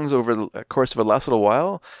these songs over the course of the last little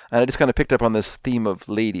while, and I just kind of picked up on this theme of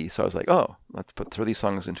lady. So I was like, oh, let's throw these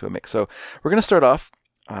songs into a mix. So we're going to start off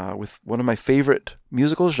with one of my favorite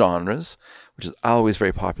musical genres, which is always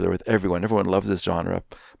very popular with everyone. Everyone loves this genre,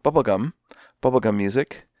 bubblegum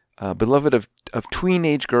music, beloved of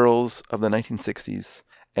tween-age girls of the 1960s.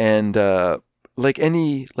 And like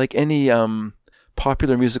any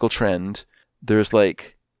popular musical trend, there's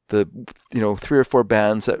like the 3 or 4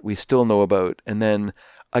 bands that we still know about, and then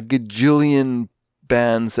a gajillion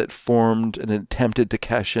bands that formed and attempted to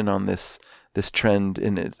cash in on this trend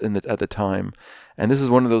at the time. And this is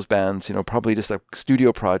one of those bands, probably just a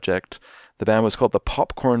studio project. The band was called the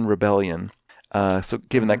Popcorn Rebellion. So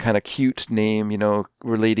given that kind of cute name,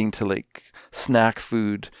 relating to like snack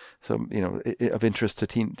food, so of interest to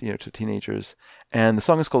teenagers. And the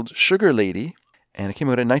song is called Sugar Lady, and it came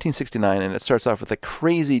out in 1969, and it starts off with a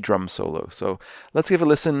crazy drum solo. So let's give a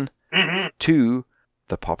listen to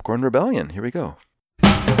the Popcorn Rebellion. Here we go.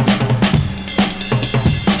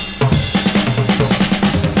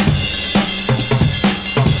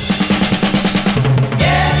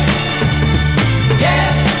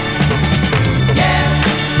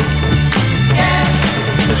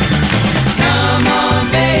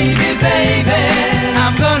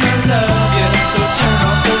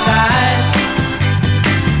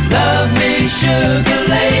 Sugar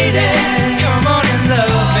lady, come on and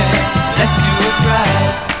love me. Let's do it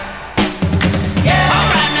right. Yeah. All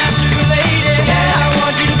right now, sugar lady, yeah. I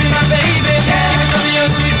want you to be my baby. Yeah. Give me some of your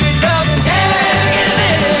sweet, sweet love.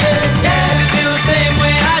 Yeah. Yeah. Let me feel the same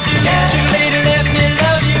way I do. Yeah. Sugar lady, let me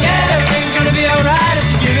love you. Yeah. Everything's gonna be alright if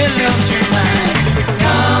you give me love tonight.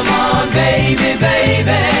 Come on, baby,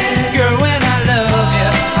 baby. Girl, when I love you,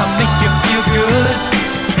 I'll make you feel good.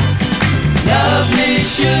 Love me,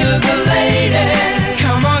 sugar lady.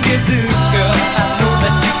 Come on, get loose, girl. I know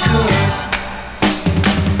that you could.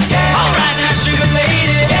 Yeah. All right now, sugar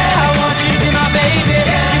lady. Yeah. I want you to be my baby.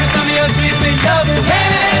 Yeah. Give me some of your sweet, sweet love.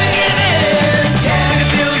 Yeah. Yeah. Make me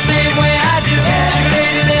feel the same way I do. Yeah. Sugar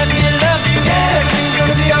lady, let me love you. Yeah. Everything's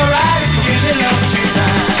gonna be alright if you give me love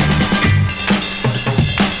tonight.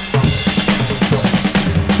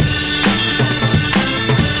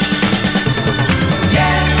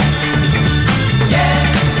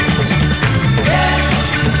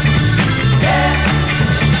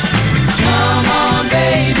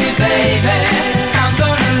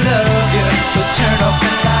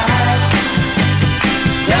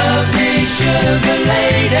 Sugar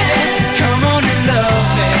lady, come on and love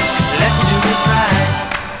me. Let's do it right.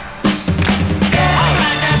 Yeah. All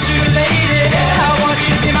right now, sugar lady, yeah. I want you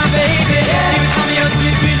to be my baby. Yeah. Give me some of your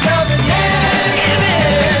sweet, sweet love. Yeah. Give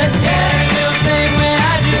it. Yeah. You feel the same way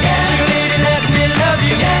I do. Yeah. Sugar lady, let me love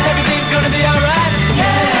you. Yeah. Everything's gonna be alright.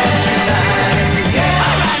 Yeah. Yeah.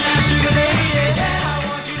 All right now, sugar lady, yeah. I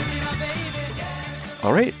want you to be my baby. Yeah.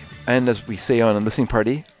 All right, and as we say on a listening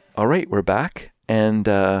party, all right, we're back, and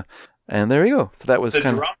there you go. So that was the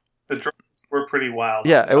drums were pretty wild.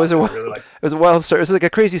 Yeah, it was a wild start. It was like a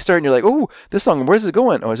crazy start, and you're like, "Oh, this song, where's it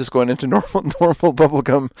going?" Oh, it's just going into normal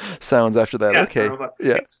bubblegum sounds after that. Yeah, okay,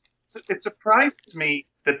 yeah. It surprises me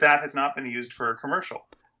that has not been used for a commercial.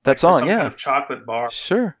 That song, yeah, kind of chocolate bar.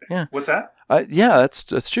 Sure, yeah. What's that? Yeah,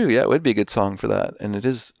 that's true. Yeah, it would be a good song for that, and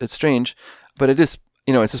it's strange, but it is,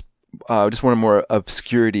 it's just one more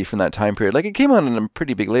obscurity from that time period. Like it came out on a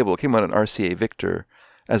pretty big label. It came out on RCA Victor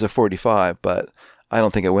as a 45, but I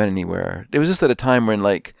don't think it went anywhere. It was just at a time when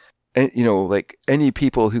like any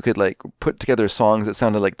people who could like put together songs that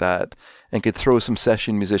sounded like that and could throw some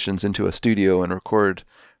session musicians into a studio and record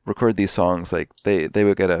these songs, like they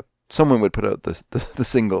would someone would put out the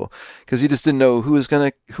single, because you just didn't know who was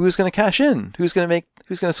gonna cash in, who's gonna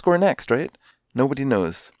score next, right? Nobody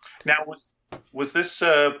knows. Now was this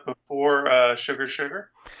before Sugar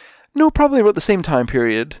Sugar? No, probably about the same time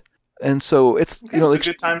period. And so it's like a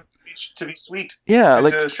good time to be sweet. Yeah,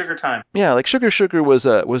 like sugar time. Yeah, like Sugar Sugar was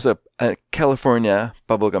a California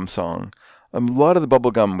bubblegum song. A lot of the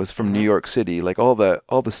bubblegum was from New York City, like all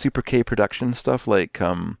the Super K production stuff, like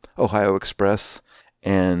Ohio Express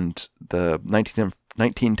and the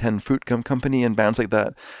 1910 Fruit Gum Company and bands like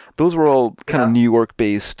that. Those were all kind of New York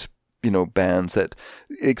based, bands that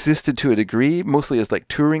existed to a degree, mostly as like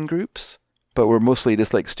touring groups, but were mostly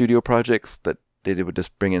just like studio projects that they would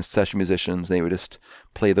just bring in session musicians. And they would just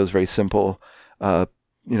play those very simple,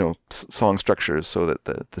 song structures so that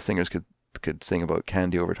the singers could sing about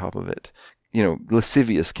candy over top of it.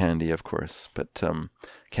 Lascivious candy, of course, but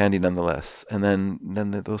candy nonetheless. And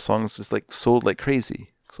then those songs just like sold like crazy.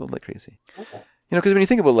 Because when you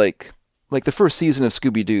think about like the first season of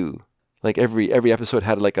Scooby-Doo, like every episode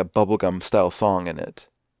had like a bubblegum style song in it,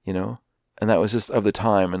 and that was just of the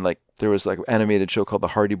time. And like there was like an animated show called The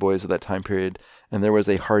Hardy Boys at that time period, and there was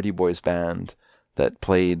a Hardy Boys band that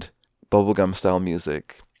played bubblegum style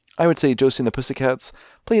music. I would say Josie and the Pussycats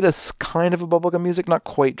played a kind of a bubblegum music, not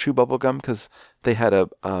quite true bubblegum, because they had a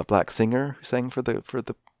black singer who sang for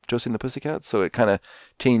the Josie and the Pussycats, so it kind of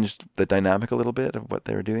changed the dynamic a little bit of what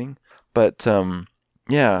they were doing. But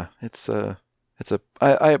yeah,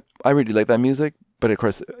 I really like that music. But of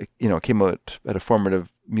course, you know, it came out at a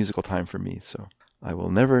formative musical time for me, so I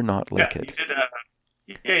will never not like it.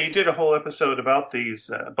 You did a whole episode about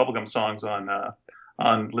these bubblegum songs on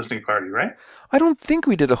Listening Party, right? I don't think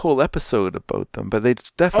we did a whole episode about them, but they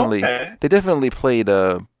definitely played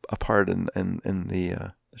a part in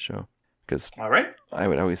the show. Because all right, I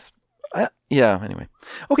would always, yeah. Anyway,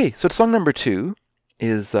 okay. So song number 2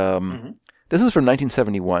 is This is from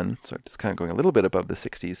 1971, so just kind of going a little bit above the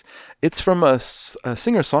 60s. It's from a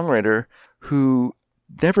singer-songwriter who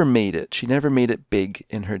never made it. She never made it big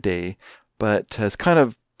in her day, but has kind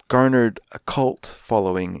of garnered a cult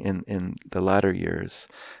following in the latter years.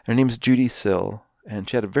 Her name's Judy Sill, and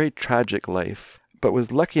she had a very tragic life, but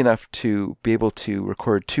was lucky enough to be able to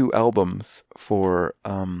record 2 albums for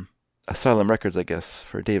Asylum Records, I guess,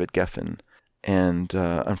 for David Geffen. And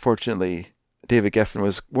unfortunately, David Geffen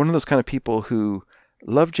was one of those kind of people who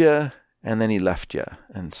loved you and then he left you.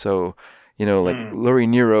 And so, you know, like Lori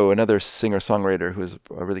Nero, another singer-songwriter who was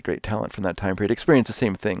a really great talent from that time period, experienced the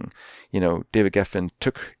same thing. You know, David Geffen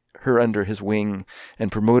took her under his wing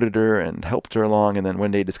and promoted her and helped her along, and then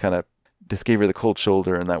one day just gave her the cold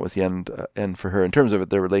shoulder, and that was the end for her in terms of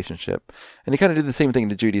their relationship. And he kind of did the same thing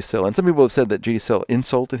to Judy Sill. And some people have said that Judy Sill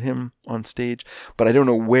insulted him on stage, but I don't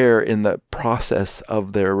know where in the process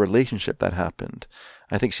of their relationship that happened.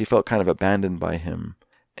 I think she felt kind of abandoned by him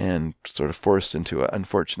and sort of forced into an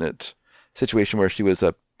unfortunate situation where she was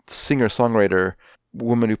a singer-songwriter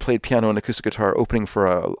woman who played piano and acoustic guitar opening for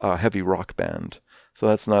a heavy rock band. So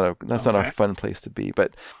that's not a fun place to be.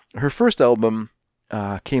 But her first album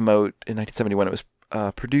came out in 1971. It was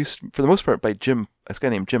produced for the most part by a guy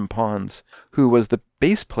named Jim Pons, who was the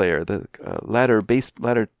bass player, the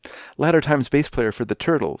latter times bass player for the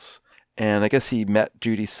Turtles. And I guess he met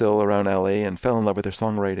Judy Sill around LA and fell in love with her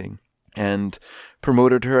songwriting and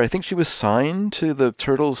promoted her. I think she was signed to the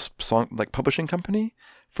Turtles publishing company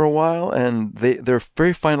for a while, and their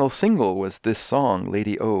very final single was this song,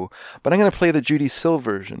 Lady O. But I'm going to play the Judy Sill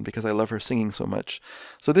version because I love her singing so much.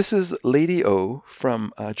 So this is Lady O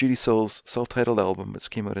from Judy Sill's self-titled album, which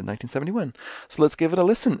came out in 1971. So let's give it a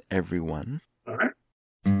listen, everyone. All right.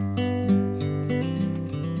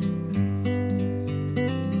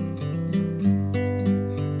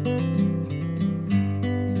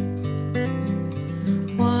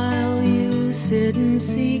 While you sit and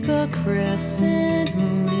seek a crescent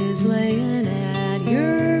moon is laying at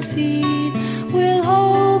your feet with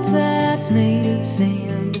hope that's made of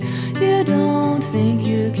sand. You don't think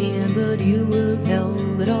you can, but you have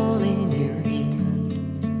held it all in your hand.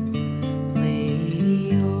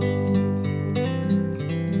 Lady O.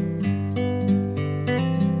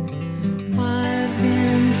 I've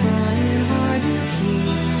been trying hard to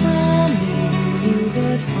keep from needing you,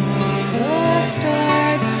 but from the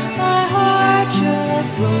start my heart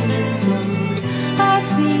just rolled and flowed. I've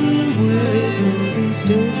seen where it goes, and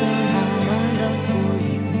still somehow my love for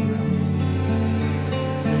you grows.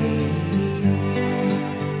 Lady O.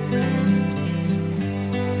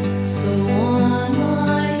 So on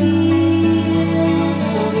my heels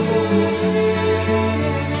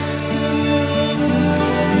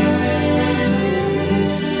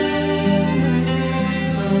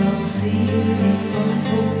but I'll see you in my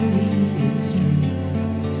holiest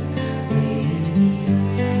dreams. Lady O.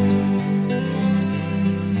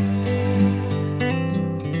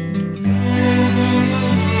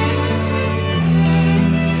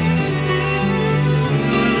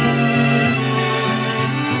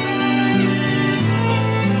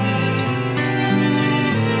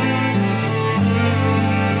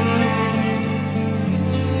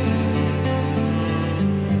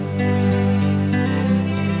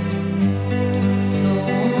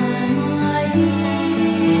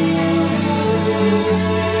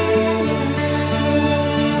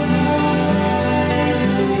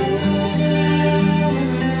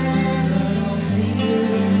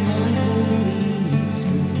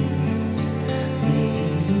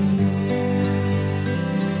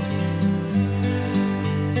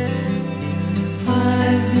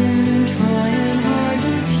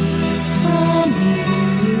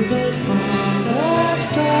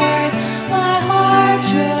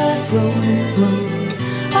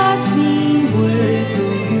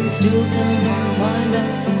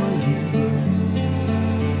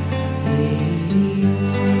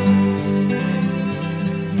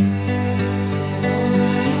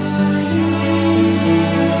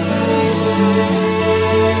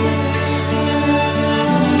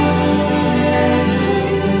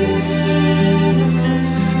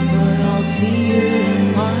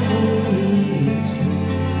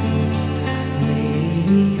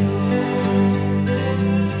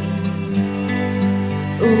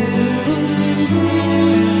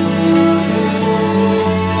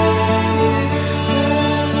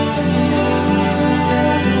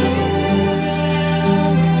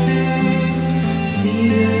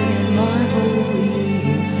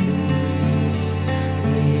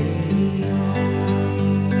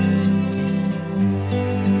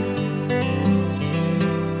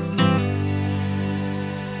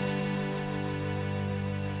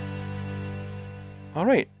 All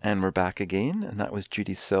right, and we're back again, and that was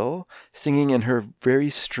Judy Sill singing in her very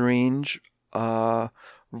strange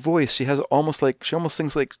voice. She almost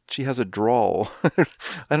sings like she has a drawl. I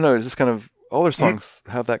don't know, it's just kind of, all her songs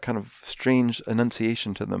have that kind of strange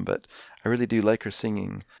enunciation to them, but I really do like her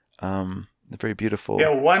singing. Very beautiful.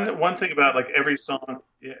 Yeah, one thing about like every song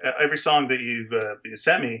that you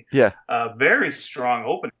sent me, very strong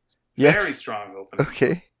opening. Yes. Very strong opening.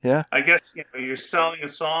 Okay. Yeah. I guess you're selling a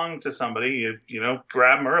song to somebody. You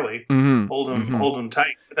grab them early, hold them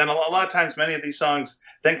tight. But then a lot of times, many of these songs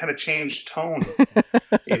then kind of change tone,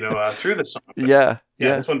 through the song. But yeah.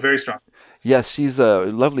 This one very strong. Yes, she's a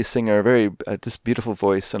lovely singer, very just beautiful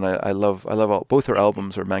voice, and I love both her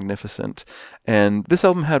albums are magnificent. And this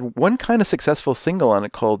album had one kind of successful single on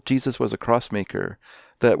it called "Jesus Was a Crossmaker,"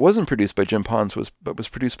 that wasn't produced by Jim Pons, but was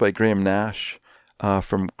produced by Graham Nash.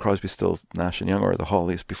 From Crosby, Stills, Nash & Young, or the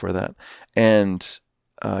Hollies before that. And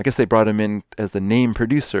I guess they brought him in as the name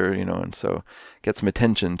producer, and so get some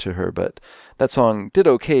attention to her. But that song did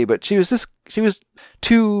okay, but she was like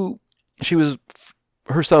too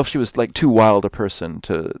wild a person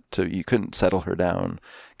to you couldn't settle her down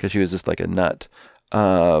because she was just like a nut.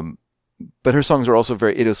 But her songs were also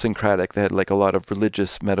very idiosyncratic. They had like a lot of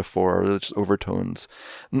religious metaphor, religious overtones.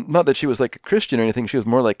 Not that she was like a Christian or anything. She was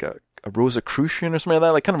more like a Rosicrucian or something like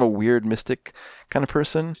that, like kind of a weird mystic kind of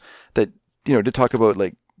person that, did talk about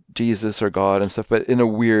like Jesus or God and stuff, but in a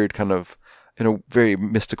weird kind of, in a very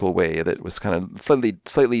mystical way that was kind of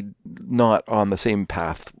slightly not on the same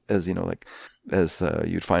path as, as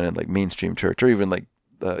you'd find in like mainstream church or even like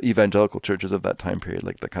evangelical churches of that time period,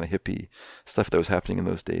 like the kind of hippie stuff that was happening in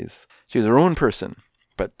those days. She was her own person,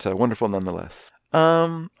 but wonderful nonetheless.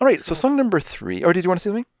 All right, so song number 3. Or did you want to say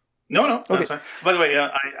something? No, okay. That's fine. By the way,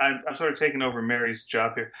 I'm sort of taking over Mary's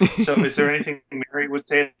job here. So is there anything Mary would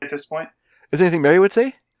say at this point? Is there anything Mary would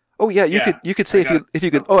say? Oh yeah, you could say if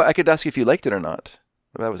you could. Oh, I could ask you if you liked it or not.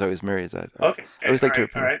 That was always Mary's. Okay. I always liked her.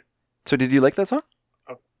 All right. So did you like that song?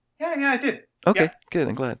 Oh. Yeah, I did. Okay, yeah. Good.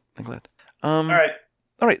 I'm glad. All right.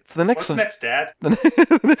 All right. So the next song. What's next, Dad?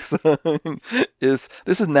 The next song is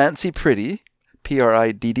Nancy Priddy,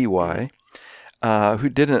 Priddy, who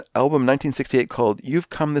did an album in 1968 called "You've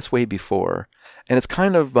Come This Way Before," and it's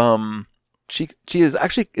kind of she is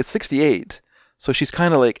actually, it's 68, so she's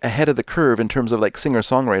kind of like ahead of the curve in terms of like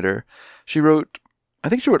singer-songwriter. She co-wrote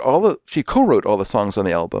all the songs on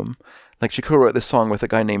the album. Like she co-wrote this song with a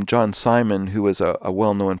guy named John Simon, who was a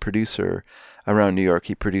well-known producer around New York.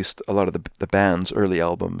 He produced a lot of the band's early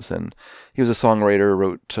albums, and he was a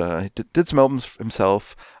songwriter, did some albums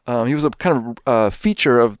himself. He was a kind of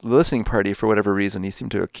feature of the listening party for whatever reason. He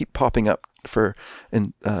seemed to keep popping up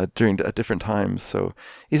during different times. So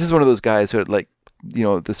he's just one of those guys who had like,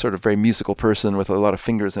 this sort of very musical person with a lot of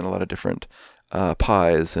fingers in a lot of different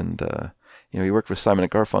pies. And he worked with Simon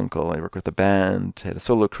and Garfunkel. He worked with the band, had a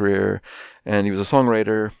solo career, and he was a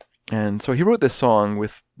songwriter. And so he wrote this song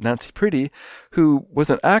with Nancy Priddy, who was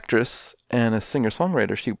an actress and a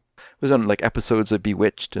singer-songwriter. She was on like episodes of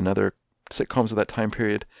Bewitched and other sitcoms of that time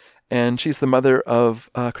period. And she's the mother of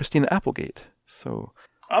Christina Applegate. So,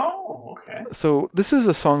 okay. So this is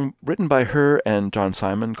a song written by her and John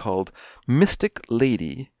Simon called Mystic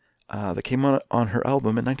Lady that came on her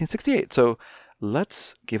album in 1968. So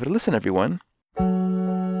let's give it a listen, everyone.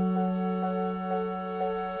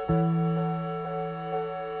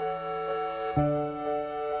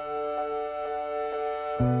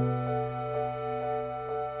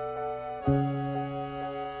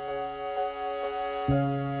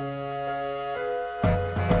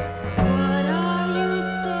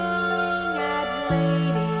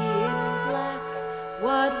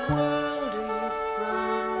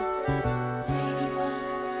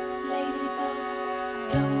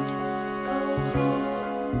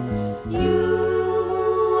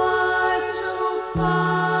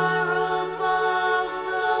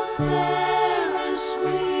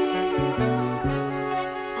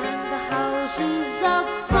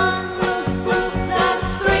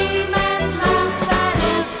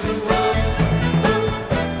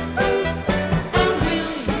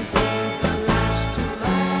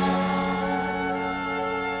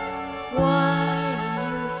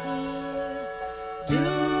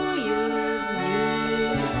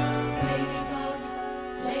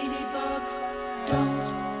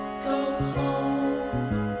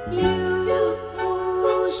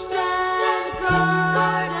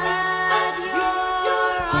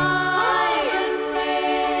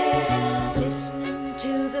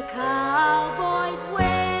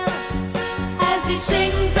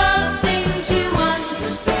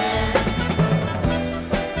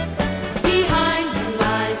 Behind you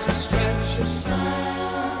lies a stretch of sand.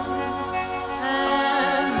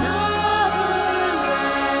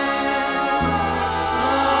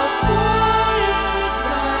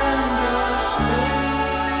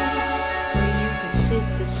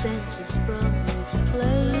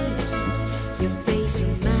 face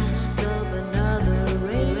a mask of another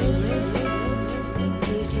race, in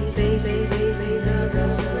case you face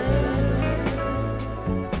another place.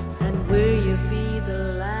 And will you be the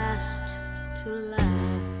last to laugh?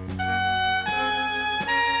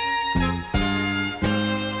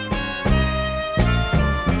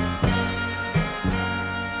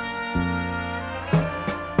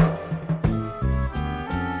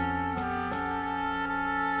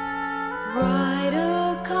 Ride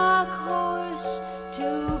a cock horse to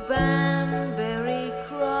Banbury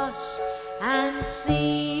Cross and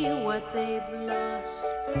see what they've lost.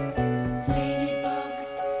 Ladybug,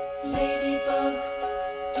 ladybug,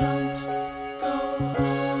 don't go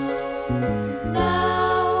home.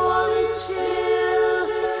 Now all is still.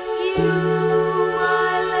 You,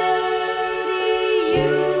 my lady,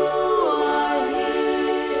 you are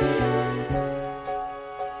here.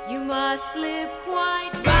 You must live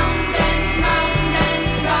quite round and round and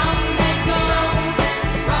round and go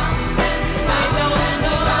round and round and round and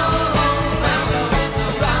go round and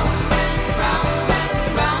round and round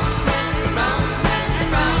and round and round and round.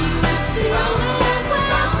 Will you still live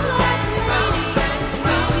well, like lady?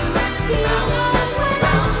 Will you still live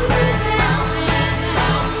well to dance them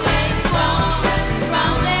as they fall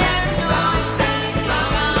round their noisy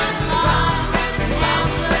neon lights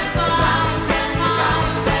and the fire and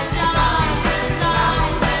hide the dark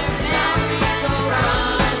inside their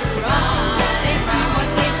merry-go-round. They see what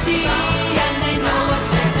they see and they know what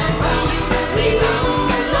they know. Will you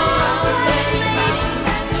love their lady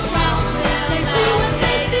to catch them? They see what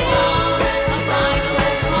they see. A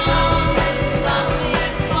final call,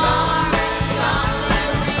 something far beyond their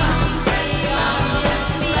reach, beyond this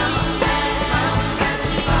beach.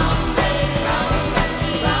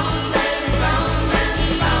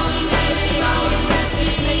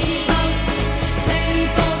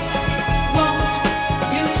 Ladybug, won't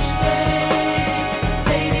you stay?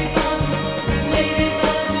 Ladybug,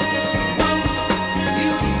 ladybug, won't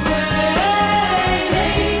you pray?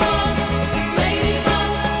 Ladybug,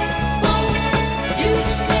 ladybug, won't you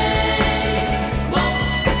stay? Won't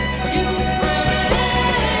you pray?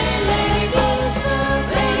 Ladybug's the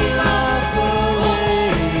ladybug,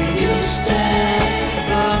 won't you stay?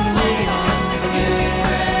 From me on you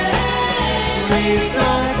pray.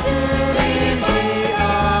 Reflected in the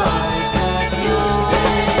eyes that you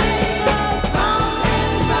stay. Round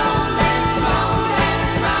and round and round and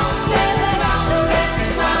round and round and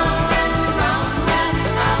round and round and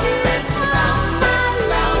round and round, my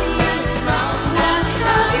lady, round. What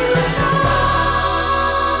have you found?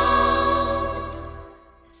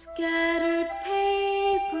 Scattered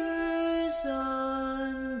papers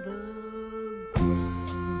on the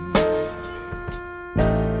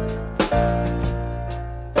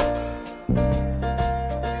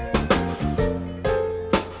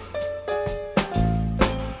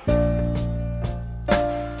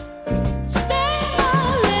Stay my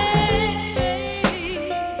lady.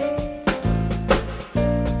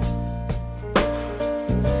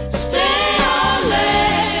 Stay our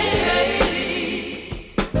lady.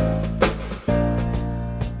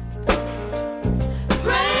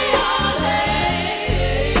 Pray our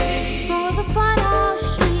lady. For the funhouse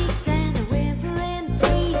shrieks and the whimpering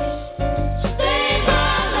freaks. Stay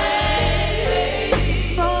my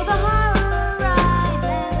lady. For the horror rides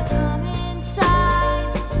and the coming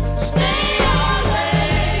sights. Stay our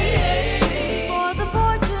lady. For the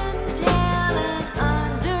fortune telling,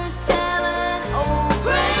 underselling,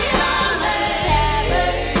 overselling,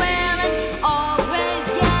 tavern dwelling, always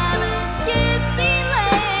yelling, gypsy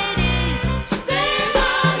ladies. Stay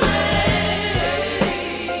my lady.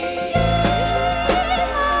 Stay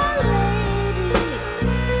my lady.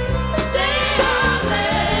 Stay our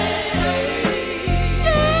lady.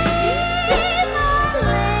 Stay my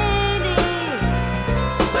lady.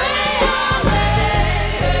 Pray our lady.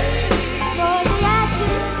 For the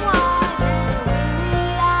asking wise and the weary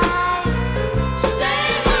eyes. Stay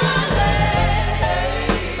my lady.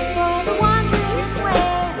 For the wandering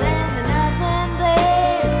ways and the nothing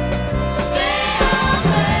there's. Stay our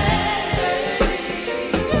lady.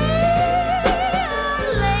 Stay our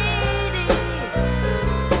lady.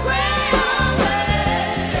 Pray our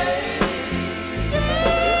lady. Stay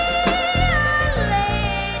our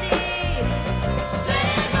lady.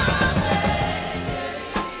 Stay my lady.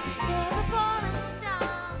 For the falling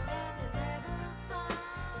downs and the never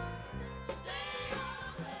finds. Stay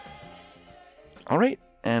our lady. All right,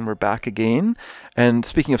 and we're back again. And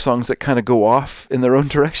speaking of songs that kind of go off in their own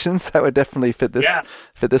directions, that would definitely fit this Yeah.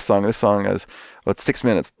 This song. This song is it's 6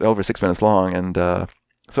 minutes, over 6 minutes long, and so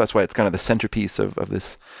that's why it's kind of the centerpiece of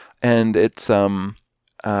this. And it's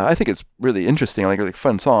I think it's really interesting, like a really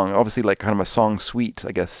fun song. Obviously, like kind of a song suite,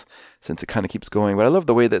 I guess, since it kind of keeps going. But I love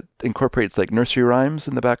the way that it incorporates like nursery rhymes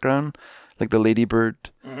in the background, like the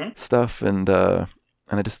Ladybird stuff, and I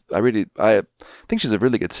think she's a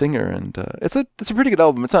really good singer, and it's a pretty good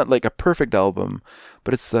album. It's not like a perfect album,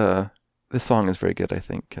 but it's this song is very good, I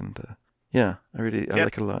think, and I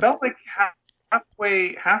like it a lot. It felt like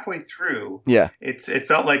halfway through. Yeah, it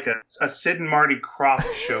felt like a Sid and Marty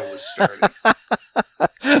Krofft show was starting.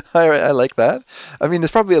 I like that. I mean,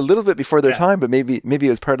 it's probably a little bit before their time, but maybe it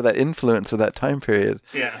was part of that influence of that time period.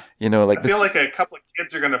 Yeah, like I feel like a couple of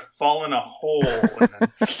kids are going to fall in a hole and then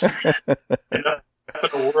end up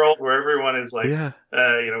in a world where everyone is like,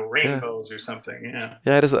 rainbows or something. Yeah.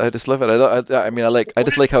 Yeah, I just love it. I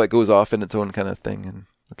just like how it goes off in its own kind of thing, and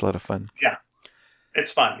it's a lot of fun. Yeah.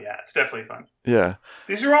 It's fun, yeah. It's definitely fun. Yeah.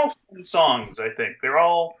 These are all fun songs, I think. They're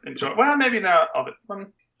all enjoyable. Well, maybe not all of it.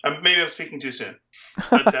 Maybe I'm speaking too soon.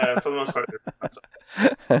 But for the most part, they're fun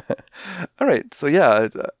songs. All right. So,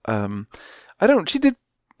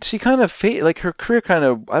 she kind of, like her career kind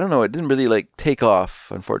of, I don't know, it didn't really like take off,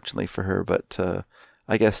 unfortunately for her. But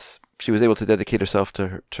I guess she was able to dedicate herself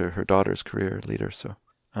to her daughter's career later. So,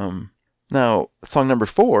 now, song number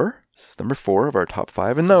 4. This is number 4 of our top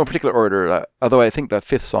 5, in no particular order. Although I think the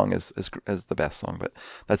 5th song is the best song, but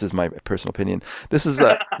that's just my personal opinion. This is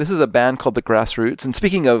a band called the Grassroots. And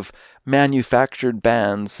speaking of manufactured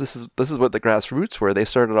bands, this is what the Grassroots were. They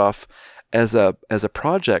started off as a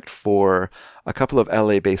project for a couple of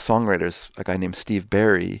LA-based songwriters, a guy named Steve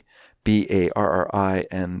Barry, Barri,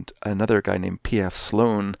 and another guy named P.F.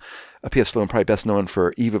 Sloan. P.F. Sloan probably best known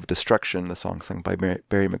for Eve of Destruction, the song sung by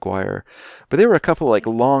Barry McGuire. But they were a couple like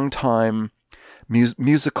long time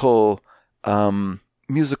musical what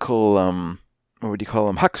would you call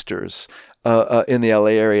them, hucksters in the LA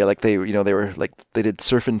area. Like they were like, they did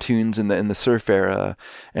surfing tunes in the surf era,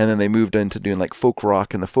 and then they moved into doing like folk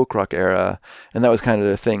rock in the folk rock era, and that was kind of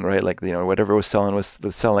the thing, right? Like, whatever was selling was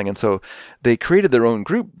selling, and so they created their own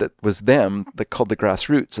group that was them, that called the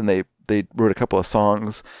Grassroots, and they wrote a couple of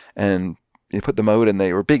songs and they put them out, and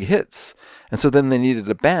they were big hits. And so then they needed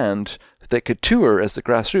a band that could tour as the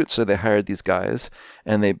Grassroots, so they hired these guys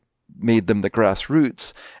and they made them the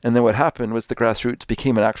Grassroots. And then what happened was the Grassroots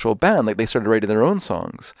became an actual band. Like, they started writing their own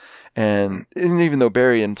songs. And even though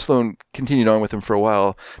Barry and Sloan continued on with them for a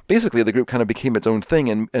while, basically the group kind of became its own thing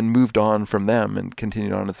and moved on from them and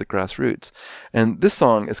continued on as the Grassroots. And this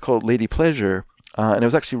song is called Lady Pleasure, and it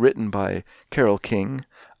was actually written by Carole King,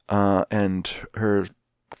 and her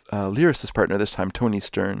lyricist partner this time, Tony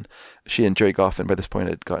Stern. She and Jerry Goffin by this point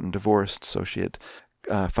had gotten divorced, so she had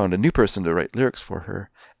found a new person to write lyrics for her.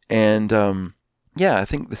 And I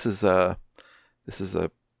think this is a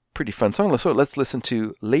pretty fun song. So let's listen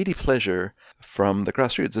to Lady Pleasure from the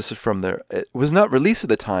Grassroots. This is from it was not released at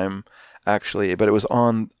the time, actually, but it was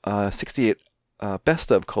on 68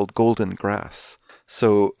 Best Of called Golden Grass.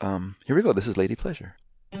 So here we go. This is Lady Pleasure.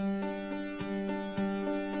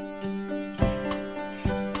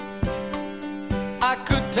 I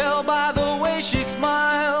could tell by the way she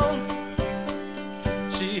smiled,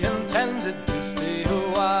 she intended to stay a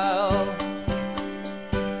while.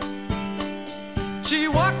 She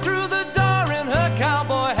walked through the door in her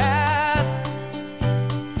cowboy hat,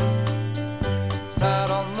 sat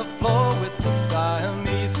on the floor with the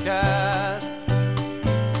Siamese cat.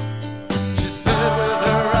 She said with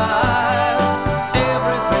her eyes,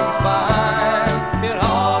 everything's fine, it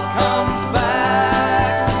all comes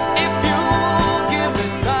back if you'll give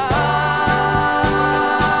it time.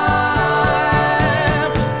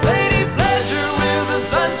 Lady Pleasure with the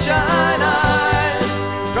sunshine eyes,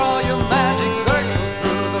 draw your magic circle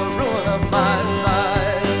through the ruin of my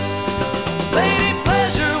sighs. Lady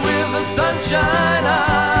Pleasure with the sunshine eyes.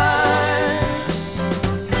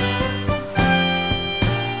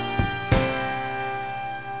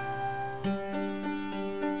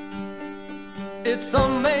 It's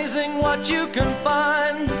amazing what you can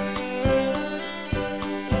find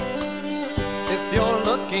if you're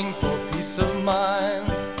looking for peace of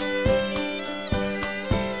mind.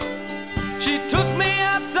 She took me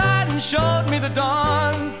outside and showed me the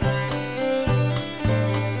dawn.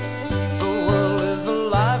 The world is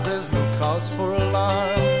alive, there's no cause for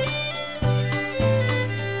alarm.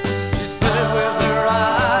 She said with her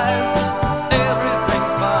eyes,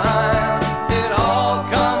 everything's fine, it all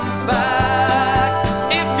comes back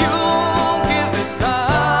if you'll give it time.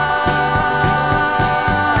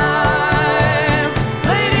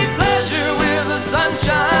 Lady Pleasure with the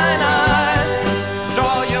sunshine eyes,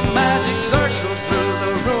 draw your magic circles through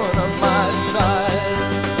the ruin of my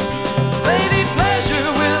sighs.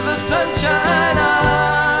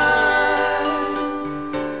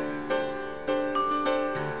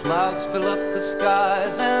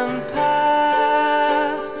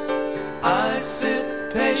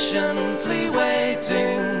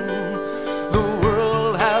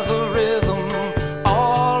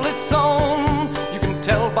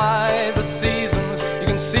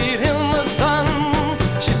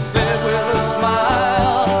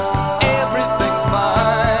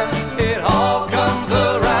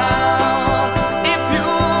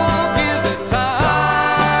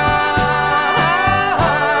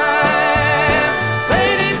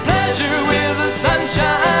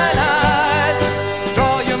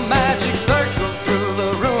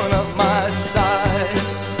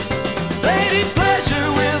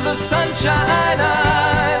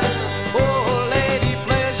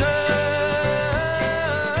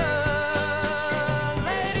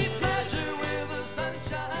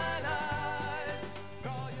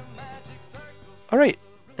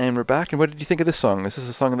 we're back. And what did you think of this song? Is this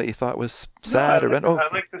a song that you thought was sad or? I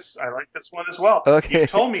like this. I like this one as well. Okay. You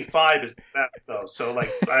told me 5 is the best though. So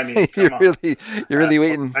like, I mean, come on. You're really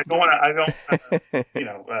waiting. I don't want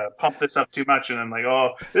to, pump this up too much, and I'm like,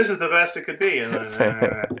 oh, this is the best it could be. And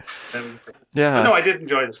yeah. But no, I did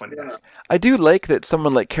enjoy this one. Yes. I do like that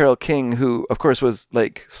someone like Carole King, who of course was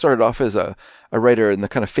like started off as a writer in the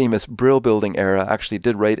kind of famous Brill Building era, actually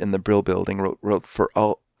did write in the Brill Building, wrote for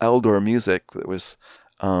Eldor Music. It was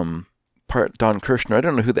part Don Kirshner. I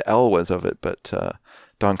don't know who the L was of it, but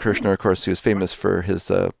Don Kirshner, of course, he was famous for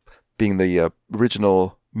his being the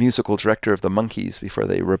original musical director of the Monkees before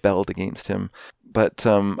they rebelled against him. But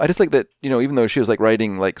I just like that, even though she was like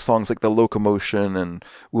writing like songs like The Locomotion and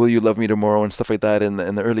Will You Love Me Tomorrow and stuff like that in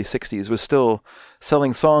the early 60s, was still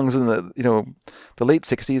selling songs in the late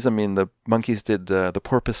 60s. I mean, the Monkees did the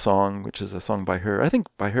Porpoise Song, which is a song by her, I think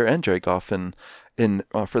by her and Jerry Goff in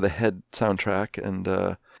for the Head soundtrack. And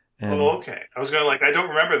oh, okay. I was going I don't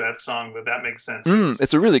remember that song, but that makes sense.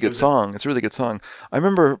 It's a really good song. It's a really good song. I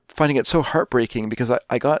remember finding it so heartbreaking because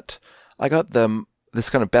I got this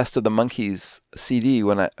kind of Best of the Monkees CD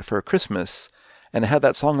for Christmas, and it had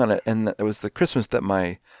that song on it, and it was the Christmas that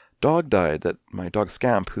my dog died, that my dog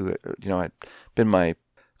Scamp, who had been my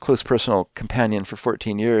close personal companion for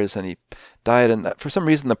 14 years, and he died, and for some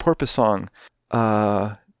reason the Porpoise Song,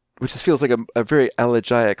 which just feels like a very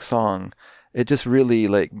elegiac song, it just really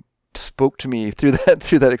like spoke to me through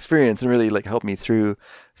that experience, and really like helped me through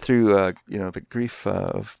the grief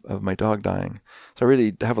of my dog dying. So I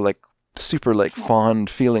really have a super fond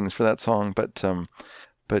feelings for that song, but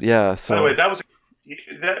yeah. So by the way,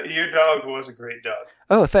 your dog was a great dog.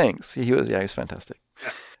 Oh, thanks. He was fantastic.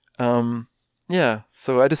 Yeah. Yeah.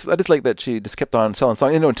 So I just like that she just kept on selling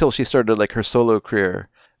songs, until she started like her solo career.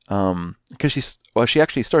 Because she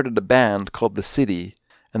actually started a band called The City,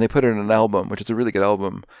 and they put her in an album, which is a really good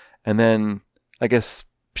album. And then I guess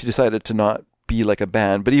she decided to not be like a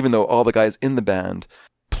band, but even though all the guys in the band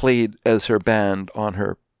played as her band on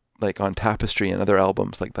her, like on Tapestry and other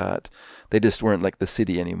albums like that, they just weren't like The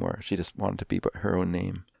City anymore. She just wanted to be her own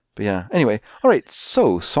name. But yeah, anyway, all right.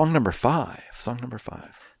 So song number 5.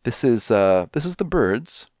 This is the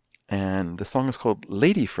Byrds, and the song is called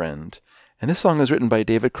Lady Friend. And this song is written by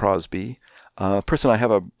David Crosby, a person I have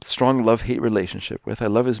a strong love-hate relationship with. I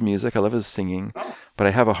love his music, I love his singing, but I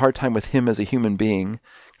have a hard time with him as a human being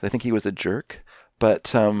because I think he was a jerk. But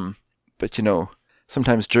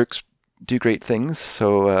sometimes jerks do great things.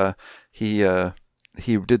 So he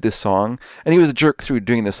did this song, and he was a jerk through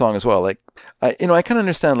doing this song as well. Like I kind of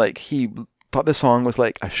understand. Like he thought this song was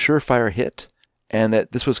like a surefire hit, and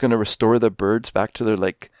that this was going to restore the Byrds back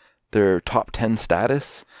to their top 10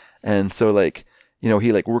 status. And so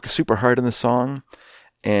he worked super hard on the song,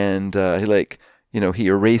 and he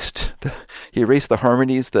erased the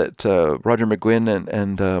harmonies that Roger McGuinn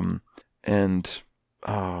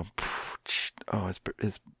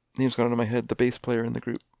his name's gone out of my head. The bass player in the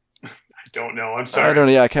group. I don't know. I'm sorry. I don't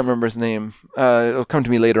know. Yeah, I can't remember his name. It'll come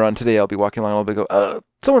to me later on today. I'll be walking along. I'll be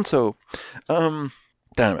so and so. Damn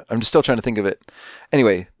it! I'm just still trying to think of it.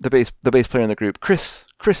 Anyway, the bass player in the group, Chris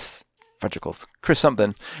Fudgicles, Chris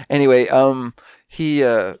something. Anyway, he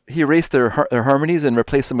erased their harmonies and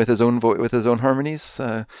replaced them with his own harmonies,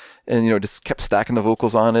 and just kept stacking the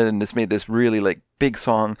vocals on it, and just made this really big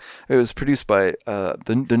song. It was produced by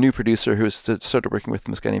the new producer who started working with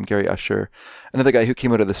him, this guy named Gary Usher, another guy who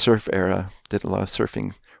came out of the surf era, did a lot of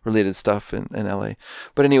surfing related stuff in LA.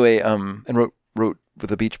 But anyway, and wrote with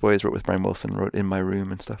the Beach Boys, wrote with Brian Wilson, wrote In My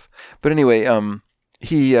Room and stuff. But anyway,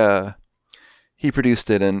 he produced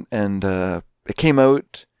it, and it came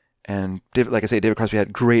out, and David Crosby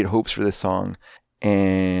had great hopes for this song,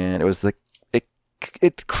 and it was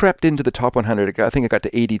it crept into the top 100. I think it got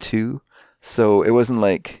to 82. So it was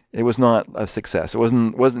not a success.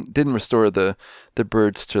 It didn't restore the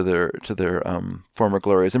Byrds to their former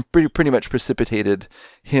glories, and pretty much precipitated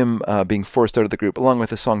him being forced out of the group, along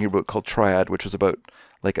with a song he wrote called Triad, which was about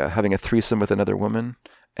having a threesome with another woman,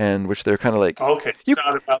 and which they're kind of okay,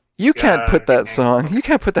 you can't put that song. You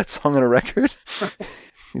can't put that song on a record.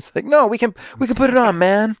 He's like, no, we can put it on,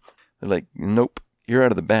 man. They're like, nope, you're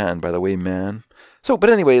out of the band, by the way, man. So, but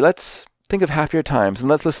anyway, let's think of happier times, and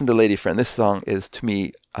let's listen to Lady Friend. This song is, to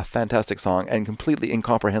me, a fantastic song, and completely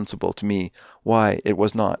incomprehensible to me why it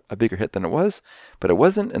was not a bigger hit than it was, but it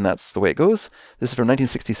wasn't, and that's the way it goes. This is from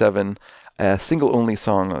 1967, a single-only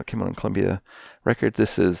song that came out on Columbia Records.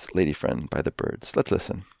 This is Lady Friend by the Byrds. Let's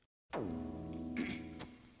listen.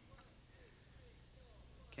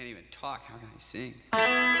 Can't even talk. How can I sing?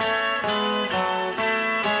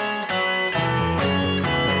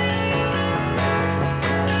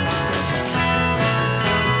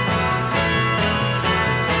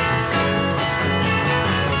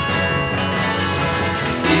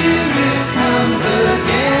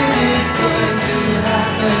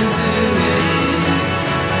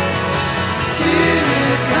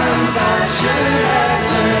 should have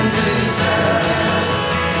learned to love.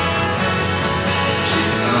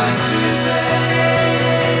 She's going to say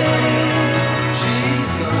she's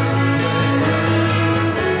going away,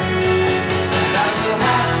 and I will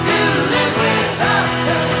have to live without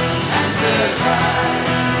her and survive.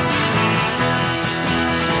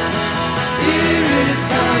 Here it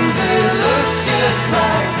comes, it looks just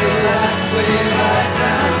like the last wave right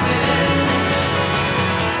round it.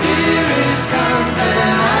 Here it comes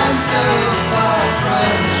and I'm so far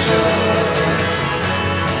from shore.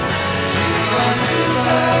 She's going to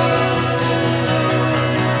love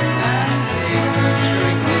and take her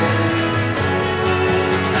trinkets,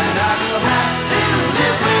 and I will have to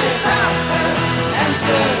live without her and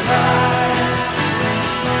survive.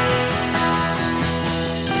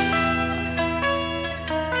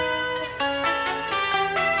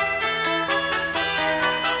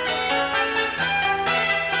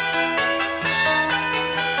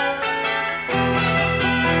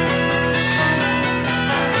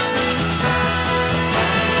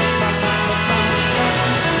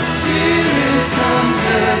 Here it comes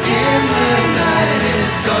again, the night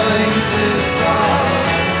is going to fall.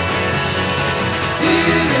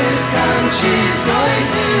 Here it comes, she's going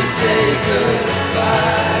to say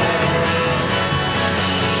goodbye.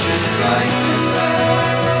 She's going to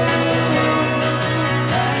love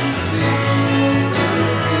and leave,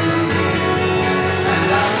 and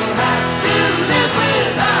I will have to live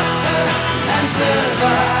without her and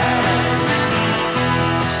survive.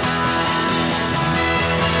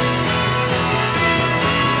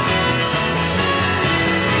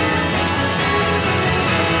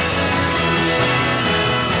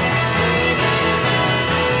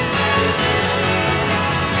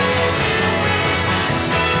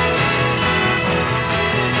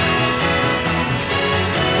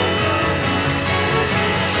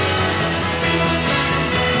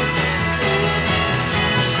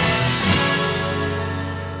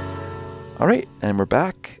 All right, and we're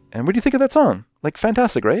back. And what do you think of that song? Like,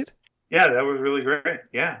 fantastic, right? Yeah, that was really great.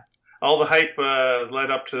 Yeah. All the hype led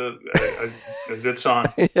up to a good song.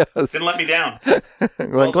 Yes. Didn't let me down.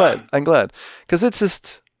 Well, I'm glad. done. I'm glad. Because it's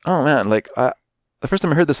just, oh man, like, the first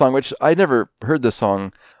time I heard the song, which I never heard this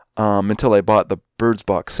song until I bought the Birds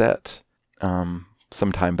box set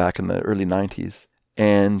sometime back in the early 90s.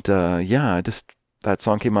 And yeah, that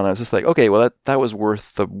song came on. I was just like, okay, well, that was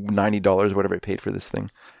worth the $90 or whatever I paid for this thing.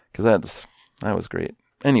 Because that was great.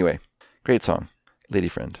 Anyway, great song, Lady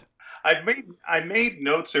Friend. I made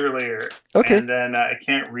notes earlier, Okay. and then I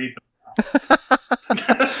can't read them.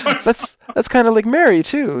 That's kind of like Mary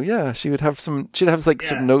too. Yeah, she'd have some Yeah.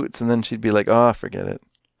 notes, and then she'd be like, "Oh, forget it."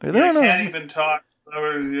 Like, I no. can't even talk.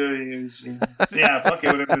 Yeah, okay,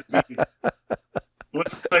 whatever this means.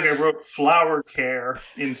 Looks like I wrote flower care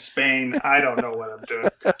in Spain. I don't know what I'm doing.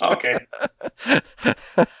 Okay.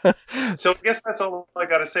 So I guess that's all I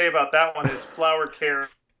got to say about that one is flower care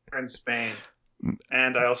in Spain.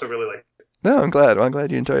 And I also really like it. No, I'm glad. Well, I'm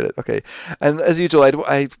glad you enjoyed it. Okay, and as usual,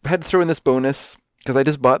 I had to throw in this bonus because I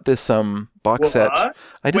just bought this box set.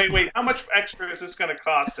 Wait, how much extra is this going to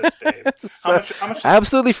cost us, Dave? How much?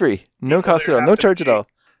 Absolutely free, no cost at all, no charge at all.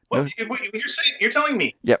 What, you're telling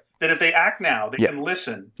me Yep. that if they act now, they Yep. can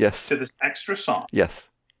listen Yes. to this extra song. Yes.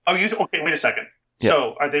 Oh, okay, wait a second. Yep.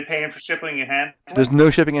 So are they paying for shipping and handling? There's no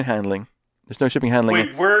shipping and handling.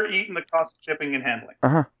 Wait, we're eating the cost of shipping and handling.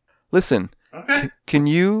 Listen, Okay. can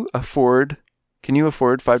you afford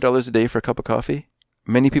 $5 a day for a cup of coffee?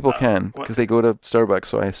 Many people can what- because they go to Starbucks.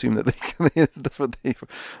 So I assume that that's what they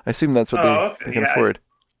Okay, can yeah. afford.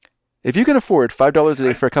 If you can afford $5 a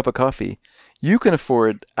day for a cup of coffee, you can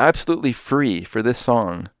afford absolutely free for this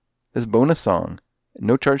song, this bonus song,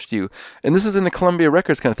 no charge to you. And this is in the Columbia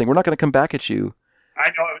Records kind of thing. We're not going to come back at you I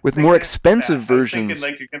know. I was with thinking more that. expensive I was versions. thinking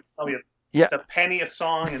like you're going to tell me Yeah. it's a penny a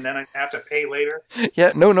song and then I have to pay later.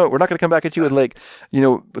 Yeah, no, we're not going to come back at you with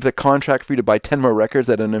with a contract for you to buy 10 more records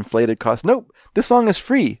at an inflated cost. Nope, this song is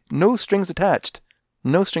free. No strings attached.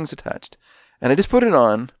 No strings attached. And I just put it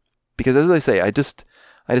on because, as I say, I just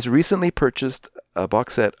recently purchased a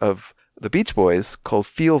box set of the Beach Boys called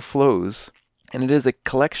Feel Flows, and it is a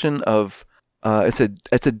collection of it's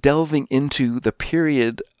a delving into the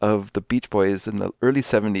period of the Beach Boys in the early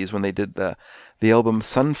 70s when they did the album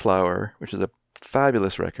Sunflower, which is a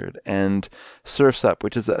fabulous record, and Surf's Up,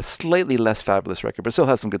 which is a slightly less fabulous record, but still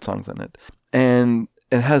has some good songs on it. And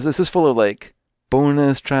this is full of like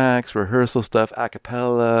bonus tracks, rehearsal stuff, a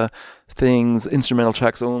cappella things, instrumental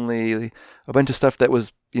tracks only, a bunch of stuff that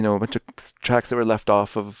was, a bunch of tracks that were left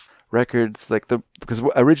off of records, because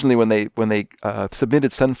originally when they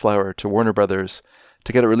submitted Sunflower to Warner Brothers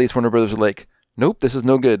to get it released, Warner Brothers were like, nope, this is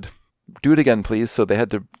no good. do it again, please. So they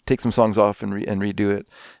had to take some songs off and redo it,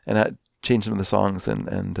 and change some of the songs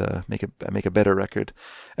and make a better record.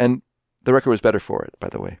 And the record was better for it, by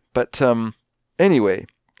the way. But anyway,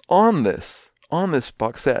 on this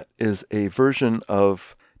box set is a version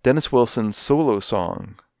of Dennis Wilson's solo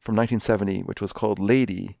song from 1970, which was called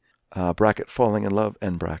Lady, bracket Falling in Love,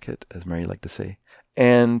 end bracket, as Mary liked to say.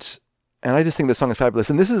 And I just think this song is fabulous.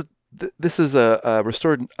 And this is a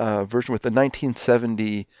restored version with the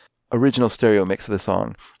 1970 original stereo mix of the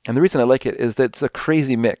song. And the reason I like it is that it's a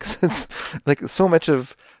crazy mix. It's like there's so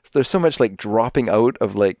much like dropping out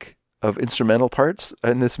of instrumental parts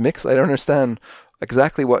in this mix. I don't understand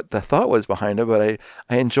exactly what the thought was behind it, but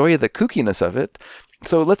I enjoy the kookiness of it.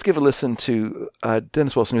 So let's give a listen to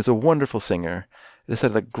Dennis Wilson, who's a wonderful singer. This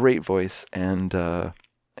had a great voice, and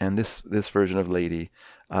this version of Lady,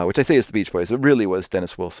 which I say is the Beach Boys, it really was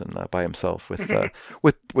Dennis Wilson by himself with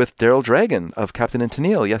Daryl Dragon of Captain and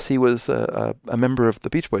Tennille. Yes, he was a member of the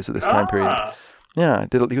Beach Boys at this time period. Yeah,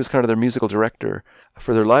 he was kind of their musical director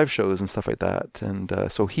for their live shows and stuff like that. And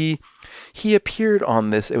so he appeared on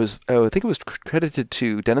this. I think it was credited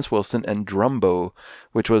to Dennis Wilson and Drumbo,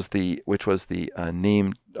 which was the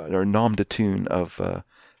name or nom de tune of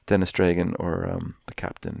Dennis Dragon or the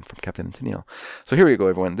captain from Captain and Tennille. So here we go,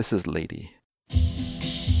 everyone. This is Lady.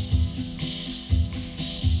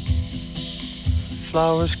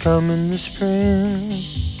 Flowers come in the spring.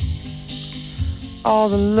 All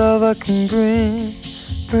the love I can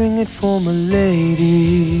bring it for my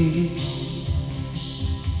lady.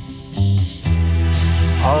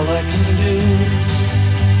 All I can do,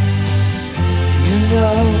 you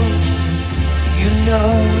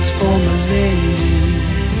know it's for my lady.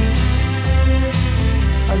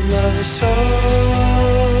 I love her so,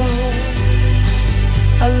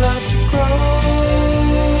 I love to grow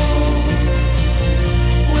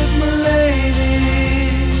with my lady,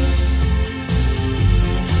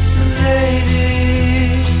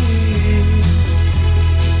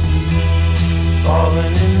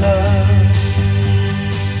 falling in love.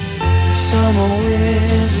 The summer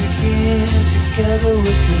winds again, together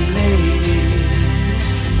with my lady.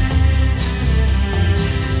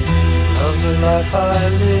 Love the life I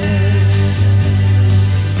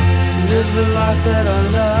live the life that I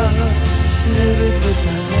love, live it with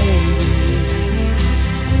my lady.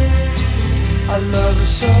 I love her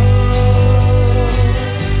so,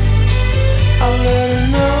 I'll let her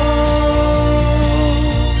know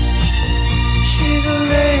she's a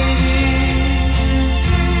lady,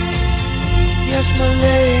 yes, my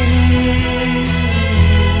lady.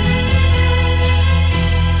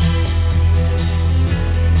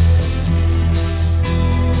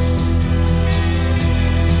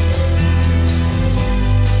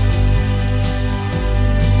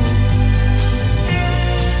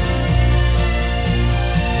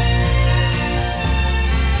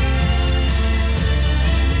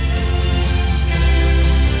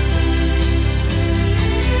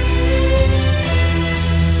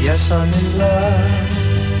 Yes, I'm in love,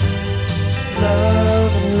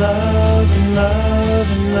 love and love and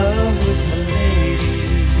love and love with my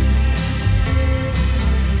lady.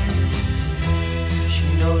 She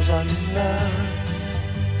knows I'm in love,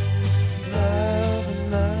 love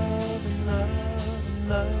and love and love and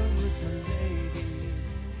love with my lady.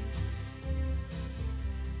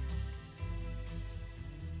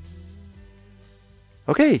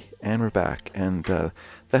 Okay, and we're back, and that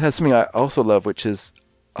has something I also love, which is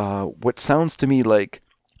what sounds to me like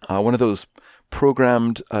one of those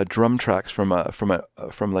programmed drum tracks from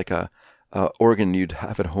like a organ you'd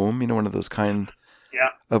have at home. You know, one of those kind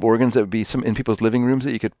of organs that would be some in people's living rooms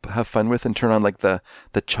that you could have fun with and turn on like the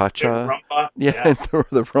cha-cha, the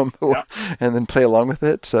rumba, and then play along with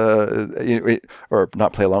it, or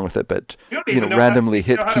not play along with it, but randomly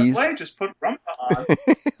hit keys. Just put rumba on.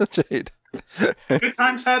 That's right. Good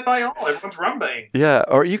times had by all. Everyone's rumbaing. Yeah,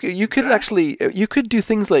 or you could actually do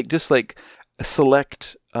things like just like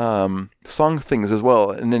select song things as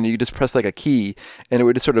well, and then you just press like a key, and it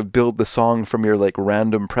would just sort of build the song from your like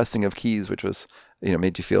random pressing of keys, which was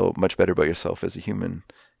made you feel much better about yourself as a human,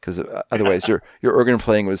 because otherwise your organ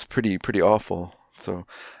playing was pretty awful. So,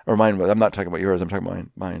 or mine was. I'm not talking about yours. I'm talking about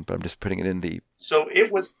mine, but I'm just putting it in the. So it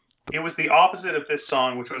was the opposite of this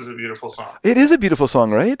song, which was a beautiful song. It is a beautiful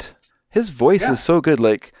song, right? His voice is so good.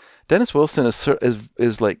 Like Dennis Wilson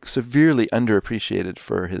is like severely underappreciated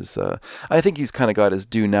for his. I think he's kind of got his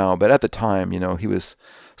due now, but at the time, he was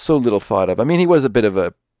so little thought of. I mean, he was a bit of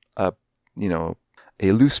a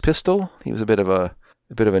loose pistol. He was a bit of a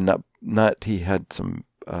nut. He had some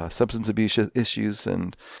substance abuse issues,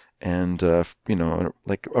 and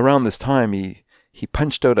like around this time, he he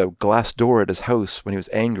punched out a glass door at his house when he was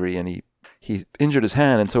angry, and he injured his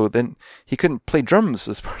hand, and so then he couldn't play drums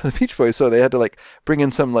as part of the Beach Boys, so they had to like bring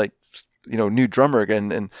in some like new drummer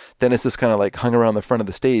again, and Dennis just kind of like hung around the front of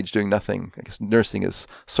the stage doing nothing, I guess nursing his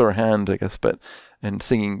sore hand, I guess, and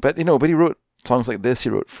singing. But he wrote songs like this. He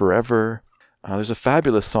wrote Forever. There's a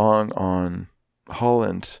fabulous song on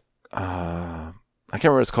Holland. I can't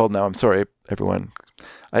remember what it's called now. I'm sorry, everyone.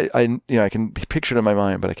 I can picture it in my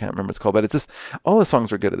mind, but I can't remember what it's called. But it's just, all the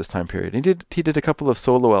songs were good at this time period. He did a couple of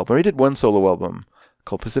solo albums. He did one solo album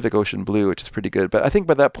called Pacific Ocean Blue, which is pretty good. But I think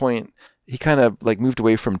by that point, he kind of like moved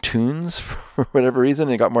away from tunes for whatever reason,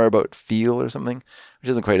 and got more about feel or something, which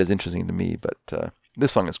isn't quite as interesting to me. But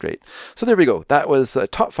this song is great. So there we go. That was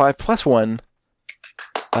top 5 plus 1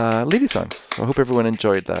 lady songs. So I hope everyone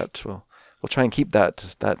enjoyed that. We'll try and keep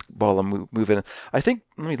that ball moving. I think,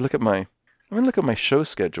 let me look at my show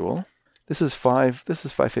schedule. This is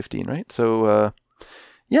 5:15, right? So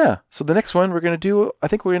yeah. So the next one we're going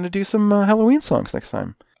to do some Halloween songs next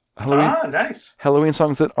time. Nice. Halloween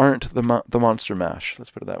songs that aren't the Monster Mash.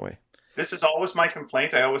 Let's put it that way. This is always my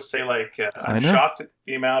complaint. I always say, like, I'm shocked at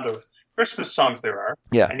the amount of Christmas songs there are.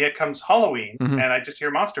 Yeah. And yet comes Halloween, and I just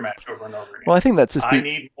hear Monster Mash over and over again. Well, I think that's just I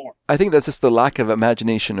need more. I think that's just the lack of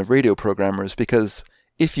imagination of radio programmers, because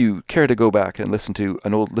if you care to go back and listen to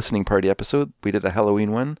an old listening party episode, we did a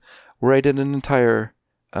Halloween one where I did an entire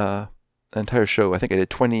show. I think I did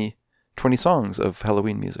 20 songs of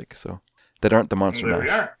Halloween music, so that aren't the Monster Mash. We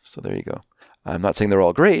are. So there you go. I'm not saying they're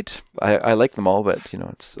all great. I like them all, but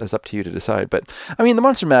it's up to you to decide. But I mean, the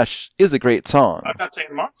Monster Mash is a great song. I'm not saying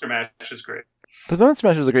Monster Mash is great. The Monster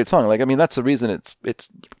Mash is a great song. Like, I mean, that's the reason it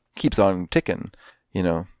keeps on ticking.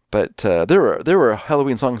 But there were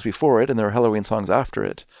Halloween songs before it, and there were Halloween songs after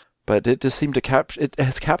it. But it just seemed to it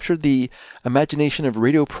has captured the imagination of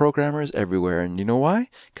radio programmers everywhere. And you know why?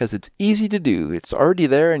 Because it's easy to do. It's already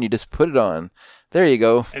there, and you just put it on. There you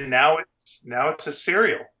go. And now it's a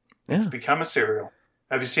cereal. Yeah. It's become a cereal.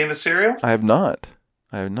 Have you seen the cereal? I have not.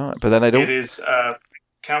 But then I don't. It is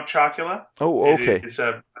Count Chocula. Oh, okay. It is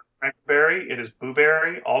cranberry. It is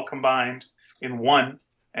blueberry, all combined in one,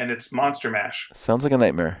 and it's Monster Mash. Sounds like a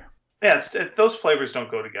nightmare. Yeah, those flavors don't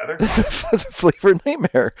go together. That's a flavor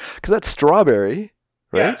nightmare, because that's strawberry,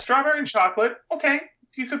 right? Yeah, strawberry and chocolate. Okay,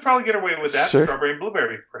 you could probably get away with that. Sure. Strawberry and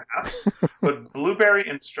blueberry, perhaps. But blueberry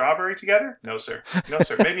and strawberry together? No, sir.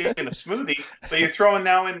 Maybe in a smoothie, but you're throwing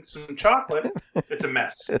now in some chocolate. It's a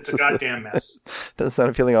mess. It's a goddamn mess. Doesn't sound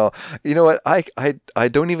appealing at all. You know what? I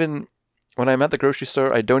don't even, when I'm at the grocery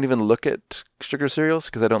store, I don't even look at sugar cereals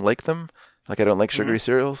because I don't like them. Like, I don't like sugary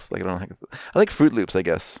cereals. Like, I like Fruit Loops, I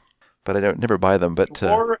guess, but I never buy them. But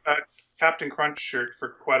or Captain Crunch shirt for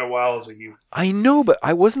quite a while as a youth. I know, but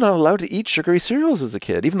I was not allowed to eat sugary cereals as a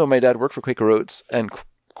kid, even though my dad worked for Quaker Oats, and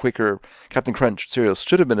Quaker Captain Crunch cereals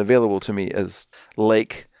should have been available to me as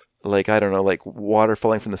like I don't know, like water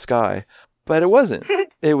falling from the sky, but it wasn't.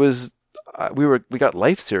 It was we got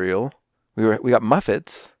Life cereal, we got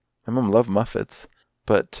Muffets. My mom loved Muffets,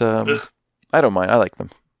 but I don't mind. I like them.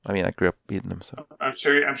 I mean, I grew up eating them, so I'm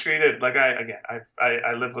sure you did. Like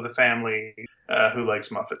I live with a family who likes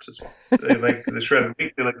Muffets as well. They like the shredded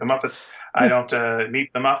wheat. They like the Muffets. I don't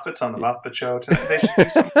meet the Muffets on the Muppet Show tonight. They should do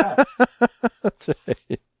something. That's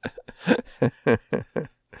right.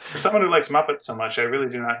 For someone who likes Muppets so much, I really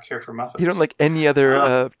do not care for Muffets. You don't like any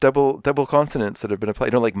other double consonants that have been applied.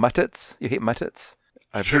 You don't like muttets? You hate muttets?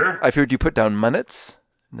 I've heard you put down munnets.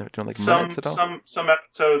 No, don't like munnets at all? Some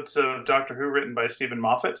episodes of Doctor Who written by Stephen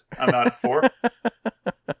Moffat, I'm not for.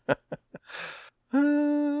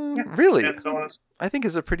 Really? Yeah, I think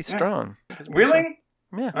is pretty strong. Really?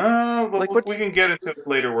 Yeah. We can get into his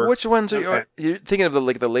later work. Which ones are you're thinking of? The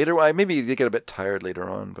later one? Maybe you get a bit tired later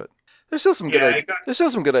on, but there's still some good. There's still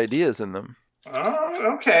some good ideas in them.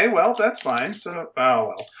 Oh, okay. Well, that's fine. So,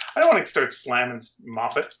 I don't want to start slamming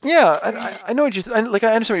Moffat. Yeah, I know what you I understand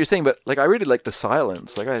what you're saying, but like I really like the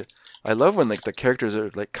silence. Like I love when like the characters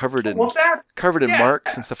are like covered in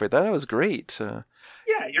marks and stuff like that. That was great.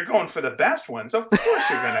 Yeah, you're going for the best ones. Of course,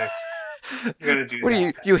 you're gonna do. What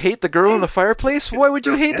do you hate the girl in the fireplace? Why would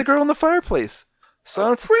you hate the girl in the fireplace?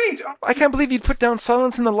 Silence. Great. I can't believe you'd put down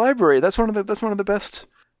Silence in the Library. That's one of the best.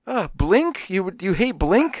 Blink? You hate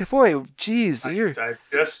Blink? Boy, jeez.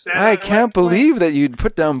 I can't believe that you'd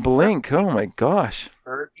put down Blink. Oh my gosh.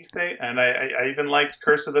 And I even liked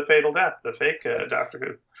Curse of the Fatal Death, the fake Doctor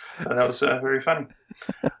Who. That was very funny.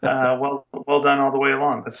 Well done all the way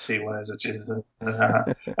along. Let's see, what is it? Jesus.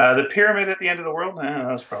 The Pyramid at the End of the World? That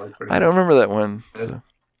was probably pretty I don't remember that one. So.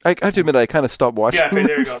 I have to admit, I kind of stopped watching. Yeah, okay,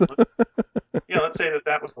 there you go. Yeah, let's say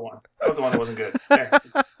that was the one. That was the one that wasn't good. There.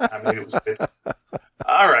 Maybe it was good.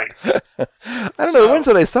 All right. I don't know. The ones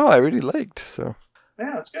that I saw, I really liked. So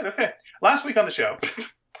yeah, that's good. Okay. Last week on the show,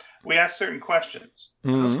 we asked certain questions.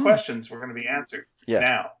 Those questions were going to be answered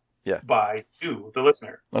now by you, the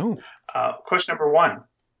listener. Oh. Question number 1.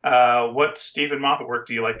 What Stephen Moffat work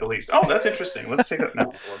do you like the least? Oh, that's interesting. Let's take that.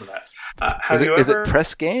 No, it wasn't that. Is it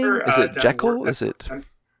Press Gang? Is it Jekyll? Is it?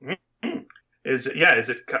 Is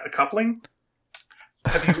it coupling?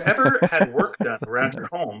 Have you ever had work done around your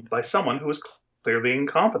home by someone who is clearly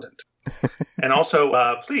incompetent? And also,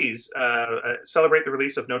 please celebrate the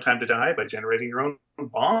release of No Time to Die by generating your own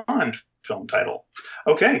Bond film title.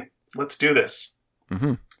 Okay, let's do this.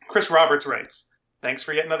 Mm-hmm. Chris Roberts writes, thanks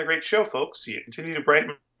for yet another great show, folks. You continue to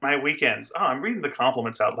brighten my weekends. Oh, I'm reading the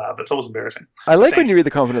compliments out loud. That's always embarrassing. I like when you read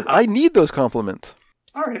the compliments. I need those compliments.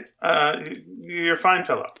 All right. You're a fine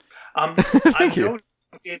fellow. Thank you.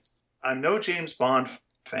 I'm no James Bond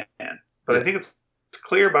fan, but I think it's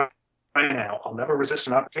clear by now I'll never resist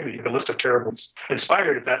an opportunity. The list of terribles,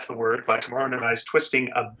 inspired, if that's the word, by Tomorrow Night's twisting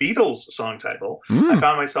a Beatles song title. I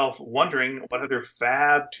found myself wondering what other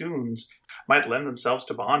fab tunes might lend themselves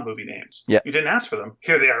to Bond movie names. Yeah. You didn't ask for them.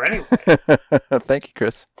 Here they are anyway. Thank you,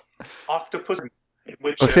 Chris. Octopus.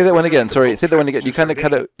 Say that one again. Sorry, say that one again. You kind of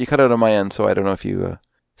cut out. You cut out on my end, so I don't know if you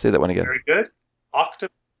say that one again. Very good. All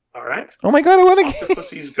right. Oh my God! I want to.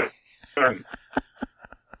 Octopussy's Garden.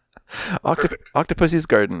 Octopussy's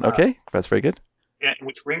Garden. Okay, that's very good. Yeah, in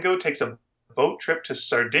which Ringo takes a boat trip to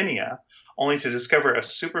Sardinia, only to discover a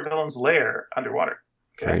supervillain's lair underwater.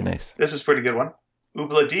 Okay. Very nice. This is a pretty good one.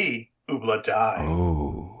 Oobla Dee, Oobla Die.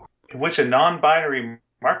 Oh. In which a non-binary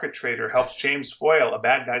market trader helps James foil a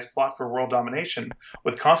bad guy's plot for world domination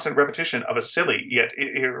with constant repetition of a silly yet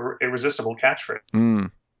irresistible catchphrase.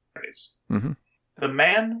 Mm-hmm. The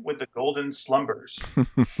Man with the Golden Slumbers,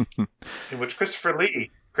 in which Christopher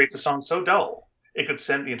Lee creates a song so dull it could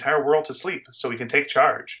send the entire world to sleep so he can take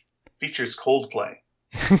charge. Features Coldplay.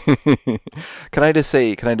 Can I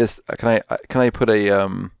put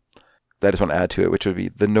a I just want to add to it, which would be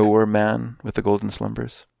The Nowhere Man with the Golden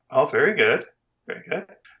Slumbers. Oh, very good. Very good.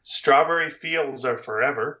 Strawberry Fields Are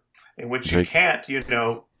Forever, in which you can't,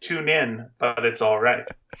 tune in, but it's all right.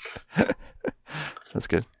 That's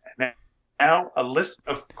good. Now, a list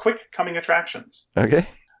of quick coming attractions. Okay.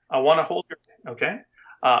 I want to hold your... Okay.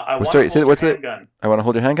 I want to hold your handgun. I want to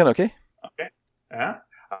hold your handgun, okay? Okay. Yeah.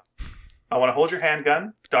 I want to hold your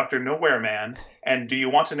handgun, Dr. Nowhere Man, and do you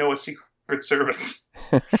want to know a secret service?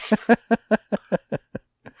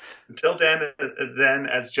 Until then,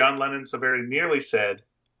 as John Lennon so very nearly said,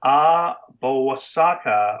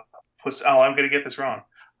 Bowasaka, I'm going to get this wrong.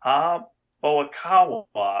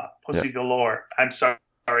 Boakawa, pussy galore. I'm sorry,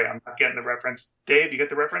 I'm not getting the reference. Dave, you get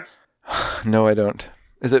the reference? No, I don't.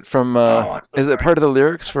 Is it from? Is it part of the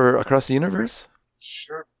lyrics for Across the Universe?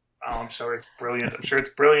 Sure. Oh, I'm sorry. It's brilliant. I'm sure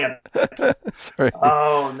it's brilliant. Sorry.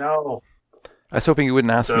 Oh no. I was hoping you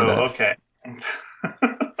wouldn't ask me that. Okay.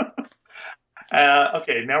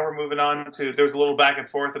 Okay, now we're moving on to. There was a little back and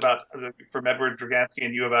forth from Edward Dragansky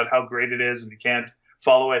and you about how great it is, and you can't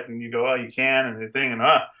follow it, and you go, oh, you can, and the thing, and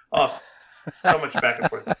so much back and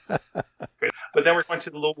forth. Great. But then we're going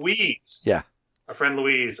to Louise. Yeah. Our friend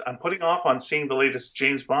Louise. I'm putting off on seeing the latest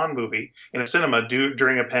James Bond movie in a cinema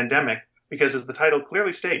during a pandemic because, as the title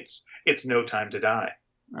clearly states, it's No Time to Die.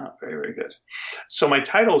 Oh, very, very good. So my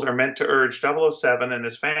titles are meant to urge 007 and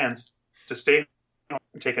his fans to stay home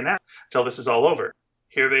and take a nap till this is all over.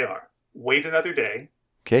 Here they are. Wait Another Day.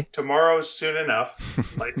 Okay. Tomorrow's Soon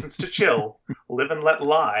Enough. License to Chill. Live and Let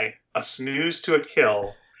Lie. A Snooze to a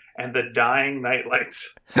Kill. And The Dying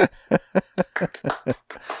Nightlights.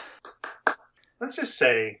 Let's just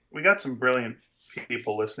say we got some brilliant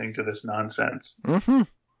people listening to this nonsense. Mm-hmm.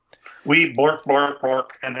 We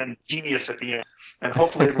bark, and then genius at the end. And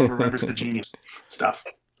hopefully everyone remembers the genius stuff.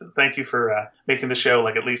 Thank you for making the show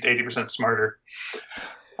like at least 80% smarter.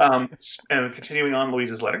 And continuing on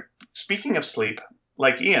Louise's letter. Speaking of sleep,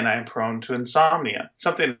 like Ian, I am prone to insomnia.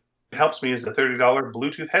 Something that helps me is the $30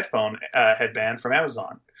 Bluetooth headband from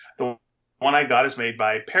Amazon. The one I got is made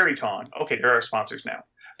by Peraton. Okay, they're our sponsors now.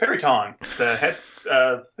 Peraton, the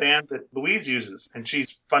headband that Louise uses, and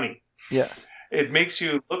she's funny. Yeah. It makes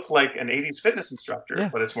you look like an 80s fitness instructor,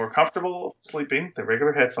 but it's more comfortable sleeping than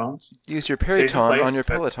regular headphones. Use your Peraton on your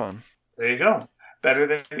Peloton. There you go. Better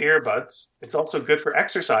than earbuds. It's also good for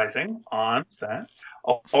exercising on that,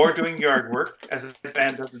 or doing yard work, as the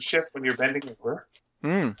band doesn't shift when you're bending over.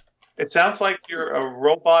 Mm. It sounds like you're a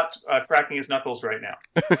robot cracking his knuckles right now.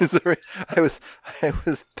 Sorry, I was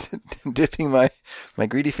dipping my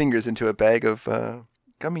greedy fingers into a bag of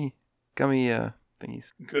gummy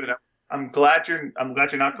thingies. Good. I'm glad you're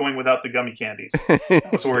not going without the gummy candies. I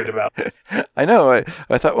was worried about it. I know.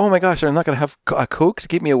 I thought, oh my gosh, I'm not going to have a Coke to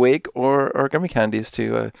keep me awake or gummy candies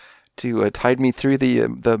to tide me through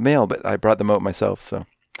the mail, but I brought them out myself, so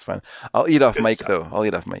it's fine. I'll eat off Mike, though. I'll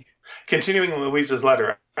eat off Mike. Continuing Louise's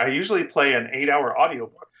letter, I usually play an 8-hour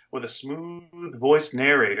audiobook with a smooth-voiced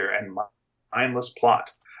narrator and mindless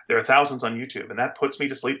plot. There are thousands on YouTube, and that puts me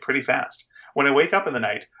to sleep pretty fast. When I wake up in the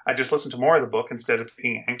night, I just listen to more of the book instead of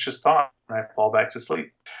thinking anxious thoughts, and I fall back to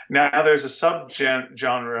sleep. Now, there's a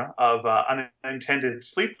subgenre of unintended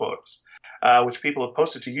sleep books, which people have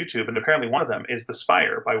posted to YouTube, and apparently one of them is The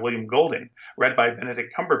Spire by William Golding, read by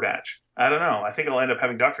Benedict Cumberbatch. I don't know. I think it'll end up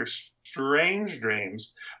having Dr. Strange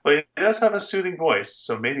dreams, but it does have a soothing voice,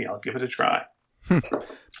 so maybe I'll give it a try.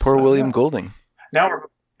 Poor William Golding. Now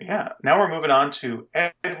we're moving on to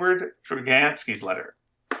Edward Dragansky's letter.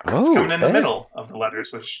 Oh, it's coming in the middle of the letters,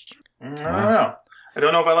 which I don't know. I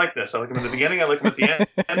don't know if I like this. I like them at the beginning. I like them at the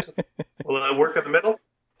end. Will it work in the middle?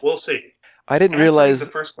 We'll see. I didn't realize the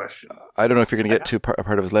first question. I don't know if you're going to get to a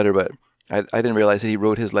part of his letter, but I didn't realize that he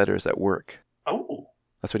wrote his letters at work. Oh.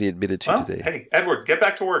 That's what he admitted to today. Hey, Edward, get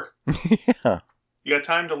back to work. Yeah. You got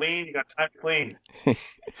time to lean, you got time to clean.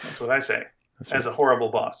 That's what I say as a horrible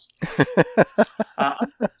boss.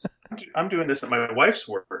 I'm doing this at my wife's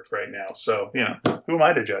work right now, so, who am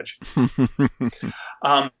I to judge?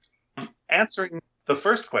 Answering the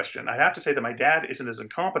first question, I'd have to say that my dad isn't as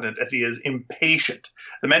incompetent as he is impatient.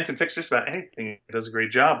 The man can fix just about anything. He does a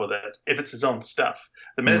great job with it, if it's his own stuff.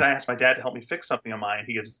 The minute I ask my dad to help me fix something of mine,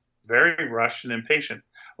 he gets very rushed and impatient,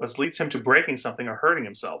 which leads him to breaking something or hurting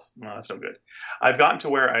himself. No, that's no good. I've gotten to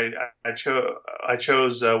where I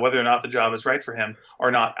chose whether or not the job is right for him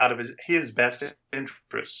or not out of his best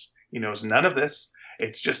interests. He knows none of this.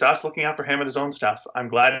 It's just us looking out for him and his own stuff. I'm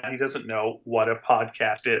glad he doesn't know what a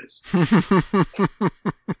podcast is.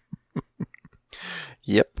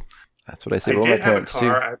 Yep. That's what I say to all my parents,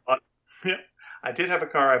 too. I did have a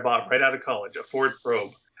car I bought right out of college, a Ford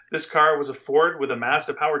Probe. This car was a Ford with a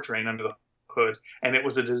Mazda powertrain under the hood, and it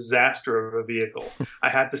was a disaster of a vehicle. I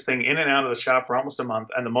had this thing in and out of the shop for almost a month,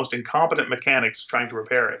 and the most incompetent mechanics trying to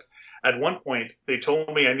repair it. At one point, they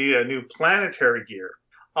told me I needed a new planetary gear.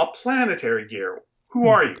 A planetary gear? Who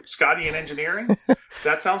are you, Scotty in engineering?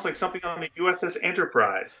 That sounds like something on the USS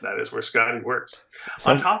Enterprise. That is where Scotty works.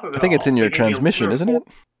 On top of it, I think it's in your transmission, isn't it?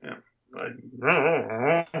 Yeah.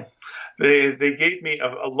 They gave me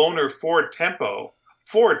a loaner Ford Tempo.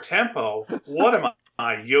 Ford Tempo? What am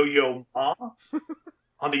I, Yo-Yo Ma?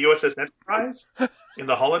 On the USS Enterprise? In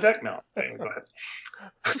the holodeck? No. Anyway, go ahead.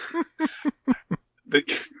 They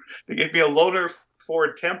gave me a loaner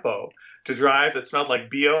Ford Tempo to drive that smelled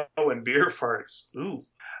like BO and beer farts. Ooh.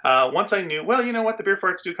 Once I knew, well, you know what? The beer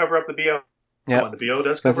farts do cover up the BO. Yeah. The BO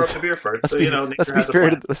does cover up the beer farts. So, nature has a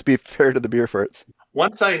plan. Let's be fair to the beer farts.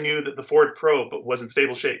 Once I knew that the Ford Probe was in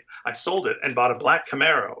stable shape, I sold it and bought a black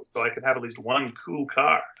Camaro so I could have at least one cool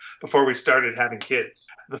car before we started having kids.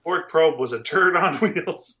 The Ford Probe was a turd on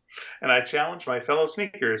wheels, and I challenged my fellow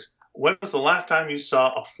sneakers, when was the last time you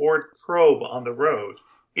saw a Ford Probe on the road,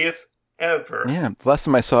 if ever? Yeah, the last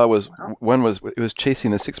time I saw it was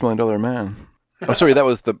chasing the $6 million man. Oh, sorry, that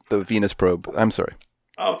was the Venus probe. I'm sorry.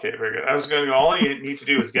 Okay, very good. I was going to go, all you need to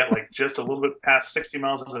do is get just a little bit past 60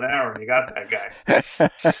 miles an hour, and you got that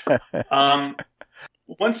guy.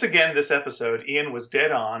 Once again, this episode, Ian was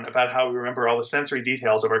dead on about how we remember all the sensory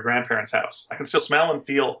details of our grandparents' house. I can still smell and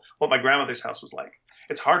feel what my grandmother's house was like.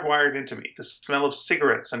 It's hardwired into me, the smell of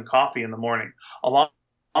cigarettes and coffee in the morning, along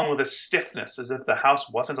with a stiffness as if the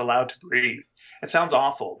house wasn't allowed to breathe. It sounds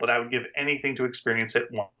awful, but I would give anything to experience it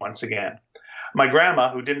once again. My grandma,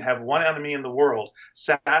 who didn't have one enemy in the world,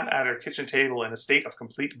 sat at her kitchen table in a state of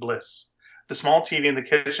complete bliss. The small TV in the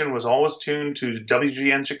kitchen was always tuned to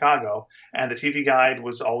WGN Chicago, and the TV guide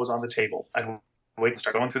was always on the table. I'd wait and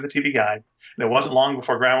start going through the TV guide, and it wasn't long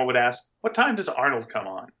before Grandma would ask, "What time does Arnold come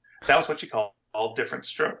on?" That was what she called Different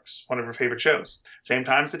Strokes, one of her favorite shows. Same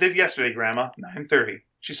time as it did yesterday, Grandma, 9:30.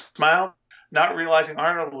 She smiled, not realizing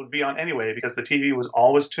Arnold would be on anyway because the TV was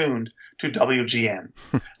always tuned to WGN.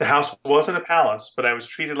 The house wasn't a palace, but I was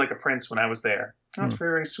treated like a prince when I was there. That's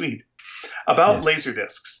very sweet. About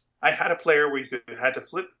Laserdiscs, I had a player where you had to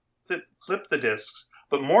flip the discs,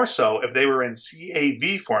 but more so if they were in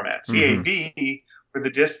CAV format. CAV were the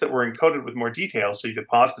discs that were encoded with more detail, so you could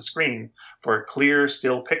pause the screen for a clear,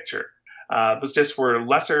 still picture. Those discs were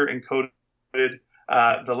lesser encoded.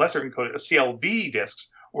 The lesser encoded CLV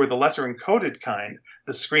discs were the lesser encoded kind.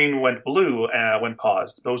 The screen went blue when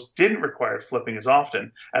paused. Those didn't require flipping as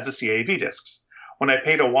often as the CAV discs. When I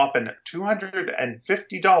paid a whopping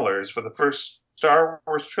 $250 for the first Star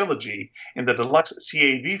Wars trilogy in the deluxe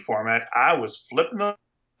CAV format, I was flipping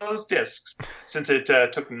those discs since it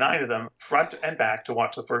took 9 of them front and back to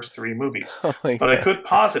watch the first 3 movies. Oh my But I God. could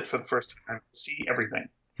pause it for the first time and see everything.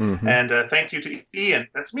 Mhm. And thank you to Ian,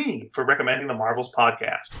 that's me, for recommending the Marvels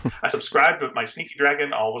podcast. I subscribe, but my Sneaky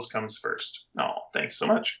Dragon always comes first. Oh, thanks so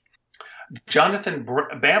much. Jonathan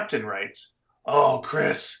Bampton writes, "Oh,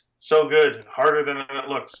 Chris, so good. Harder than it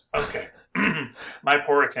looks. Okay. My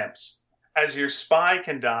poor attempts. As your spy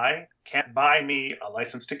can die, can't buy me a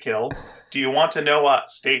license to kill. Do you want to know a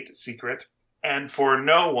state secret? And for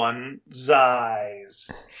no one's eyes."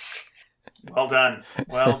 Well done.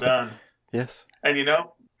 Well done. Yes. And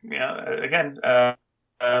again,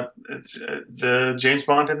 it's the James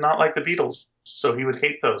Bond did not like the Beatles, so he would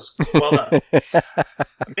hate those. Well done.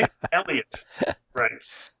 Mick Elliott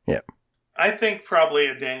writes, Yeah. "I think probably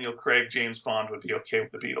a Daniel Craig James Bond would be okay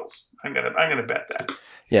with the Beatles. I'm gonna bet that."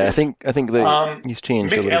 Yeah, I think he's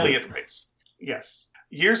changed a Mick little Elliott bit. writes, "Yes.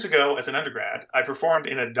 Years ago, as an undergrad, I performed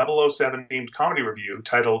in a 007 themed comedy review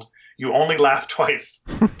titled 'You Only Laugh Twice.'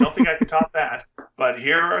 Don't think I can top that, but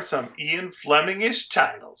here are some Ian Fleming-ish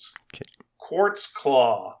titles. Okay. Quartz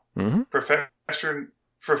Claw, Mhm. Professor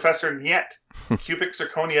Niet, Cubic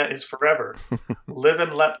Zirconia is Forever, Live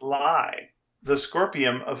and Let Lie, The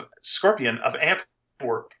Scorpion of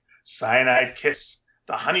Antwerp, Cyanide Kiss,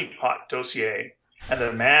 The Honeypot Dossier, and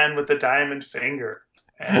The Man with the Diamond Finger,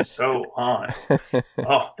 and so on."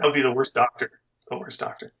 Oh, that would be the worst doctor. The worst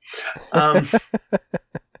doctor. And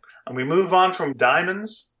we move on from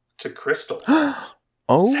diamonds to crystal.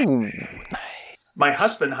 Oh, My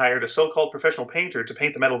husband hired a so-called professional painter to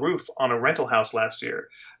paint the metal roof on a rental house last year.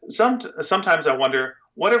 Sometimes I wonder,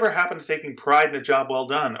 whatever happened to taking pride in a job well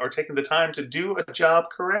done, or taking the time to do a job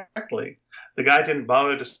correctly? The guy didn't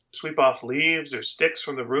bother to sweep off leaves or sticks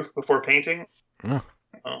from the roof before painting. Oh.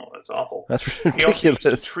 Oh, that's awful. that's He also used a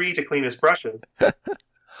ridiculous. tree to clean his brushes.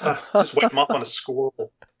 Just wiped them off on a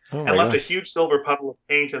squirrel. Oh And my left a gosh. huge silver puddle of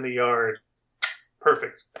paint in the yard.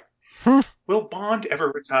 Perfect. Will Bond ever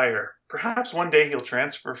retire? Perhaps one day he'll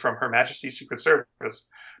transfer from Her Majesty's Secret Service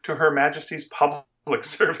to Her Majesty's Public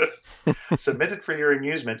Service. Submitted for your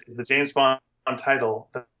amusement is the James Bond title,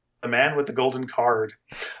 The Man with the Golden Card.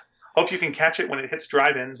 Hope you can catch it when it hits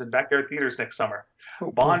drive-ins and backyard theaters next summer. Oh,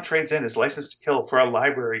 Bond trades in his license to kill for a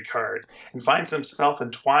library card and finds himself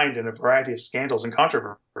entwined in a variety of scandals and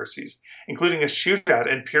controversies, including a shootout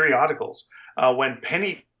and periodicals when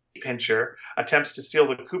Penny Pincher attempts to steal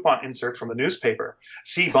the coupon insert from the newspaper.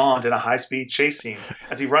 See Bond in a high-speed chase scene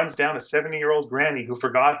as he runs down a 70-year-old granny who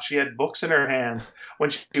forgot she had books in her hands when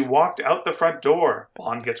she walked out the front door.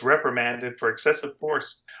 Bond gets reprimanded for excessive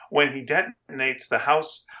force when he detonates the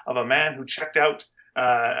house of a man who checked out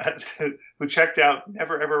Never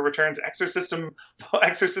Ever Returns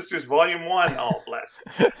Exorcisters Volume 1, oh bless,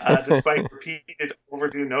 despite repeated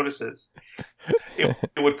overdue notices. It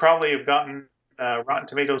would probably have gotten Rotten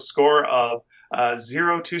Tomatoes score of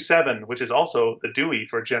 027, which is also the Dewey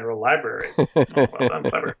for general libraries. Oh, well done,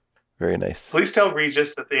 clever. Very nice. Please tell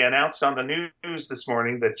Regis that they announced on the news this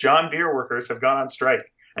morning that John Deere workers have gone on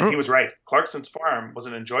strike. And he was right. Clarkson's Farm was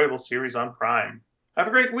an enjoyable series on Prime. Have a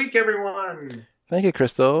great week, everyone. Thank you,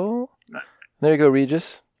 Crystal. There you go,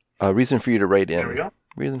 Regis. A reason for you to write in. There we go.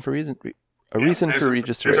 Reason for Regis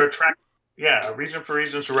to There's write. our track. Yeah, a reason for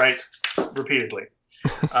Regis to write repeatedly.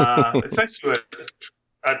 It's nice to do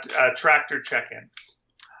a tractor check-in.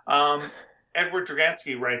 Edward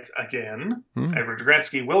Dragansky writes again. Edward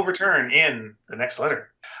Dragansky will return in the next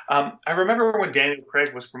letter. I remember when Daniel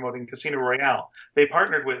Craig was promoting Casino Royale. They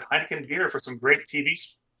partnered with Heineken Beer for some great TV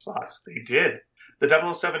spots. They did.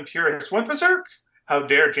 The 007 purists went berserk. How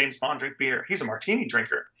dare James Bond drink beer? He's a martini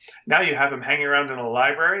drinker. Now you have him hanging around in a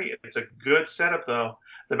library. It's a good setup, though.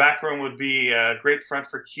 The back room would be a great front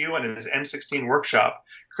for Q and his M16 workshop,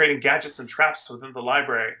 creating gadgets and traps within the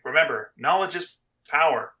library. Remember, knowledge is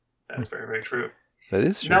power. That's very, very true. That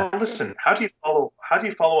is true. Now listen, how do you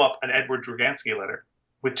follow up an Edward Dragansky letter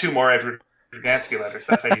with 2 more Edward Dragansky letters?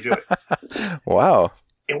 That's how you do it. Wow.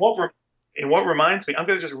 And what reminds me, I'm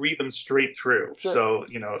going to just read them straight through. Sure. So,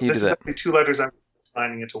 this is only 2 letters I'm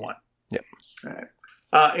combining into one. Yep. All right.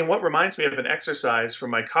 And what reminds me of an exercise from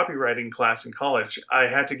my copywriting class in college, I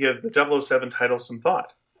had to give the 007 titles some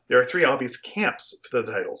thought. There are 3 obvious camps for the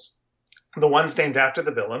titles. The ones named after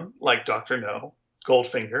the villain, like Dr. No,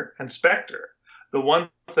 Goldfinger, and Spectre. The ones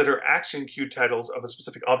that are action cue titles of a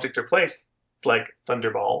specific object or place, like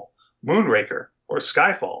Thunderball, Moonraker, or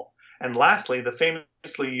Skyfall. And lastly, the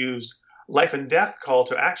famously used life and death call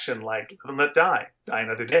to action like Live and Let Die, Die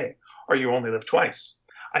Another Day, or You Only Live Twice.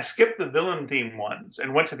 I skipped the villain theme ones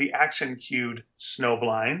and went to the action cued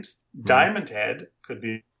Snowblind, Diamond Head could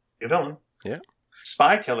be a villain. Yeah.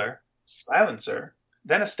 Spy Killer, Silencer,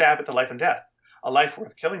 then a stab at the life and death. A life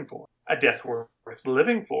worth killing for, a death worth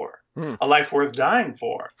living for, a life worth dying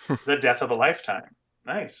for, the death of a lifetime.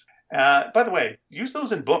 Nice. By the way, use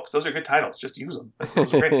those in books. Those are good titles. Just use them. Those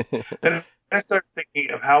are great. Then I started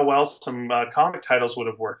thinking of how well some comic titles would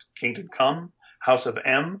have worked. Kingdom Come, House of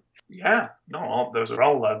M. Yeah, no, those are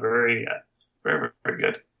all very, very, very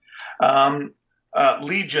good.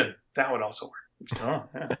 Legion, that would also work. Oh,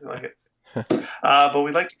 yeah, I like it. But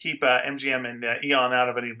we'd like to keep MGM and Eon out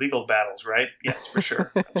of any legal battles, right? Yes, for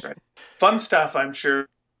sure. That's right. Fun stuff, I'm sure.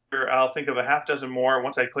 I'll think of a half dozen more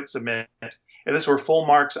once I click submit. If this were full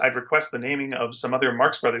Marks, I'd request the naming of some other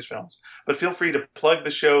Marx Brothers films. But feel free to plug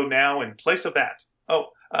the show now in place of that.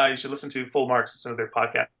 You should listen to Full Marks. It's another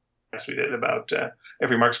podcast we did about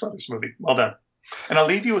every Marx Brothers movie. Well done. And I'll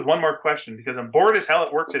leave you with one more question because I'm bored as hell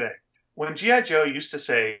at work today. When G.I. Joe used to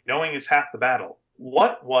say, knowing is half the battle,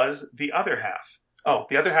 what was the other half? Oh,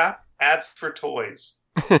 the other half? Ads for toys.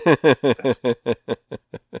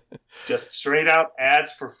 Just straight out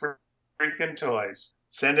ads for freaking toys.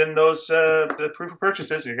 Send in those the proof of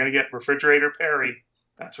purchases, and you're going to get Refrigerator Perry.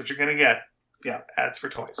 That's what you're going to get. Yeah, ads for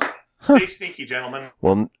toys. Stay sneaky, gentlemen.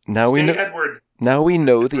 Well, now we know. Edward. Now we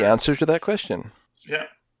know the answer to that question. Yeah,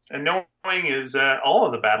 and knowing is all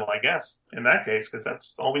of the battle, I guess. In that case, because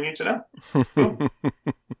that's all we need to know.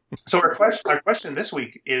 So our question this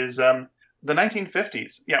week is the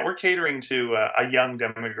 1950s. Yeah, we're catering to a young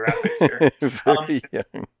demographic here. Very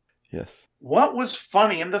young. Yes. What was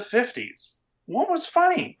funny in the 50s? What was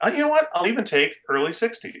funny? You know what? I'll even take early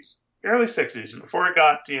 60s. Early 60s, before it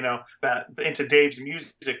got, into Dave's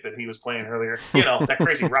music that he was playing earlier, that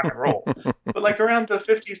crazy rock and roll. But like around the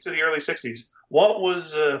 50s to the early 60s, what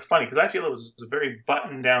was funny? Because I feel it was a very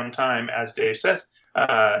buttoned down time, as Dave says.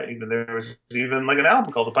 Even there was even like an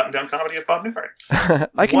album called The Button Down Comedy of Bob Newhart.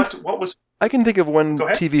 I can think of one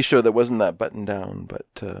TV show that wasn't that buttoned down, but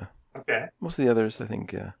okay. Most of the others, I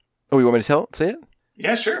think. Oh, you want me to say it?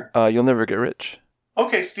 Yeah, sure. You'll Never Get Rich.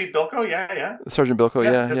 Okay, Steve Bilko, yeah. Sergeant Bilko,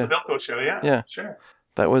 yeah. The Bilko show, yeah. Sure.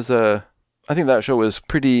 That was I think that show was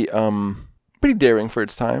pretty daring for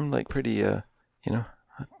its time, like pretty And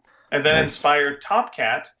then inspired Top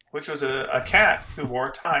Cat, which was a cat who wore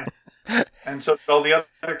a tie. And so all the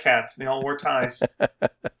other cats, they all wore ties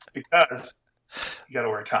because you got to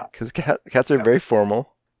wear a tie. Because cats are very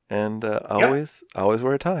formal and always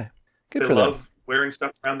wear a tie. Good for them. They love wearing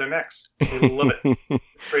stuff around their necks. They love it.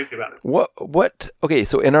 Crazy about it. What? Okay,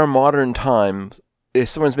 so in our modern times, if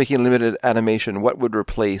someone's making limited animation, what would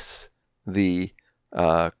replace the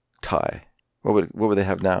tie? What would they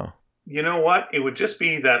have now? You know what? It would just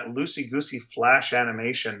be that loosey-goosey flash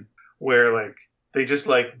animation where like they just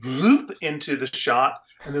like loop into the shot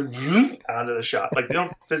and then loop out of the shot. Like they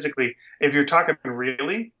don't physically. If you're talking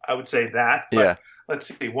really, I would say that. But yeah. Let's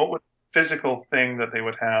see. What would physical thing that they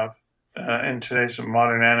would have in today's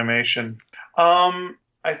modern animation? Oh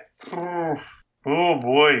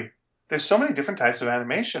boy, there's so many different types of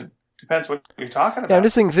animation. Depends what you're talking about. Yeah, I'm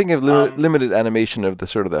just thinking of limited animation of the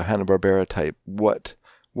sort of the Hanna-Barbera type. What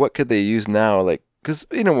could they use now? Like, because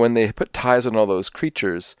when they put ties on all those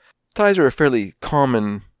creatures, ties are a fairly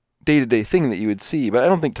common day-to-day thing that you would see, but I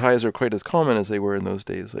don't think ties are quite as common as they were in those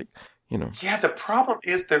days. Like, Yeah, the problem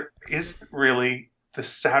is there isn't really the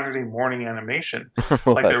Saturday morning animation.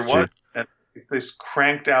 Well, like there was. They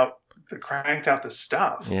cranked out the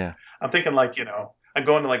stuff. Yeah. I'm thinking like, I'm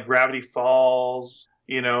going to like Gravity Falls,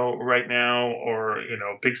 right now, or,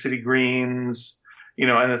 Big City Greens,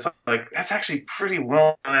 and it's like, that's actually pretty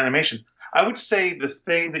well done animation. I would say the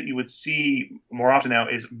thing that you would see more often now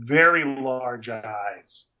is very large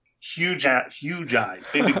eyes, huge eyes,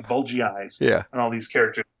 big bulgy eyes. Yeah. On all these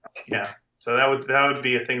characters. Yeah. So that would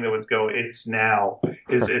be a thing that would go, it's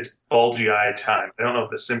bulgy eye time. I don't know if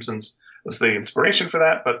The Simpsons was the inspiration for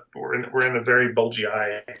that, but we're in a very bulgy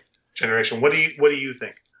eye generation. What do you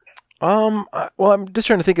think? Well, I'm just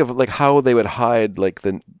trying to think of like how they would hide like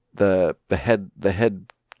the head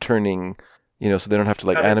turning, so they don't have to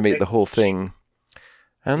like animate the whole thing.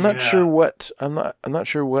 I'm not sure what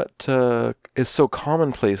is so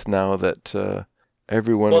commonplace now that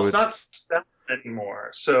everyone. Well, it's not steps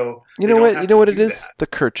anymore. So you know what it is? That. The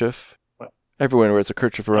kerchief. What? Everyone wears a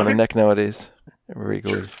kerchief around their neck nowadays. Everywhere you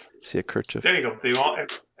go. See a kerchief. There you go.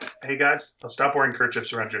 Hey guys, stop wearing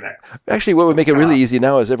kerchiefs around your neck. Actually, what would make it really easy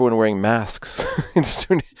now is everyone wearing masks.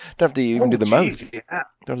 Don't have to even do the mouth. Yeah.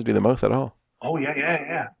 Don't have to do the mouth at all. Oh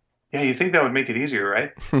yeah. Yeah, you think that would make it easier,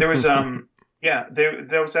 right? There was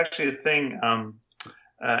there was actually a thing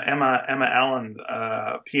Emma Allen,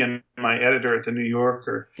 my editor at the New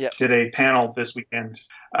Yorker, Yep. did a panel this weekend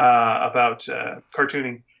about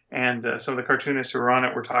cartooning, and some of the cartoonists who were on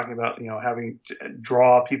it were talking about having to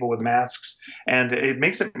draw people with masks, and it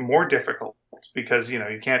makes it more difficult because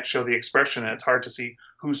you can't show the expression, and it's hard to see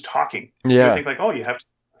who's talking. Yeah. You think like, oh, you have to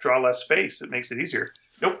draw less face; it makes it easier.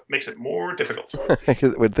 Nope, makes it more difficult. I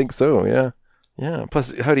would think so. Yeah. Yeah.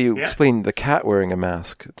 Plus, how do you Yeah. explain the cat wearing a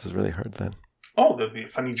mask? It's really hard then. Oh, there'd be a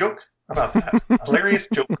funny joke about that. Hilarious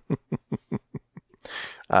joke.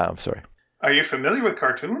 I'm sorry. Are you familiar with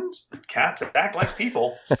cartoons? Cats act like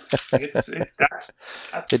people. It does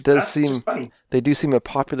That's seem seem- funny. They do seem a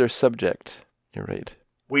popular subject. You're right.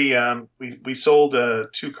 We sold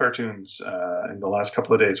 2 cartoons in the last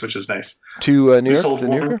couple of days, which is nice. To New We York, sold the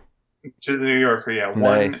New one Yorker? to the New Yorker. Yeah,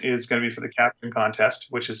 Nice. one is going to be for the caption contest,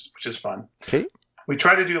 which is fun. Okay. We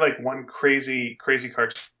try to do like one crazy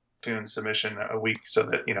cartoon submission a week, so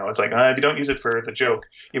that it's like if you don't use it for the joke,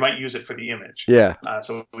 you might use it for the image. Yeah.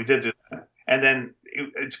 So we did do that. And then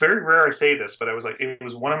it's very rare I say this, but I was like, it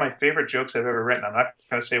was one of my favorite jokes I've ever written. I'm not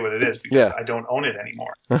going to say what it is because Yeah. I don't own it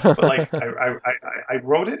anymore. But like, I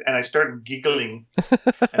wrote it and I started giggling, and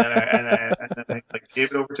then I like gave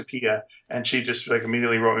it over to Pia, and she just like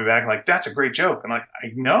immediately wrote me back like, "That's a great joke." I'm like,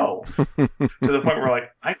 "I know," to the point where like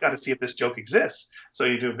I got to see if this joke exists. So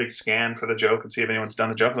you do a big scan for the joke and see if anyone's done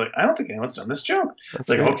the joke. I'm like, I don't think anyone's done this joke. That's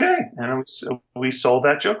Like, great. okay, and we sold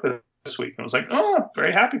that joke this week. And I was like, oh, I'm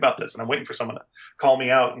very happy about this. And I'm waiting for someone to call me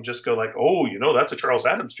out and just go like, oh, that's a Charles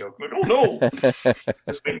Adams joke. I'm like, oh no,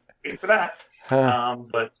 just waiting for that. Huh.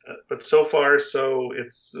 But so far, so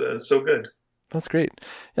it's so good. That's great.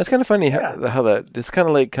 It's kind of funny Yeah. how that, it's kind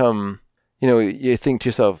of like, you think to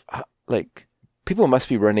yourself, like, people must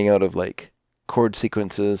be running out of, like, chord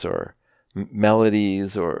sequences or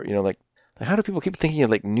melodies or, like how do people keep thinking of,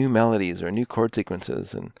 like, new melodies or new chord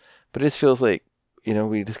sequences? But it just feels like,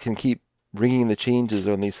 we just can keep bringing the changes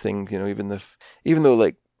on these things, even though,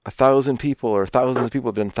 like, 1,000 people or thousands of people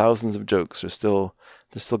have done thousands of jokes, there's still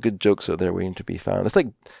good jokes out there waiting to be found. It's like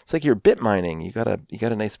you're bit mining. You got a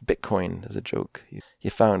nice Bitcoin as a joke. You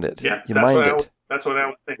found it. Yeah, you mined it. that's what I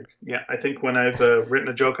would think. Yeah, I think when I've written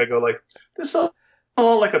a joke, I go like, this is a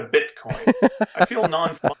lot like a Bitcoin. I feel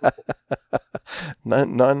non-fungible.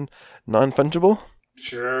 Non-fungible?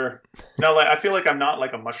 Sure. No, like I feel like I'm not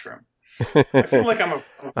like a mushroom. I feel like I'm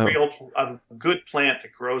a good plant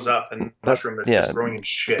that grows up, and a mushroom that's just growing in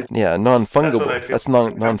shit. Yeah, That's non-fungible. what I feel. That's I'm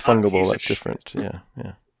not a non-fungible. piece of That's shit. different. Yeah.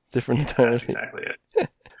 Different That's entirely. exactly it.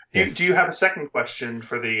 Yes. Do you have a second question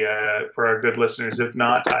for for our good listeners? If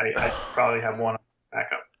not, I probably have one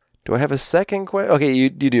backup. Do I have a second question? Okay, you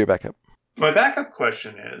do your backup. My backup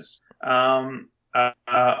question is,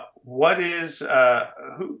 what is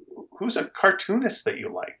who's a cartoonist that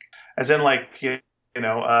you like? As in, like a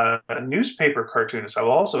newspaper cartoonist. I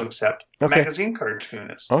will also accept Okay. magazine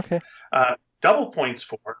cartoonist. Okay. Double points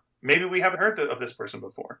for. Maybe we haven't heard of this person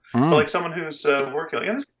before, but like someone who's working. Like,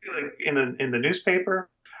 this could be like in the newspaper.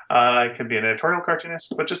 It could be an editorial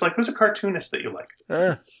cartoonist, but just like who's a cartoonist that you like?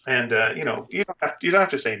 And you don't have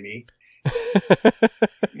to say me.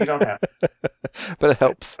 You don't have to. But it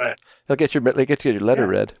helps. Right. They'll get your letter Yeah.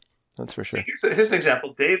 read. That's for sure. Here's an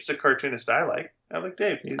example. Dave's a cartoonist I like. I like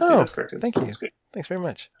Dave. He does cartoons. thank you. That's good. Thanks very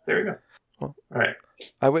much. There you go. Well, All right.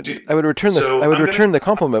 I would return So I would I'm return the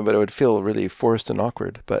compliment, but it would feel really forced and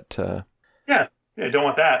awkward. But Yeah, don't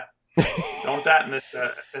want that. Don't want that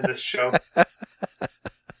in this show.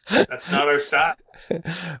 That's not our style.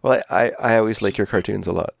 well, I always like your cartoons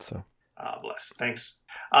a lot. So Bless. Thanks.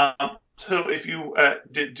 So if you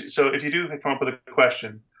if you do come up with a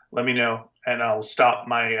question, let me know, and I'll stop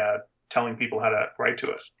my telling people how to write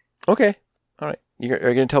to us. okay, all right. Are you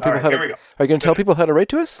going to tell people All right, how to? here we go. Are you going to tell people how to write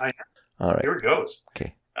to us? I am. All right. Here it goes.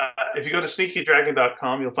 Okay. If you go to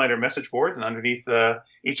sneakydragon.com, you'll find our message board, and underneath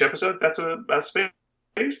each episode, that's a space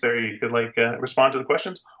there. You could respond to the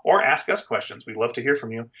questions or ask us questions. We'd love to hear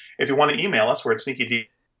from you. If you want to email us, we're at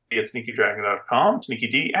sneakyd@sneakydragon.com,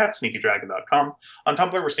 sneakyd@sneakydragon.com. On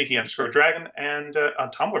Tumblr, we're sneaky_dragon, and on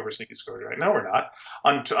Tumblr, we're sneaky_dragon. No, we're not.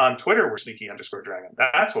 On Twitter, we're sneaky_dragon.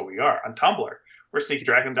 That's what we are. On Tumblr, we're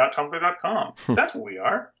sneakydragon.tumblr.com. That's what we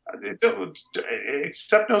are.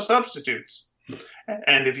 Accept no substitutes.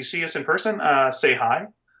 And if you see us in person, say hi.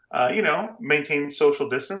 Maintain social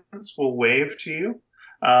distance. We'll wave to you.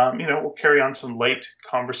 We'll carry on some light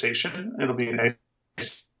conversation. It'll be nice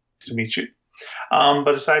to meet you.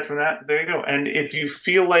 But aside from that, there you go. And if you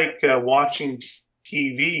feel like watching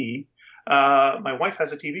TV, my wife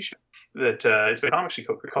has a TV show that is a comic she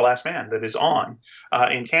called Last Man that is on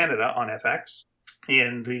in Canada on FX.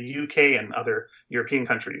 in the UK and other European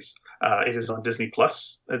countries. It is on Disney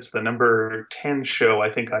Plus. It's the number 10 show,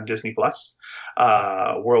 I think, on Disney Plus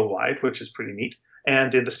worldwide, which is pretty neat.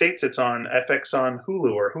 And in the States, it's on FX on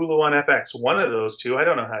Hulu or Hulu on FX. One of those two. I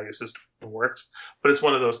don't know how your system works, but it's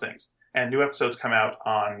one of those things. And new episodes come out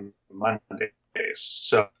on Mondays.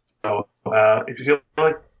 So if you feel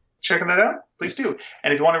like checking that out, please do.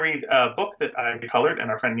 And if you want to read a book that I colored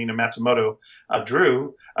and our friend Nina Matsumoto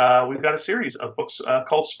drew, we've got a series of books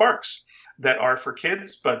called Sparks that are for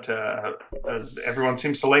kids, but everyone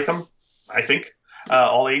seems to like them, I think.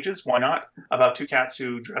 All ages, why not? About two cats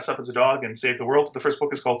who dress up as a dog and save the world. The first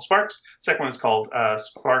book is called Sparks. Second one is called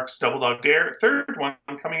Sparks Double Dog Dare. Third one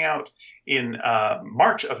coming out in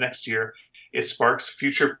March of next year is Sparks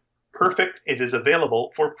Future Perfect. It is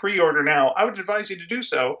available for pre-order now. I would advise you to do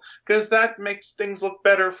so because that makes things look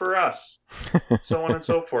better for us. So on and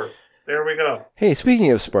so forth. There we go. Hey,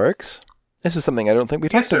 speaking of Sparks, this is something I don't think we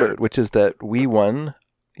talked sir. about, which is that we won,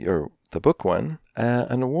 or the book won,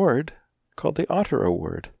 an award called the Otter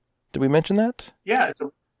Award. Did we mention that? Yeah,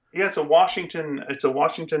 it's a Washington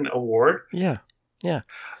award. Yeah. It's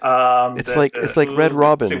that, like Red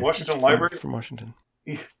Robin. Say Washington Library from Washington.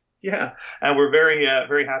 Yeah, and we're very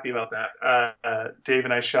happy about that. Dave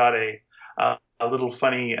and I shot a little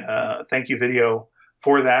funny thank you video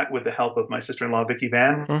for that with the help of my sister-in-law Vicky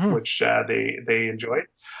Van, which they enjoyed.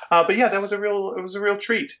 But yeah, it was a real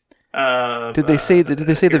treat. Did they say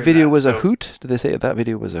the video was a hoot? Did they say that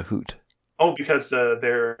video was a hoot? Oh, because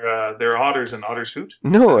they're otters and otters hoot?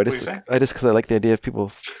 No, I just because I like the idea of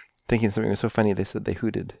people thinking something was so funny they said they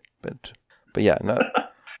hooted. But yeah, no.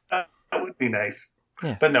 That would be nice.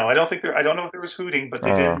 Yeah. But no, I don't know if there was hooting, but they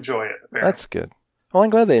did enjoy it. Apparently. That's good. Well, I'm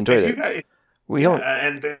glad they enjoyed it. We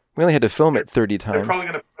only had to film it 30 times. They're probably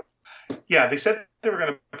going to. Yeah, they said they were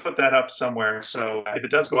going to put that up somewhere. So if it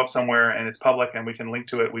does go up somewhere and it's public and we can link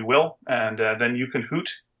to it, we will. And then you can hoot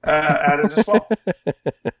at it as well.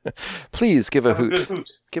 Please give a hoot. Good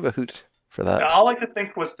hoot. Give a hoot for that. All I could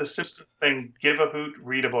think was the Simpson thing: give a hoot,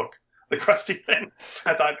 read a book. The Krusty thing.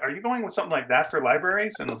 I thought, are you going with something like that for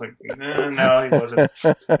libraries? And I was like, no, he wasn't.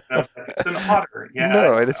 And I was like, it's an otter. Yeah.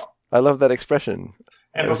 No, I love that expression.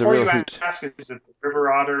 And before you ask, is it a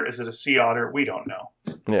river otter? Is it a sea otter? We don't know.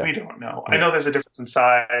 Yeah. We don't know. I know there's a difference in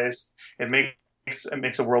size. It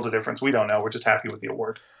makes a world of difference. We don't know. We're just happy with the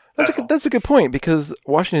award. That's a good point, because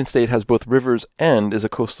Washington State has both rivers and is a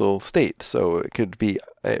coastal state, so it could be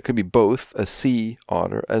both a sea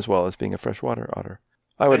otter as well as being a freshwater otter.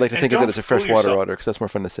 I would like to think of it as a freshwater otter because that's more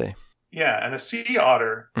fun to say. Yeah, and a sea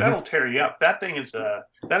otter, that'll tear you up. That thing is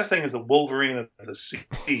the Wolverine of the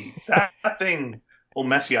sea. That thing will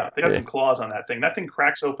mess you up. They got some claws on that thing. That thing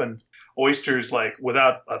cracks open oysters like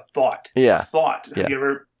without a thought. Yeah. Have you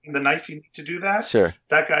ever the knife you need to do that? Sure.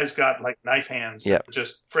 That guy's got like knife hands. Yeah.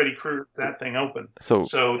 Just Freddy Krueger that thing open.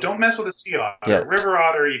 So don't mess with a sea otter. Yeah. River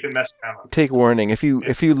otter you can mess around with. Take warning. If you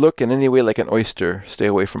look in any way like an oyster, stay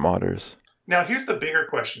away from otters. Now here's the bigger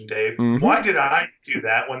question, Dave. Why did I do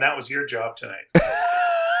that when that was your job tonight?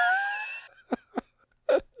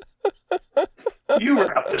 You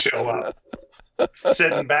were up to show up.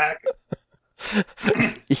 Sitting back.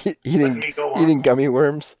 eating gummy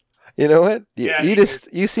worms. You know what?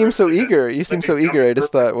 You seem so eager. You seem so eager. I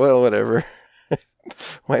just thought, well, whatever.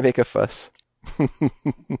 Why make a fuss?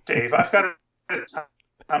 Dave, I've got a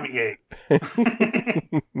tummy ache.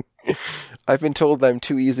 I've been told I'm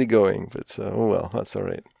too easygoing, but oh well, that's all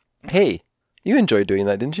right. Hey, you enjoyed doing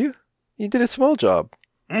that, didn't you? You did a swell job.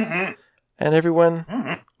 Mm-hmm. And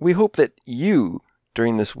everyone, we hope that you,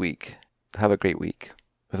 during this week, have a great week.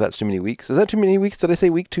 If that's too many weeks. Is that too many weeks? Did I say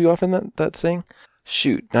week too often, that saying?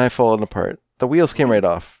 Shoot, now I've fallen apart. The wheels came right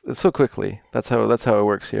off. It's so quickly. That's how it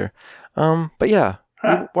works here. But yeah,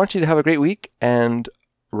 we want you to have a great week and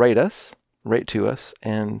write to us,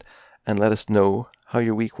 and let us know how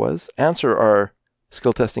your week was. Answer our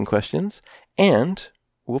skill testing questions, and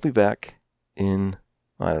we'll be back we'll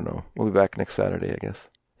be back next Saturday, I guess.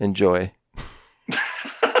 Enjoy.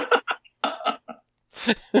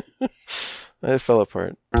 It fell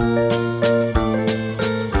apart.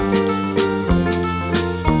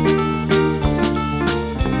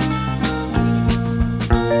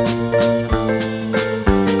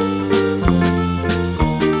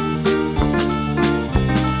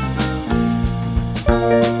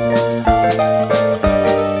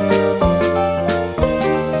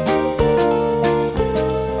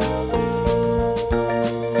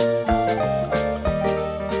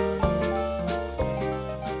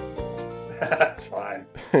 That's fine.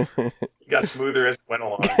 You got smoother as it went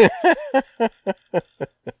along.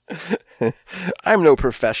 I'm no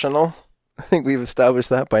professional. I think we've established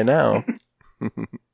that by now.